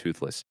Hiccup and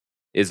Toothless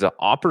is the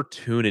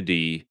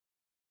opportunity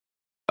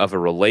of a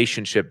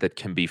relationship that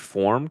can be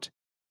formed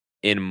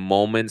in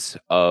moments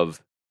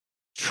of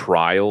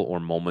trial or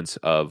moments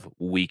of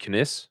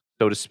weakness,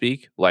 so to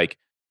speak. Like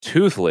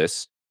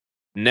Toothless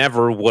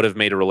never would have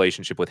made a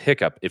relationship with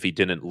Hiccup if he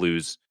didn't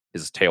lose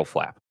his tail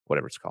flap,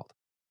 whatever it's called.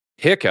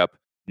 Hiccup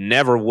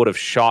never would have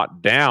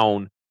shot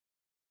down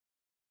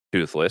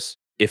Toothless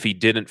if he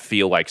didn't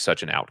feel like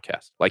such an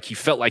outcast. Like he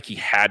felt like he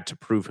had to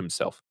prove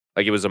himself.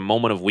 Like it was a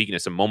moment of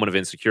weakness, a moment of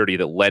insecurity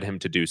that led him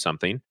to do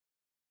something.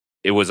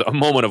 It was a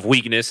moment of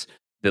weakness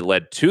that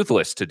led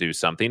Toothless to do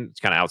something. It's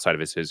kind of outside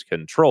of his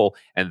control.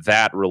 And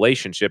that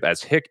relationship,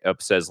 as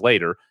Hiccup says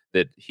later,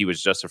 that he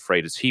was just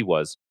afraid as he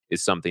was,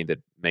 is something that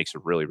makes a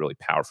really, really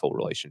powerful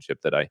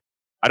relationship that I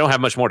don't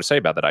have much more to say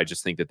about that. I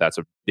just think that that's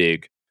a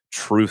big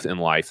truth in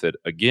life that,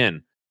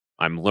 again,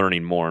 I'm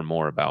learning more and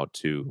more about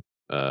to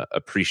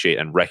appreciate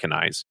and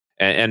recognize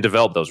and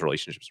develop those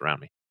relationships around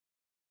me.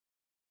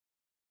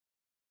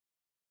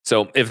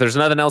 So if there's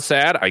nothing else to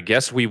add, I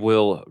guess we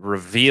will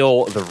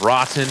reveal the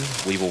rotten.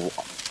 We will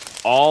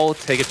all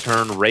take a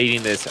turn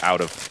rating this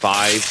out of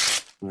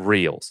 5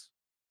 reels.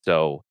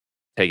 So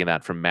taking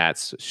that from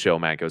Matt's show,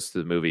 Matt Goes to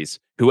the Movies.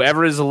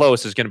 Whoever is the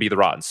lowest is going to be the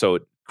rotten. So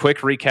quick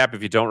recap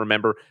if you don't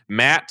remember.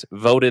 Matt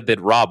voted that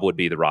Rob would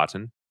be the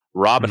rotten.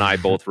 Rob and I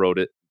both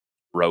voted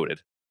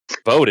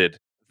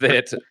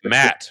that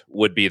Matt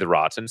would be the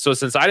rotten. So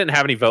since I didn't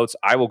have any votes,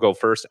 I will go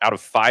first. Out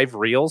of 5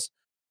 reels,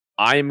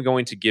 I am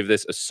going to give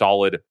this a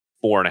solid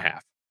 4.5.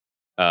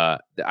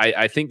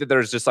 I think that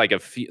there's just like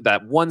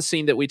that one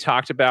scene that we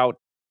talked about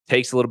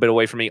takes a little bit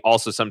away from me.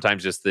 Also,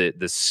 sometimes just the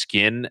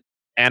skin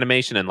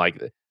animation and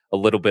like a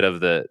little bit of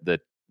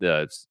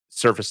the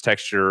surface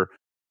texture.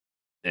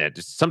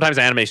 Just sometimes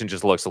animation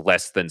just looks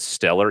less than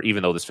stellar,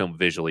 even though this film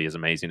visually is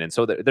amazing. And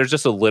so there's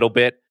just a little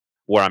bit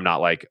where I'm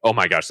not like, oh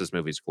my gosh, this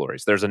movie is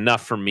glorious. There's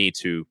enough for me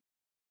to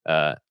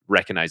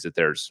recognize that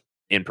there's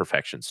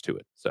imperfections to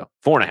it. So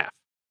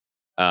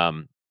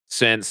 4.5.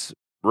 Since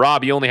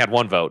Rob, you only had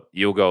 1 vote,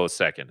 you'll go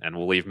second, and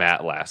we'll leave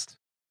Matt last.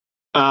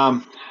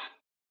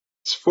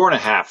 It's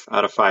 4.5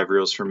 out of 5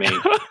 reels for me.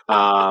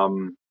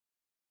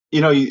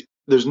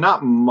 There's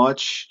not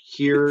much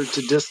here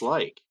to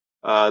dislike.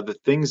 The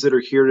things that are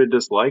here to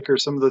dislike are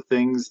some of the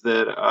things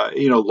that,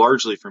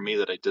 largely for me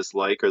that I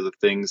dislike are the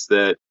things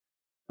that,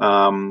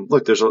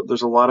 look, there's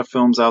a lot of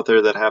films out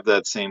there that have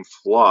that same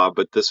flaw,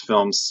 but this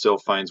film still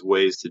finds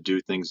ways to do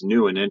things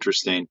new and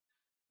interesting.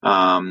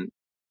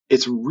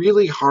 It's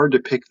really hard to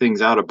pick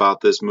things out about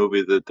this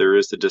movie that there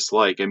is to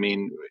dislike. I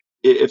mean,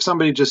 if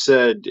somebody just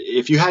said,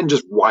 if you hadn't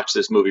just watched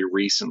this movie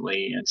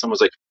recently and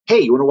someone's like,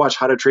 hey, you want to watch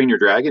How to Train Your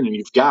Dragon? And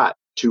you've got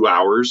 2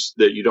 hours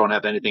that you don't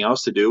have anything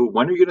else to do.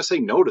 When are you going to say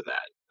no to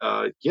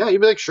that? Yeah,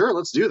 you'd be like, sure,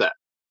 let's do that.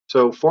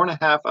 So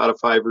 4.5 out of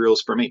 5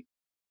 reels for me.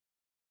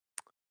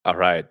 All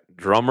right,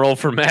 drum roll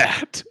for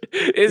Matt.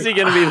 Is he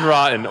going to be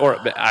rotten? Or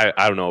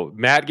I don't know.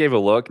 Matt gave a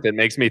look that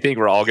makes me think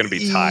we're all going to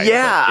be tied.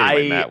 Yeah,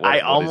 anyway, Matt,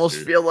 I almost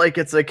feel like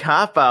it's a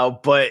cop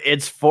out, but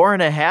it's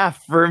 4.5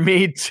 for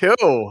me too.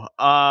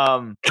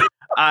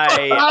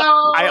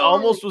 I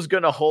almost was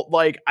gonna hold,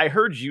 like, I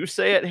heard you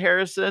say it,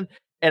 Harrison,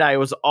 and I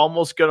was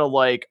almost gonna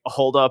like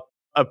hold up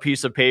a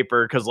piece of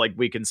paper because like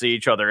we can see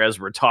each other as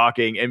we're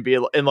talking and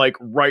like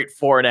write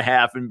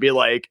 4.5 and be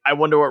like, I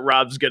wonder what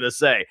Rob's gonna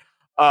say.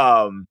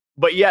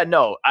 But yeah,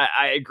 no,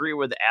 I agree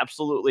with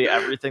absolutely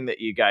everything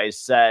that you guys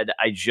said.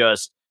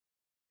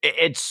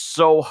 It's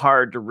so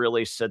hard to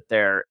really sit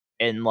there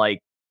and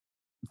like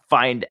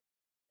find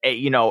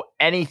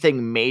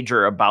anything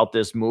major about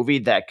this movie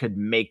that could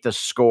make the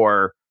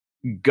score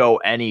go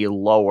any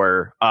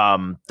lower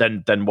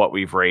than what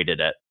we've rated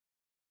it.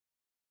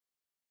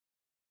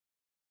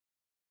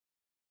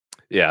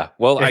 Yeah,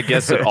 well, I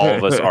guess that all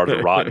of us are the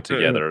rotten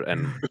together,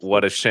 and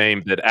what a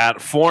shame that at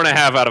 4.5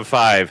 out of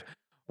 5,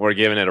 we're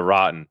giving it a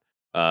rotten.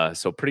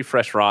 So pretty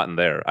fresh rotten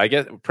there. I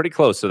guess pretty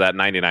close to that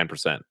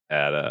 99%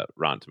 at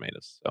Rotten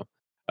Tomatoes.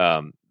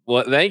 So,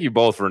 well, thank you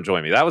both for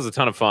joining me. That was a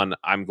ton of fun.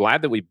 I'm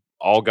glad that we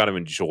all got to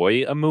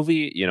enjoy a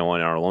movie, in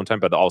our alone time,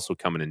 but also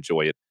come and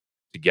enjoy it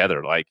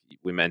together. Like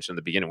we mentioned at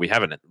the beginning, we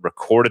haven't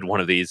recorded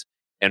one of these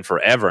in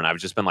forever, and I've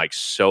just been like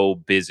so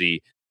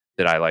busy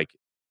that I like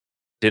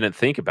didn't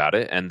think about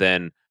it. And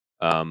then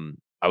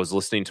I was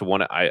listening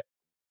to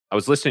I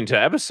was listening to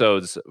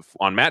episodes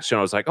on Matt's show. And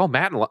I was like, oh,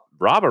 Matt and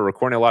Rob are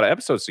recording a lot of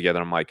episodes together.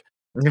 I'm like,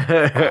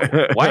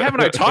 why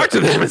haven't I talked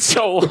to them in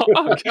so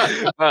long?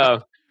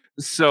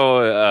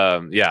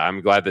 Yeah,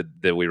 I'm glad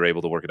that we were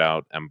able to work it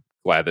out. I'm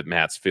glad that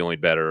Matt's feeling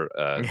better.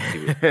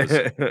 He was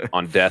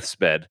on death's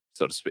bed,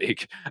 so to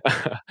speak.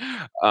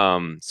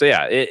 One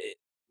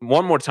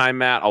more time,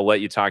 Matt, I'll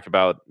let you talk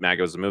about Matt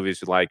Goes to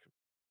Movies you like.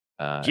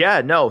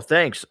 Yeah, no,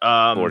 thanks.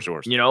 Floor's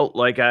yours.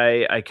 Like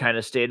I kind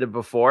of stated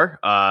before,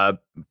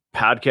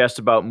 podcast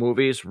about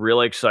movies.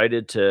 Really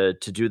excited to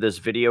do this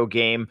video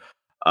game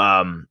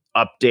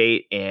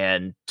update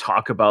and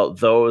talk about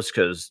those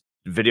because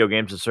video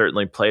games have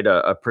certainly played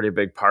a pretty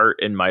big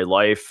part in my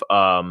life,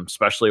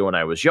 especially when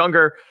I was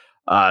younger.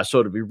 So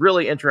it'll be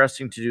really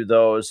interesting to do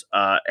those.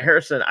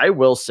 Harrison, I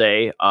will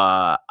say,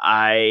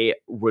 I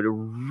would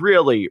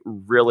really,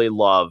 really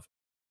love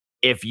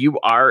if you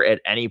are at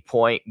any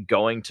point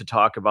going to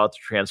talk about the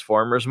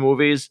Transformers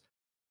movies.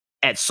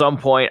 At some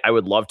point, I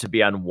would love to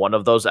be on one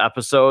of those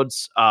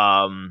episodes,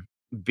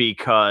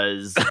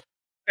 because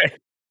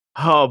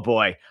oh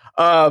boy,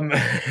 oh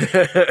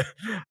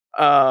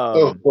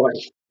boy,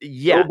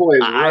 yeah, oh boy,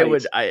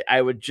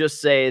 I would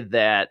just say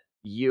that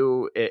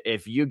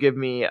if you give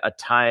me a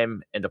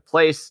time and a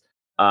place,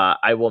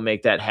 I will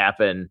make that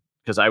happen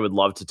because I would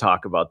love to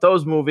talk about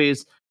those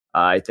movies.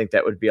 I think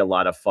that would be a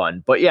lot of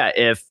fun. But yeah,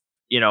 if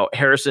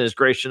Harrison is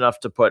gracious enough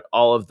to put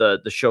all of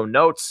the show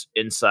notes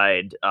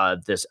inside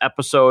this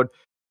episode,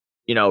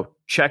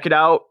 check it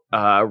out.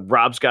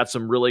 Rob's got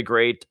some really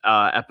great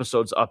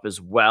episodes up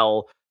as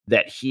well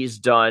that he's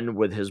done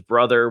with his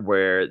brother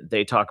where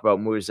they talk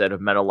about movies that have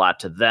meant a lot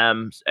to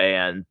them.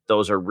 And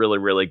those are really,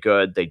 really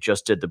good. They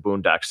just did The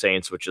Boondock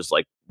Saints, which is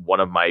like one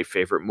of my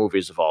favorite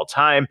movies of all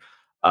time.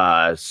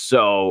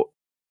 So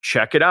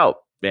check it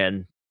out.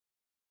 And,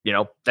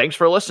 thanks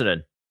for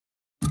listening.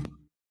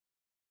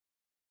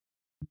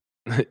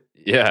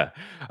 Yeah.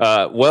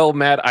 Well,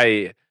 Matt,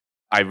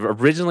 I've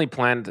originally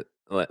planned,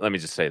 let me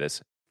just say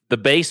this. The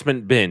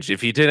Basement Binge,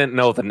 if you didn't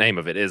know the name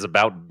of it, is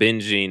about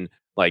binging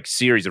like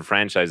series of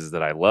franchises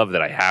that I love,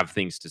 that I have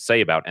things to say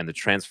about. And the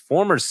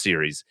Transformers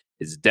series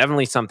is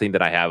definitely something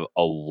that I have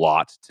a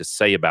lot to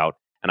say about.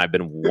 And I've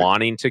been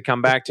wanting to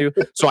come back to.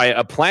 So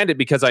I planned it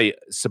because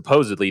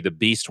supposedly the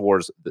Beast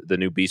Wars, the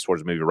new Beast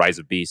Wars movie, Rise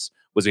of Beasts,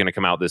 was going to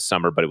come out this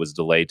summer, but it was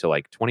delayed to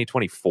like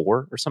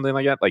 2024 or something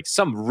like that. Like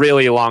some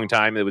really long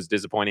time. It was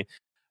disappointing.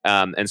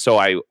 And so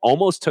I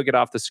almost took it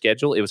off the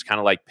schedule. It was kind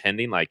of like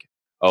pending, like,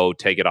 oh,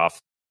 take it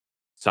off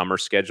summer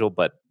schedule.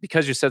 But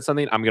because you said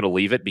something, I'm going to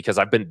leave it because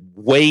I've been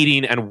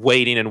waiting and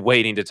waiting and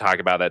waiting to talk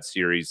about that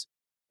series.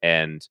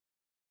 And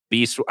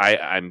Beast,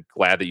 I'm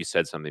glad that you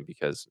said something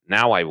because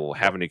now I will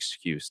have an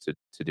excuse to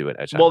do it.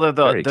 Well, they're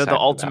the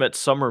ultimate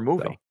summer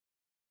movie. So.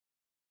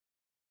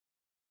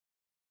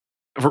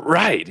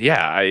 Right.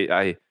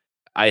 Yeah.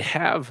 I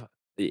have,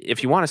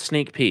 if you want a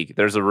sneak peek,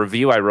 there's a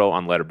review I wrote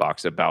on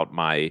Letterboxd about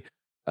my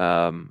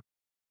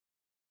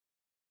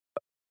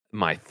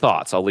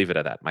thoughts. I'll leave it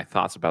at that. My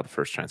thoughts about the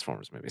first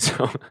Transformers movie.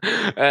 So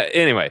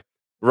anyway,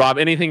 Rob,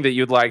 anything that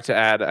you'd like to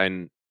add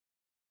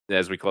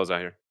as we close out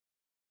here?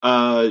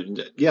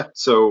 Yeah,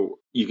 so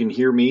you can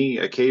hear me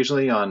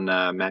occasionally on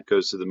Matt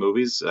Goes to the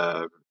Movies.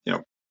 A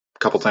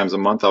couple times a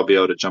month I'll be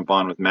able to jump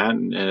on with Matt,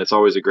 and it's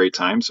always a great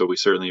time. So we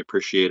certainly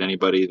appreciate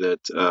anybody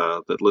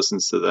that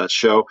listens to that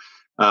show.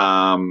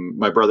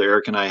 My brother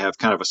Eric and I have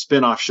kind of a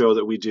spin-off show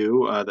that we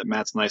do that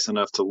Matt's nice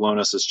enough to loan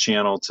us his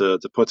channel to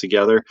put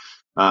together.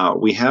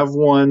 We have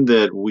one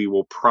that we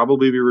will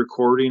probably be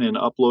recording and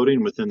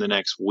uploading within the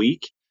next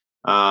week.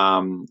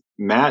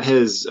 Matt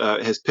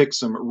has picked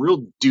some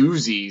real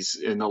doozies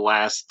in the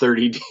last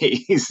 30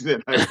 days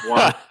that I've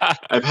watched.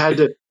 I've had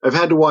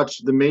to watch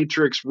The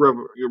Matrix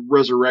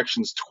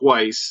Resurrections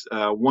twice,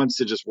 once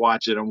to just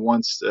watch it and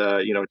once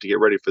to get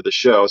ready for the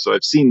show. So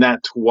I've seen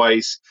that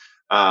twice.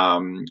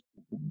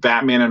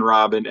 Batman and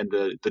Robin and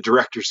the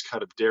director's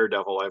cut of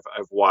Daredevil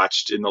I've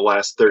watched in the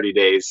last 30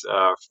 days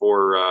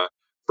for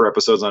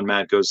episodes on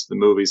Matt Goes to the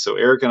Movies. So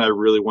Eric and I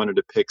really wanted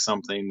to pick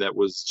something that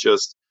was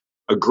just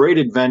a great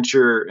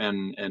adventure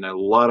and a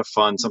lot of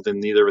fun, something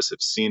neither of us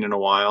have seen in a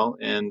while.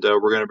 And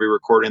we're going to be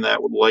recording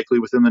that likely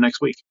within the next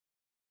week.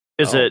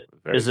 Is it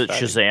exciting.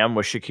 Shazam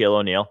with Shaquille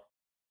O'Neal?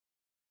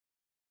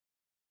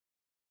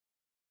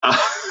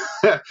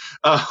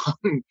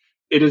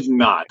 It is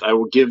not. I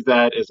will give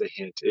that as a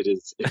hint. It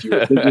is. If you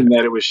were thinking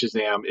that it was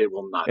Shazam, it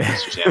will not be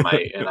Shazam.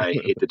 I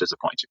hate to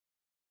disappoint you.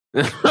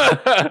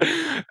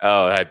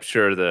 Oh, I'm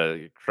sure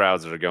the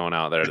crowds that are going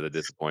out there, the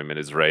disappointment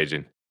is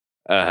raging.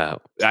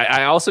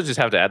 I also just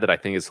have to add that I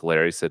think it's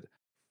hilarious that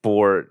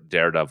for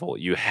Daredevil,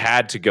 you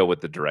had to go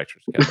with the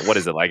director's cut. What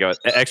is it, like an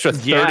extra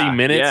 30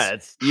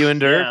 minutes you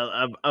endured?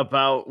 Yeah,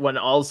 about when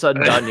all's said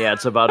and done,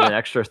 it's about an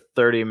extra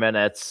 30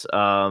 minutes.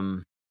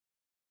 And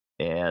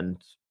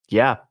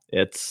yeah,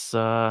 it's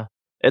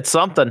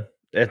something.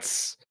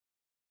 It's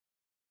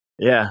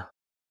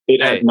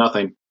It had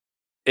nothing.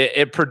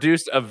 It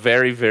produced a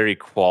very, very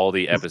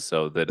quality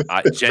episode that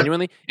I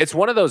genuinely, it's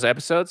one of those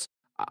episodes.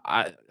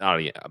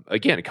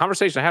 Again, a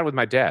conversation I had with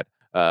my dad.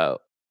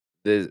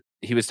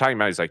 He was talking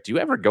about, he's like, do you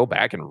ever go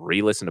back and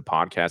re-listen to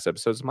podcast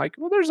episodes? I'm like,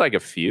 well, there's like a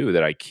few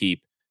that I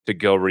keep to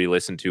go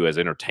re-listen to as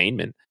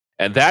entertainment.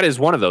 And that is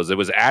one of those. It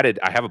was added.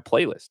 I have a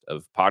playlist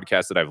of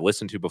podcasts that I've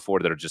listened to before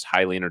that are just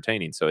highly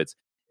entertaining. So it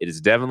is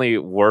definitely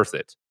worth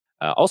it.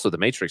 Also, the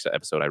Matrix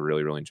episode, I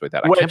really, really enjoyed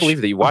that. I can't believe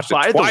that you watched it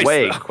twice. By the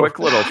way, though. Quick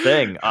little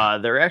thing.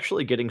 They're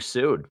actually getting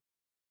sued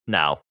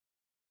now.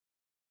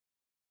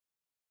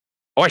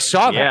 Oh, I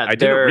saw that. Yeah, I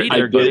didn't read it.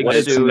 They're getting What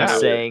is sued that?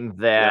 saying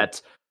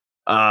that,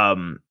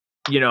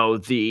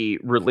 the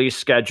release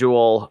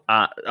schedule,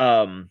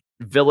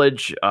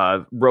 Village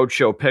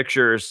Roadshow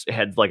Pictures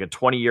had like a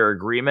 20-year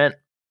agreement.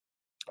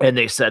 And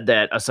they said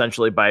that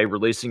essentially by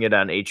releasing it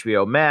on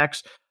HBO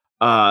Max,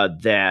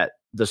 that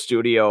the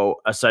studio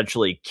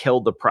essentially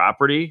killed the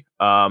property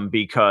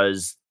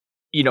because,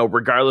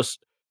 regardless.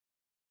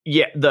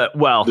 Yeah, The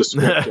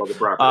script killed the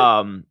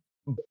property.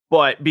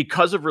 But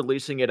because of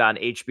releasing it on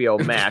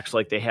HBO Max,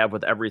 like they have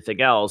with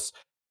everything else,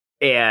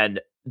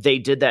 and they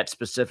did that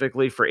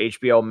specifically for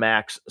HBO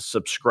Max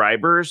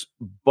subscribers,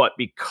 but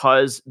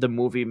because the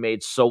movie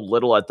made so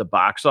little at the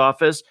box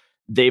office,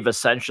 they've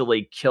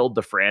essentially killed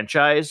the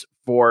franchise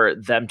for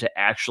them to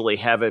actually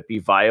have it be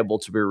viable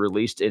to be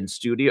released in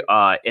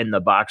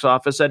the box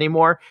office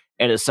anymore,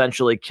 and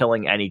essentially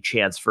killing any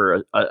chance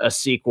for a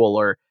sequel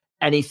or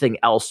anything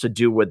else to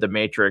do with The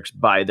Matrix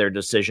by their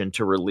decision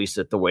to release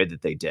it the way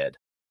that they did.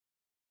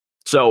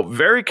 So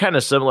very kind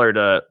of similar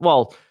to,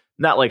 well,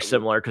 not like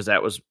similar because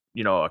that was,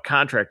 a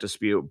contract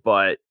dispute,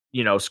 but,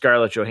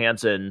 Scarlett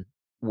Johansson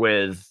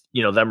with,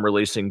 them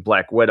releasing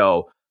Black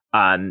Widow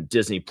on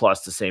Disney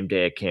Plus the same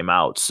day it came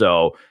out.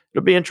 So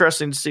it'll be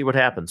interesting to see what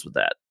happens with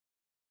that.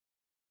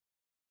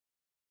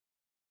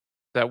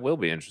 That will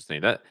be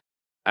interesting. That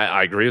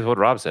I agree with what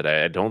Rob said.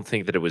 I don't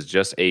think that it was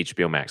just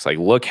HBO Max. Like,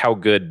 look how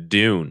good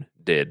Dune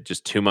did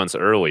just 2 months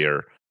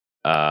earlier.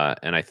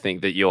 And I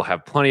think that you'll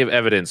have plenty of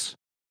evidence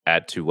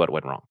as to what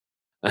went wrong.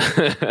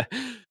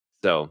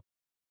 So,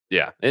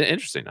 yeah,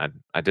 interesting.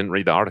 I didn't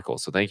read the article,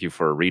 so thank you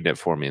for reading it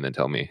for me and then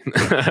tell me.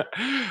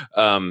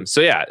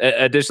 So, yeah,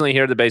 additionally,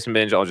 here at the Basement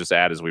Binge, I'll just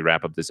add as we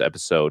wrap up this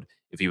episode,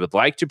 if you would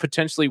like to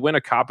potentially win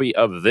a copy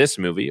of this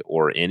movie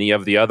or any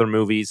of the other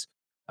movies,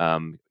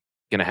 going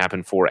to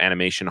happen for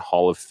Animation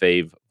Hall of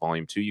Fame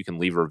Volume 2, you can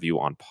leave a review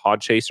on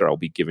Podchaser. I'll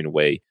be giving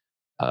away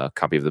a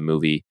copy of the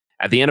movie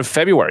at the end of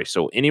February.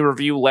 So any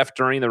review left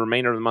during the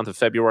remainder of the month of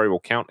February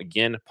will count.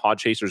 Again,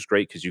 Podchaser is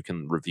great because you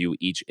can review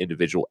each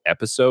individual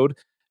episode,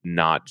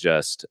 not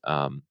just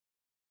the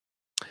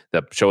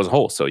show as a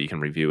whole. So you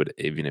can review it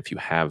even if you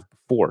have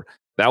before.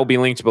 That will be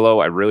linked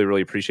below. I really,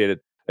 really appreciate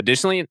it.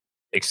 Additionally,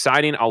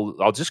 exciting,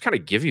 I'll just kind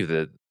of give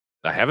you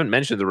I haven't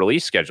mentioned the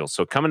release schedule.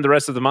 So coming the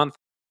rest of the month,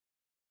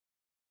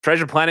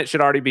 Treasure Planet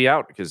should already be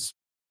out because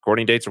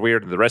recording dates are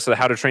weird. The rest of the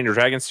How to Train Your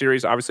Dragon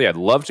series, obviously, I'd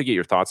love to get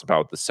your thoughts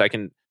about the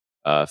second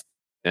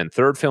and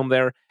third film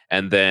there.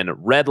 And then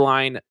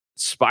Redline,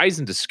 Spies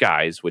in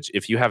Disguise, which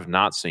if you have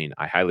not seen,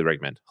 I highly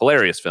recommend.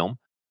 Hilarious film.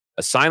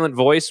 A Silent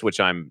Voice, which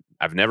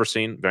I've never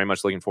seen, very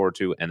much looking forward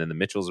to. And then The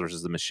Mitchells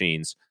versus the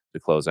Machines to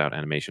close out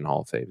Animation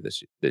Hall of Fame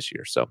this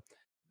year. So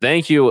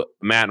thank you,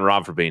 Matt and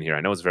Rob, for being here.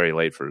 I know it's very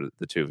late for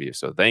the two of you,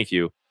 so thank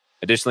you.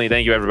 Additionally,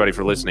 thank you everybody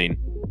for listening.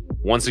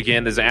 Once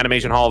again, this is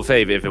Animation Hall of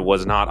Fame, if it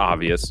was not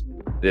obvious,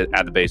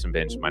 at the Basement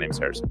Binge. My name is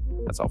Harrison.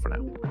 That's all for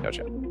now. Ciao,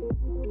 ciao.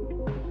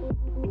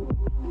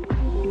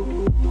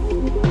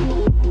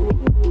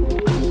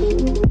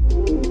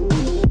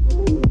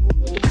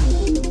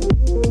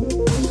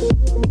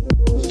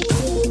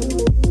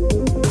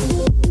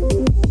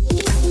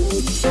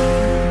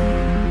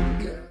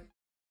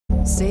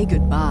 say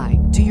goodbye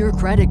to your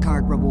credit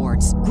card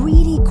rewards.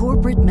 Greedy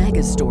corporate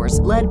mega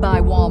stores, led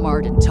by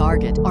Walmart and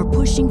Target, are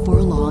pushing for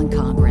a law in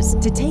Congress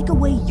to take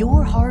away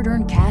your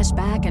hard-earned cash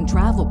back and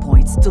travel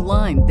points to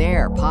line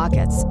their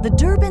pockets. The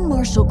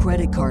Durbin-Marshall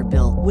credit card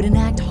bill would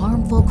enact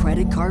harmful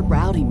credit card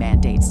routing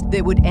mandates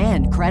that would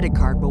end credit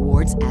card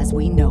rewards as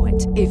we know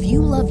it. If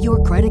you love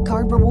your credit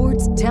card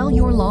rewards, tell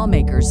your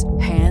lawmakers,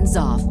 hands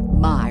off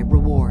my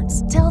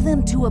rewards. Tell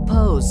them to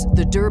oppose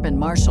the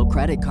Durbin-Marshall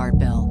credit card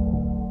bill.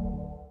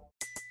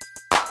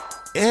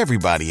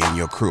 Everybody in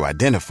your crew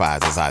identifies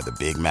as either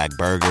Big Mac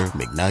Burger,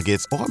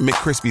 McNuggets, or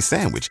McCrispy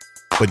Sandwich.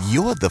 But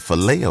you're the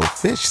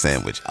Filet-O-Fish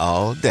Sandwich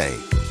all day.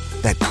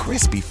 That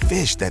crispy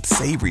fish, that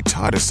savory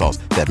tartar sauce,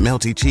 that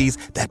melty cheese,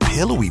 that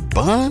pillowy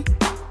bun.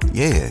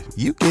 Yeah,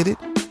 you get it.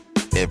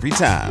 Every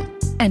time.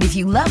 And if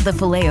you love the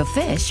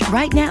Filet-O-Fish,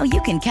 right now you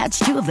can catch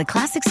 2 of the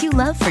classics you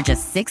love for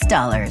just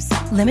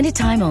 $6. Limited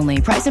time only.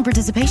 Price and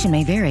participation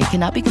may vary.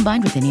 Cannot be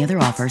combined with any other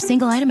offer.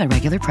 Single item at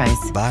regular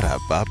price.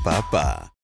 Ba-da-ba-ba-ba.